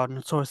people are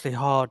notoriously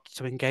hard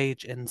to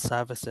engage in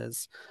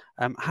services.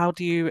 How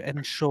do you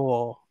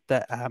ensure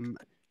that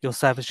your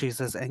service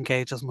users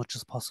engage as much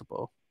as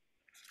possible?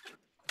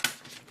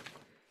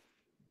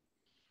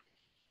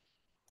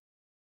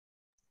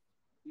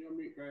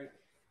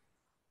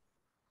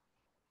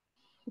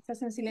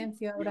 Estás en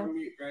silencio ahora.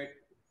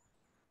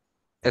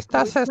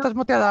 Estás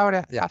muteada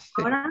ahora. Yes.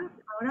 Ahora,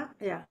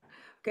 yeah.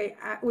 Okay,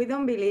 we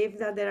don't believe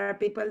that there are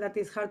people that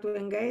is hard to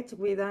engage.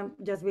 We don't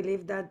just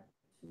believe that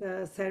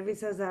the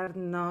services are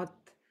not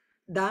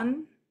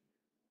done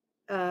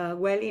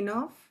well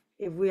enough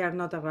if we are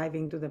not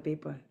arriving to the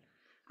people.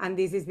 And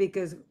this is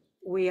because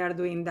we are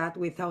doing that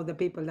without the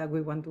people that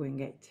we want to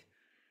engage.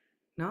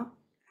 No?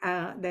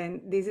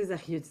 Then this is a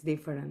huge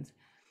difference.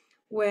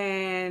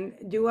 When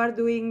you are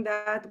doing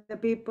that with the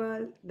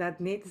people that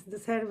needs the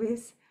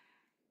service,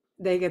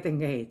 they get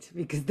engaged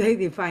because they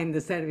define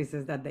the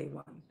services that they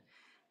want.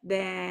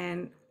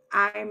 Then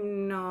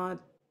I'm not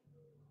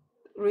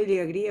really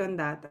agree on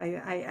that.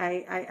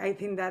 I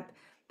think that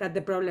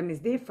the problem is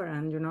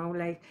different, you know,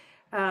 like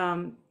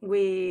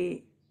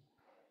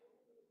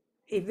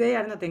if they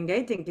are not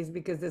engaging, it's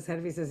because the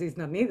services is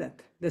not needed.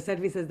 The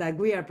services that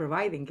we are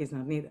providing is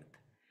not needed,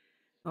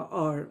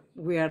 or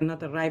we are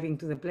not arriving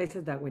to the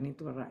places that we need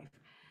to arrive.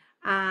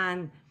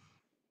 And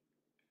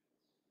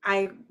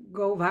I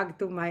go back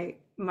to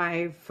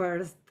my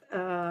first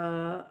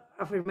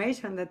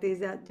affirmation, that is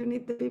that you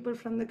need the people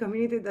from the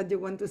community that you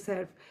want to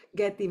serve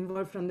get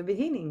involved from the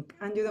beginning,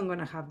 and you don't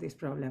gonna have this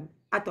problem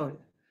at all,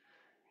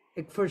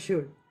 like, for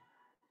sure.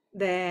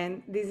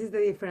 Then this is the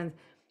difference.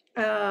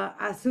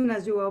 As soon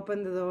as you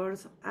open the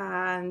doors,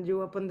 and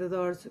you open the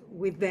doors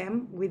with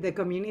them, with the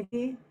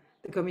community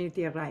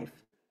arrive,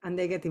 and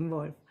they get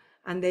involved,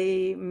 and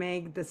they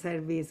make the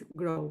service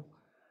grow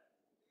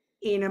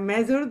in a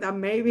measure that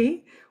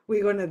maybe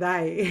we're gonna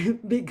die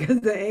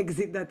because the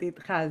exit that it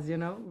has, you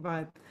know.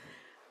 But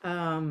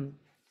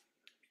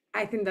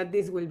I think that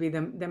this will be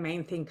the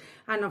main thing.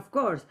 And of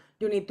course,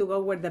 you need to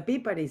go where the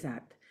people is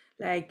at.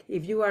 Like,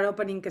 if you are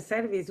opening a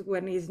service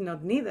when it's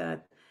not needed,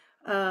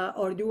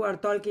 or you are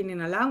talking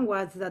in a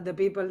language that the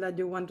people that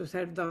you want to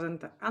serve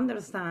doesn't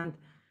understand,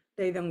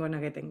 they don't gonna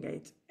get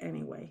engaged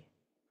anyway.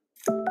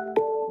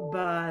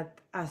 But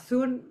as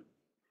soon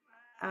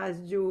as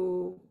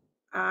you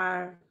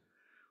are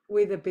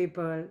with the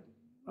people,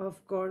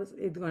 of course,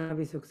 it's gonna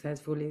be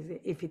successful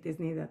if it is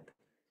needed.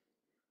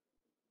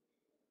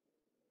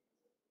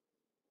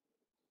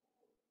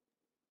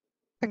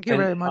 Thank you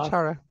very much,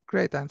 Hara.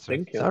 Great answer.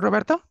 Thank you. So,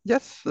 Roberto,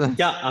 yes?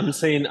 Yeah, I was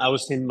saying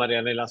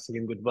Marianela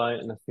saying goodbye,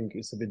 and I think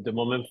it's a bit the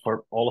moment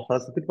for all of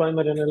us. Goodbye,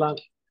 Marianela.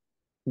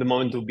 The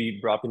moment to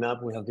be wrapping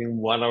up. We have been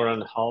 1 hour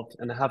and a half,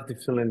 and I have the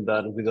feeling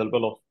that with the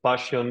level of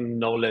passion,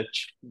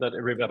 knowledge that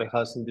everybody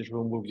has in this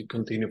room, we will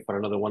continue for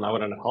another 1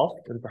 hour and a half,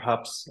 and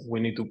perhaps we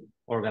need to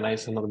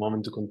organize another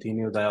moment to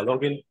continue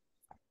dialoguing.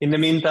 In the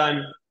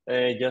meantime,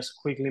 just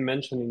quickly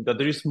mentioning that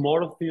there is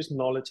more of these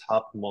knowledge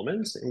hub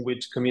moments in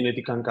which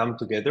community can come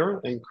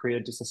together and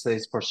create this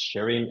space for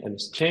sharing and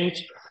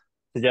exchange.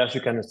 So just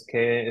you can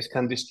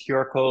scan this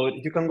QR code.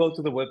 You can go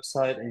to the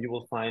website and you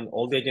will find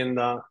all the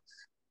agenda.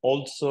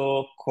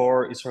 Also,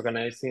 CORE is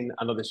organizing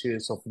another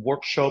series of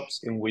workshops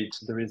in which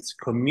there is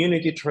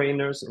community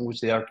trainers in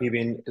which they are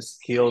giving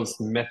skills,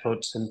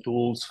 methods, and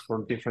tools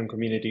for different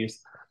communities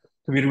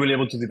to be really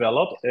able to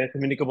develop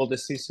communicable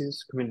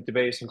diseases,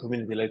 community-based and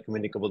community-led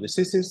communicable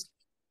diseases.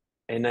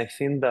 And I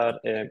think that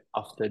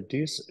after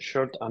this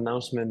short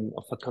announcement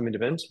of upcoming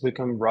events, we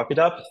can wrap it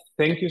up.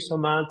 Thank you so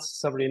much,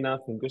 Sabrina.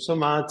 Thank you so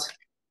much,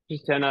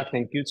 Cristiana.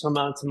 Thank you so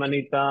much,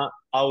 Amanita,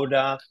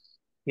 Aura,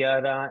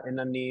 Chiara, and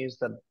Anis,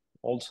 that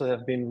also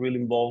have been really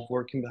involved,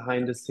 working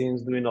behind the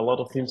scenes, doing a lot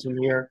of things in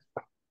here.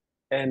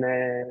 And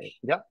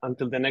yeah,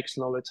 until the next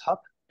Knowledge Hub.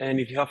 And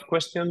if you have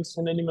questions,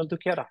 send an email to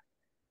Chiara.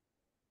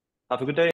 Have a good day.